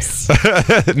die.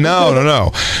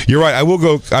 No. You're right. I will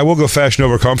go fashion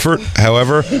over comfort.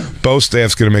 However, both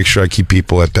staff's going to make sure I keep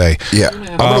people at bay. Yeah.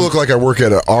 I'm going to look like I work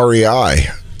at a REI.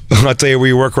 I'll tell you where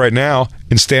you work right now,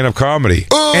 in stand-up comedy.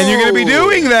 Oh, and you're going to be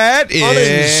doing that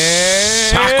in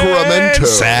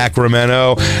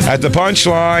Sacramento at the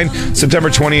Punchline, September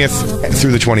 20th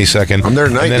through the 22nd. I'm there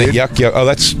tonight, and then dude. Yuck. Oh,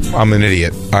 I'm an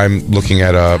idiot. I'm looking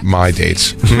at my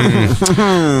dates.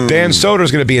 Dan Soder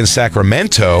is going to be in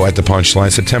Sacramento at the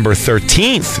Punchline, September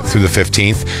 13th through the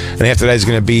 15th. And after that, he's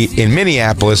going to be in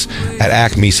Minneapolis at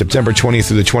Acme, September 20th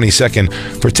through the 22nd.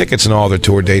 For tickets and all their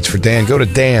tour dates for Dan, go to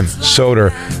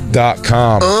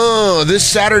dansoder.com. This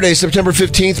Saturday, September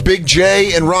 15th, Big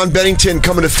J and Ron Bennington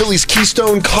coming to Philly's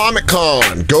Keystone Comic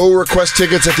Con. Go request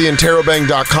tickets at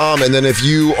theinterrobang.com. And then if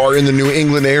you are in the New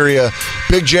England area,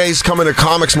 Big J's coming to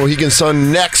Comics Mohegan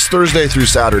Sun next Thursday through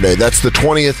Saturday. That's the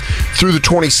 20th through the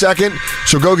 22nd.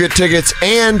 So go get tickets.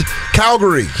 And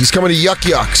Calgary, he's coming to Yuck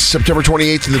Yucks, September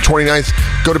 28th to the 29th.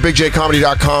 Go to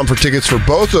bigjcomedy.com for tickets for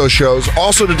both those shows.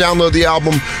 Also to download the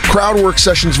album Crowdwork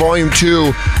Sessions Volume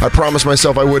 2. I promised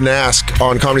myself I wouldn't ask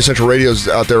on Comedy Central Radio's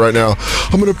out there right now.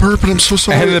 I'm going to burp, and I'm so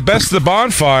sorry. And the Best of the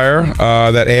Bonfire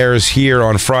that airs here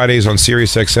on Fridays on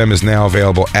SiriusXM is now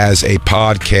available as a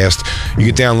podcast. You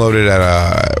can download it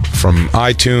from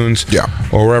iTunes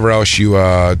or wherever else you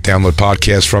download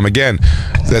podcasts from. Again,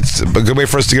 that's a good way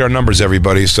for us to get our numbers,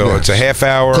 everybody. So it's a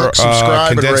half-hour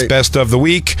condensed best of the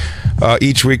week.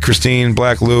 Each week, Christine,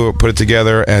 Black Lou put it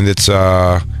together, and it's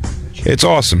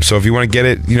awesome. So if you want to get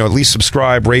it, at least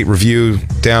subscribe, rate, review,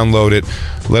 download it.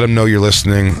 Let them know you're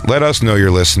listening. Let us know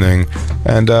you're listening.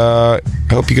 And I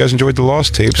hope you guys enjoyed the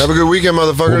Lost tapes. Have a good weekend,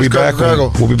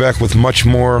 motherfuckers. We'll be back with much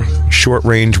more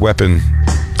short-range weapon.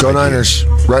 Go Niners.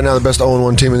 Right now, the best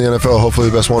 0-1 team in the NFL. Hopefully,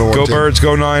 the best 1-1 team. Go Birds,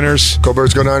 go Niners. Go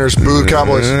Birds, go Niners. Boo the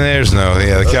Cowboys.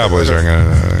 The Cowboys aren't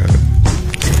going to...